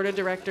Music Board of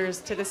Directors,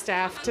 to the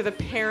staff, to the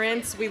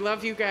parents. We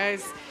love you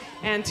guys.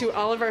 And to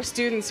all of our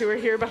students who are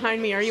here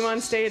behind me. Are you on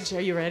stage?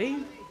 Are you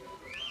ready?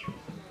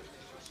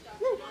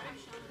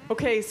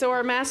 Okay, so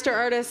our master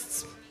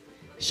artists,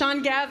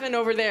 Sean Gavin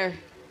over there.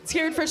 Let's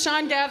hear it for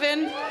Sean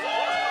Gavin.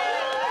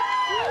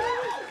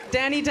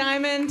 Danny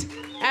Diamond,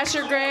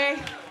 Asher Gray.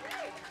 We need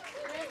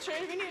a chair.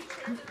 We need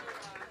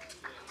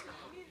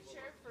a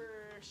chair for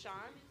Sean.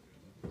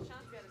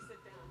 Sean's got to sit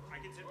down. I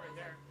can sit right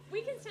there.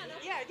 We can stand up.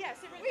 Yeah,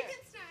 sit right there. We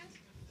can stand.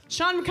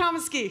 Sean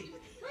McComiskey.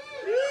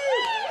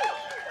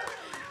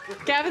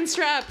 Gavin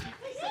Strapp.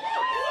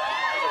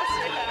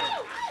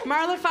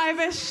 Marla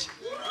Fibish.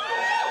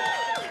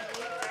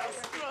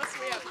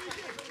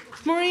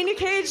 Maureen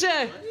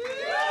Acacia.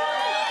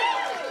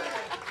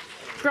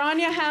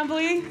 Grania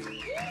Hambley.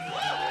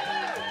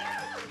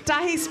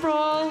 Dahi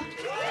Sproul.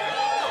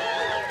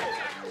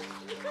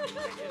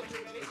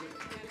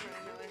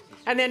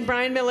 And then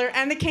Brian Miller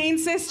and the Kane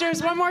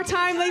sisters. One more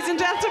time, ladies and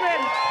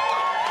gentlemen.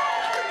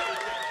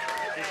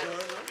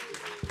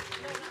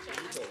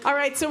 All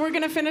right, so we're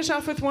going to finish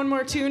off with one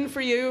more tune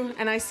for you.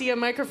 And I see a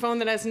microphone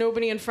that has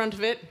nobody in front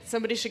of it.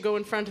 Somebody should go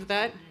in front of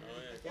that.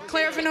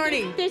 Claire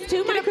Venorti. There's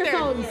two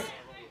microphones.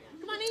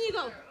 Come on, in you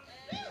go.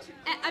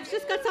 I've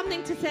just got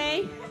something to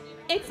say.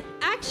 It's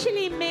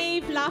actually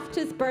Maeve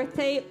Loftus'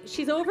 birthday.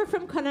 She's over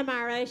from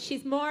Connemara.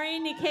 She's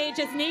Maureen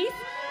Nicage's niece.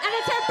 And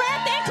it's her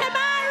birthday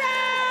tomorrow!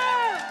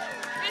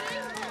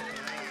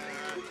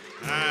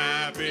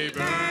 Happy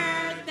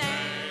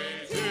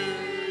birthday to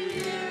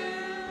you.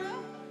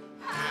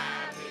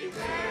 Happy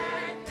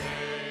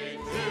birthday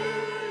to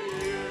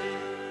you.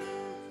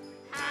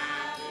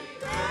 Happy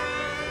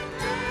birthday,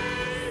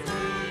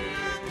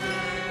 dear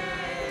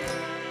Claire.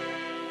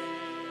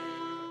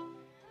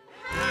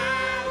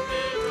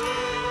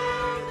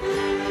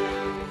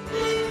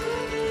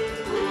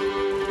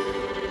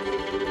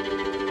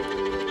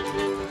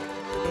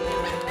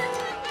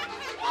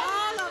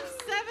 All of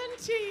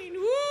 17.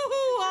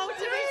 Woohoo! All to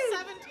be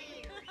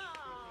 17.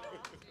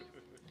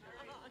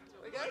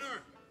 We good?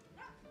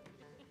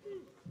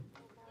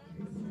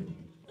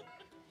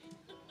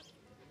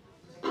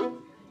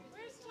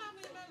 Where's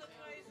Tommy Mellow?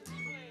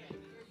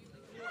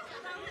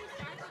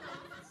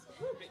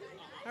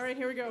 All right,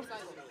 here we go.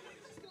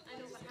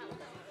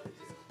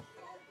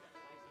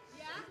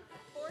 Yeah?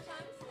 4 times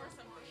or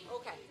something?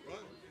 Okay.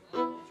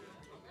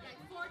 Like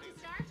 4 to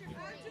start or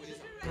 4 to do?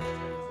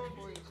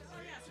 Oh,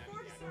 yes, 4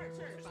 to start,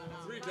 sure.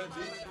 3 times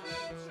each.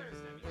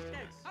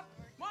 Okay, up.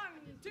 1,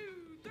 2,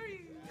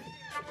 3.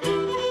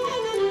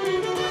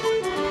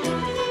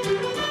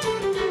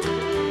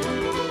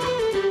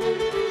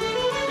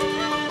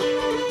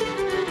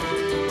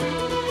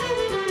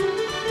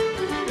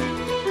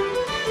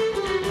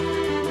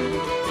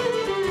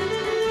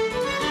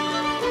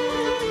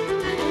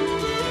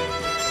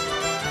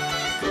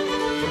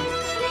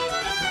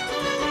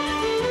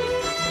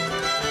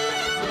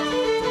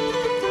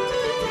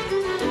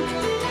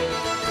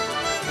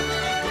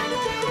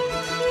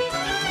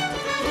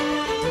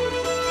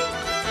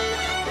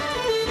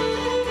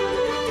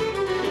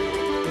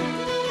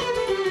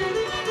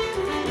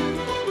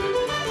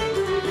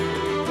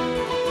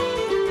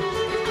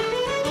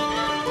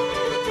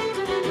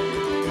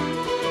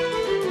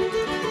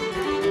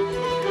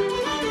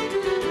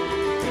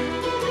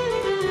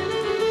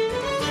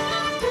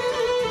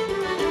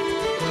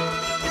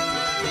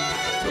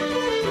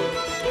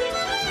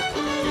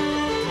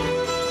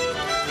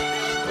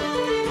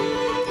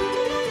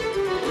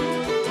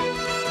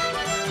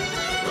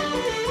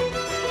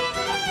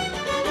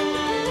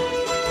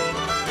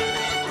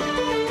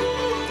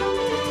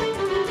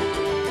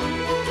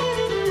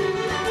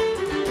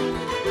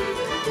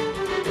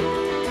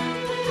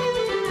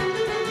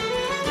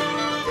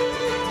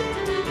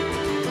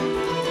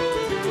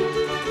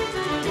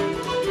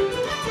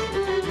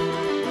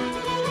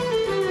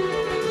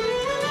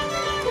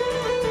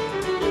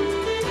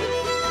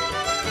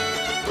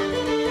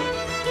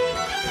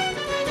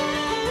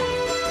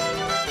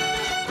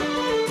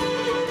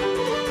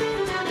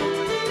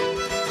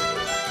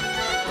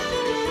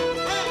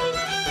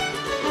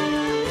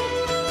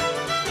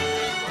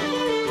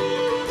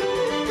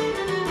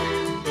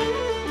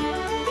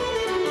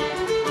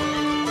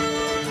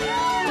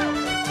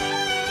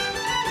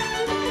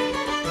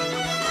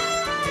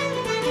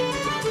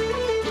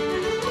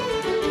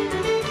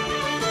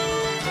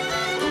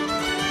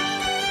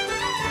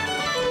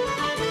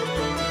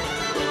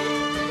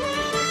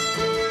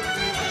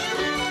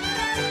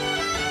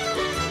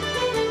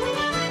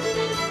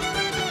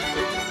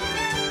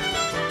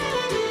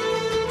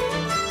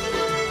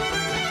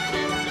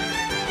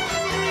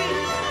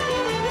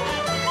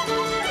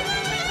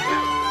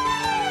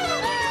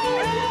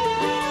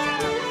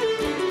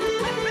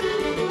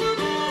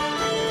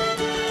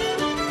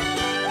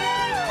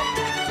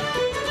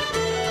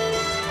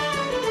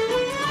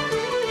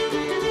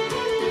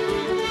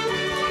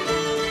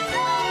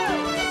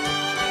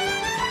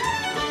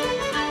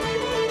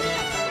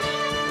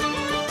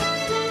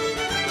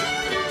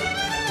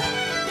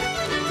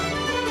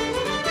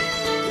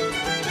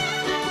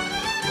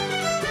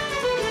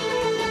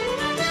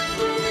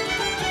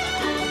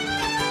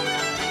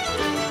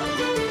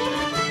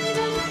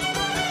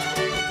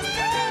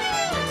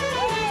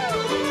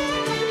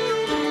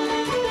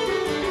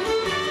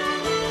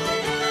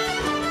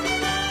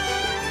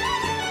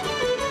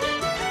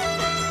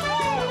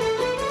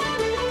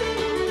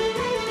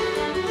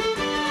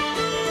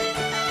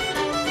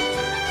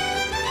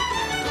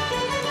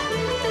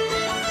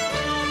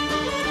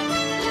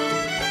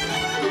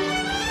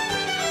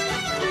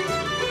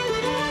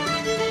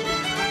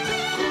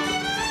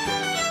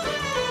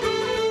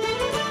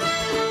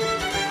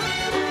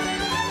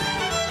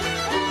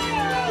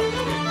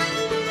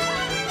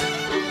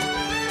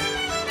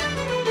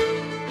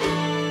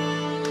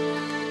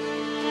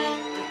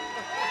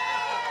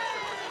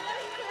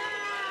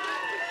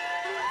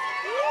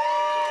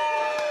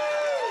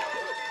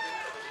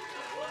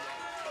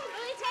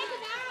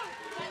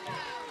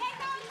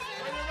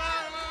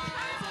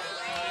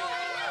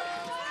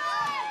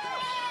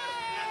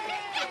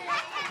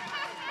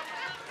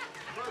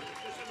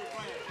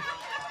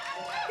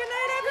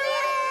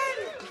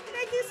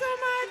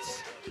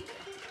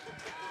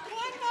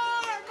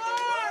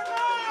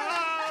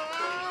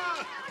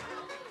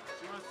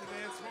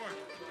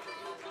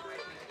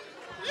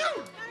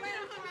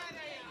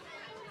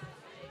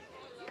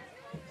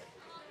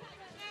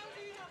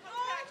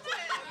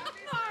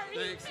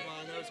 Thanks,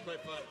 Iman. That was quite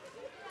fun.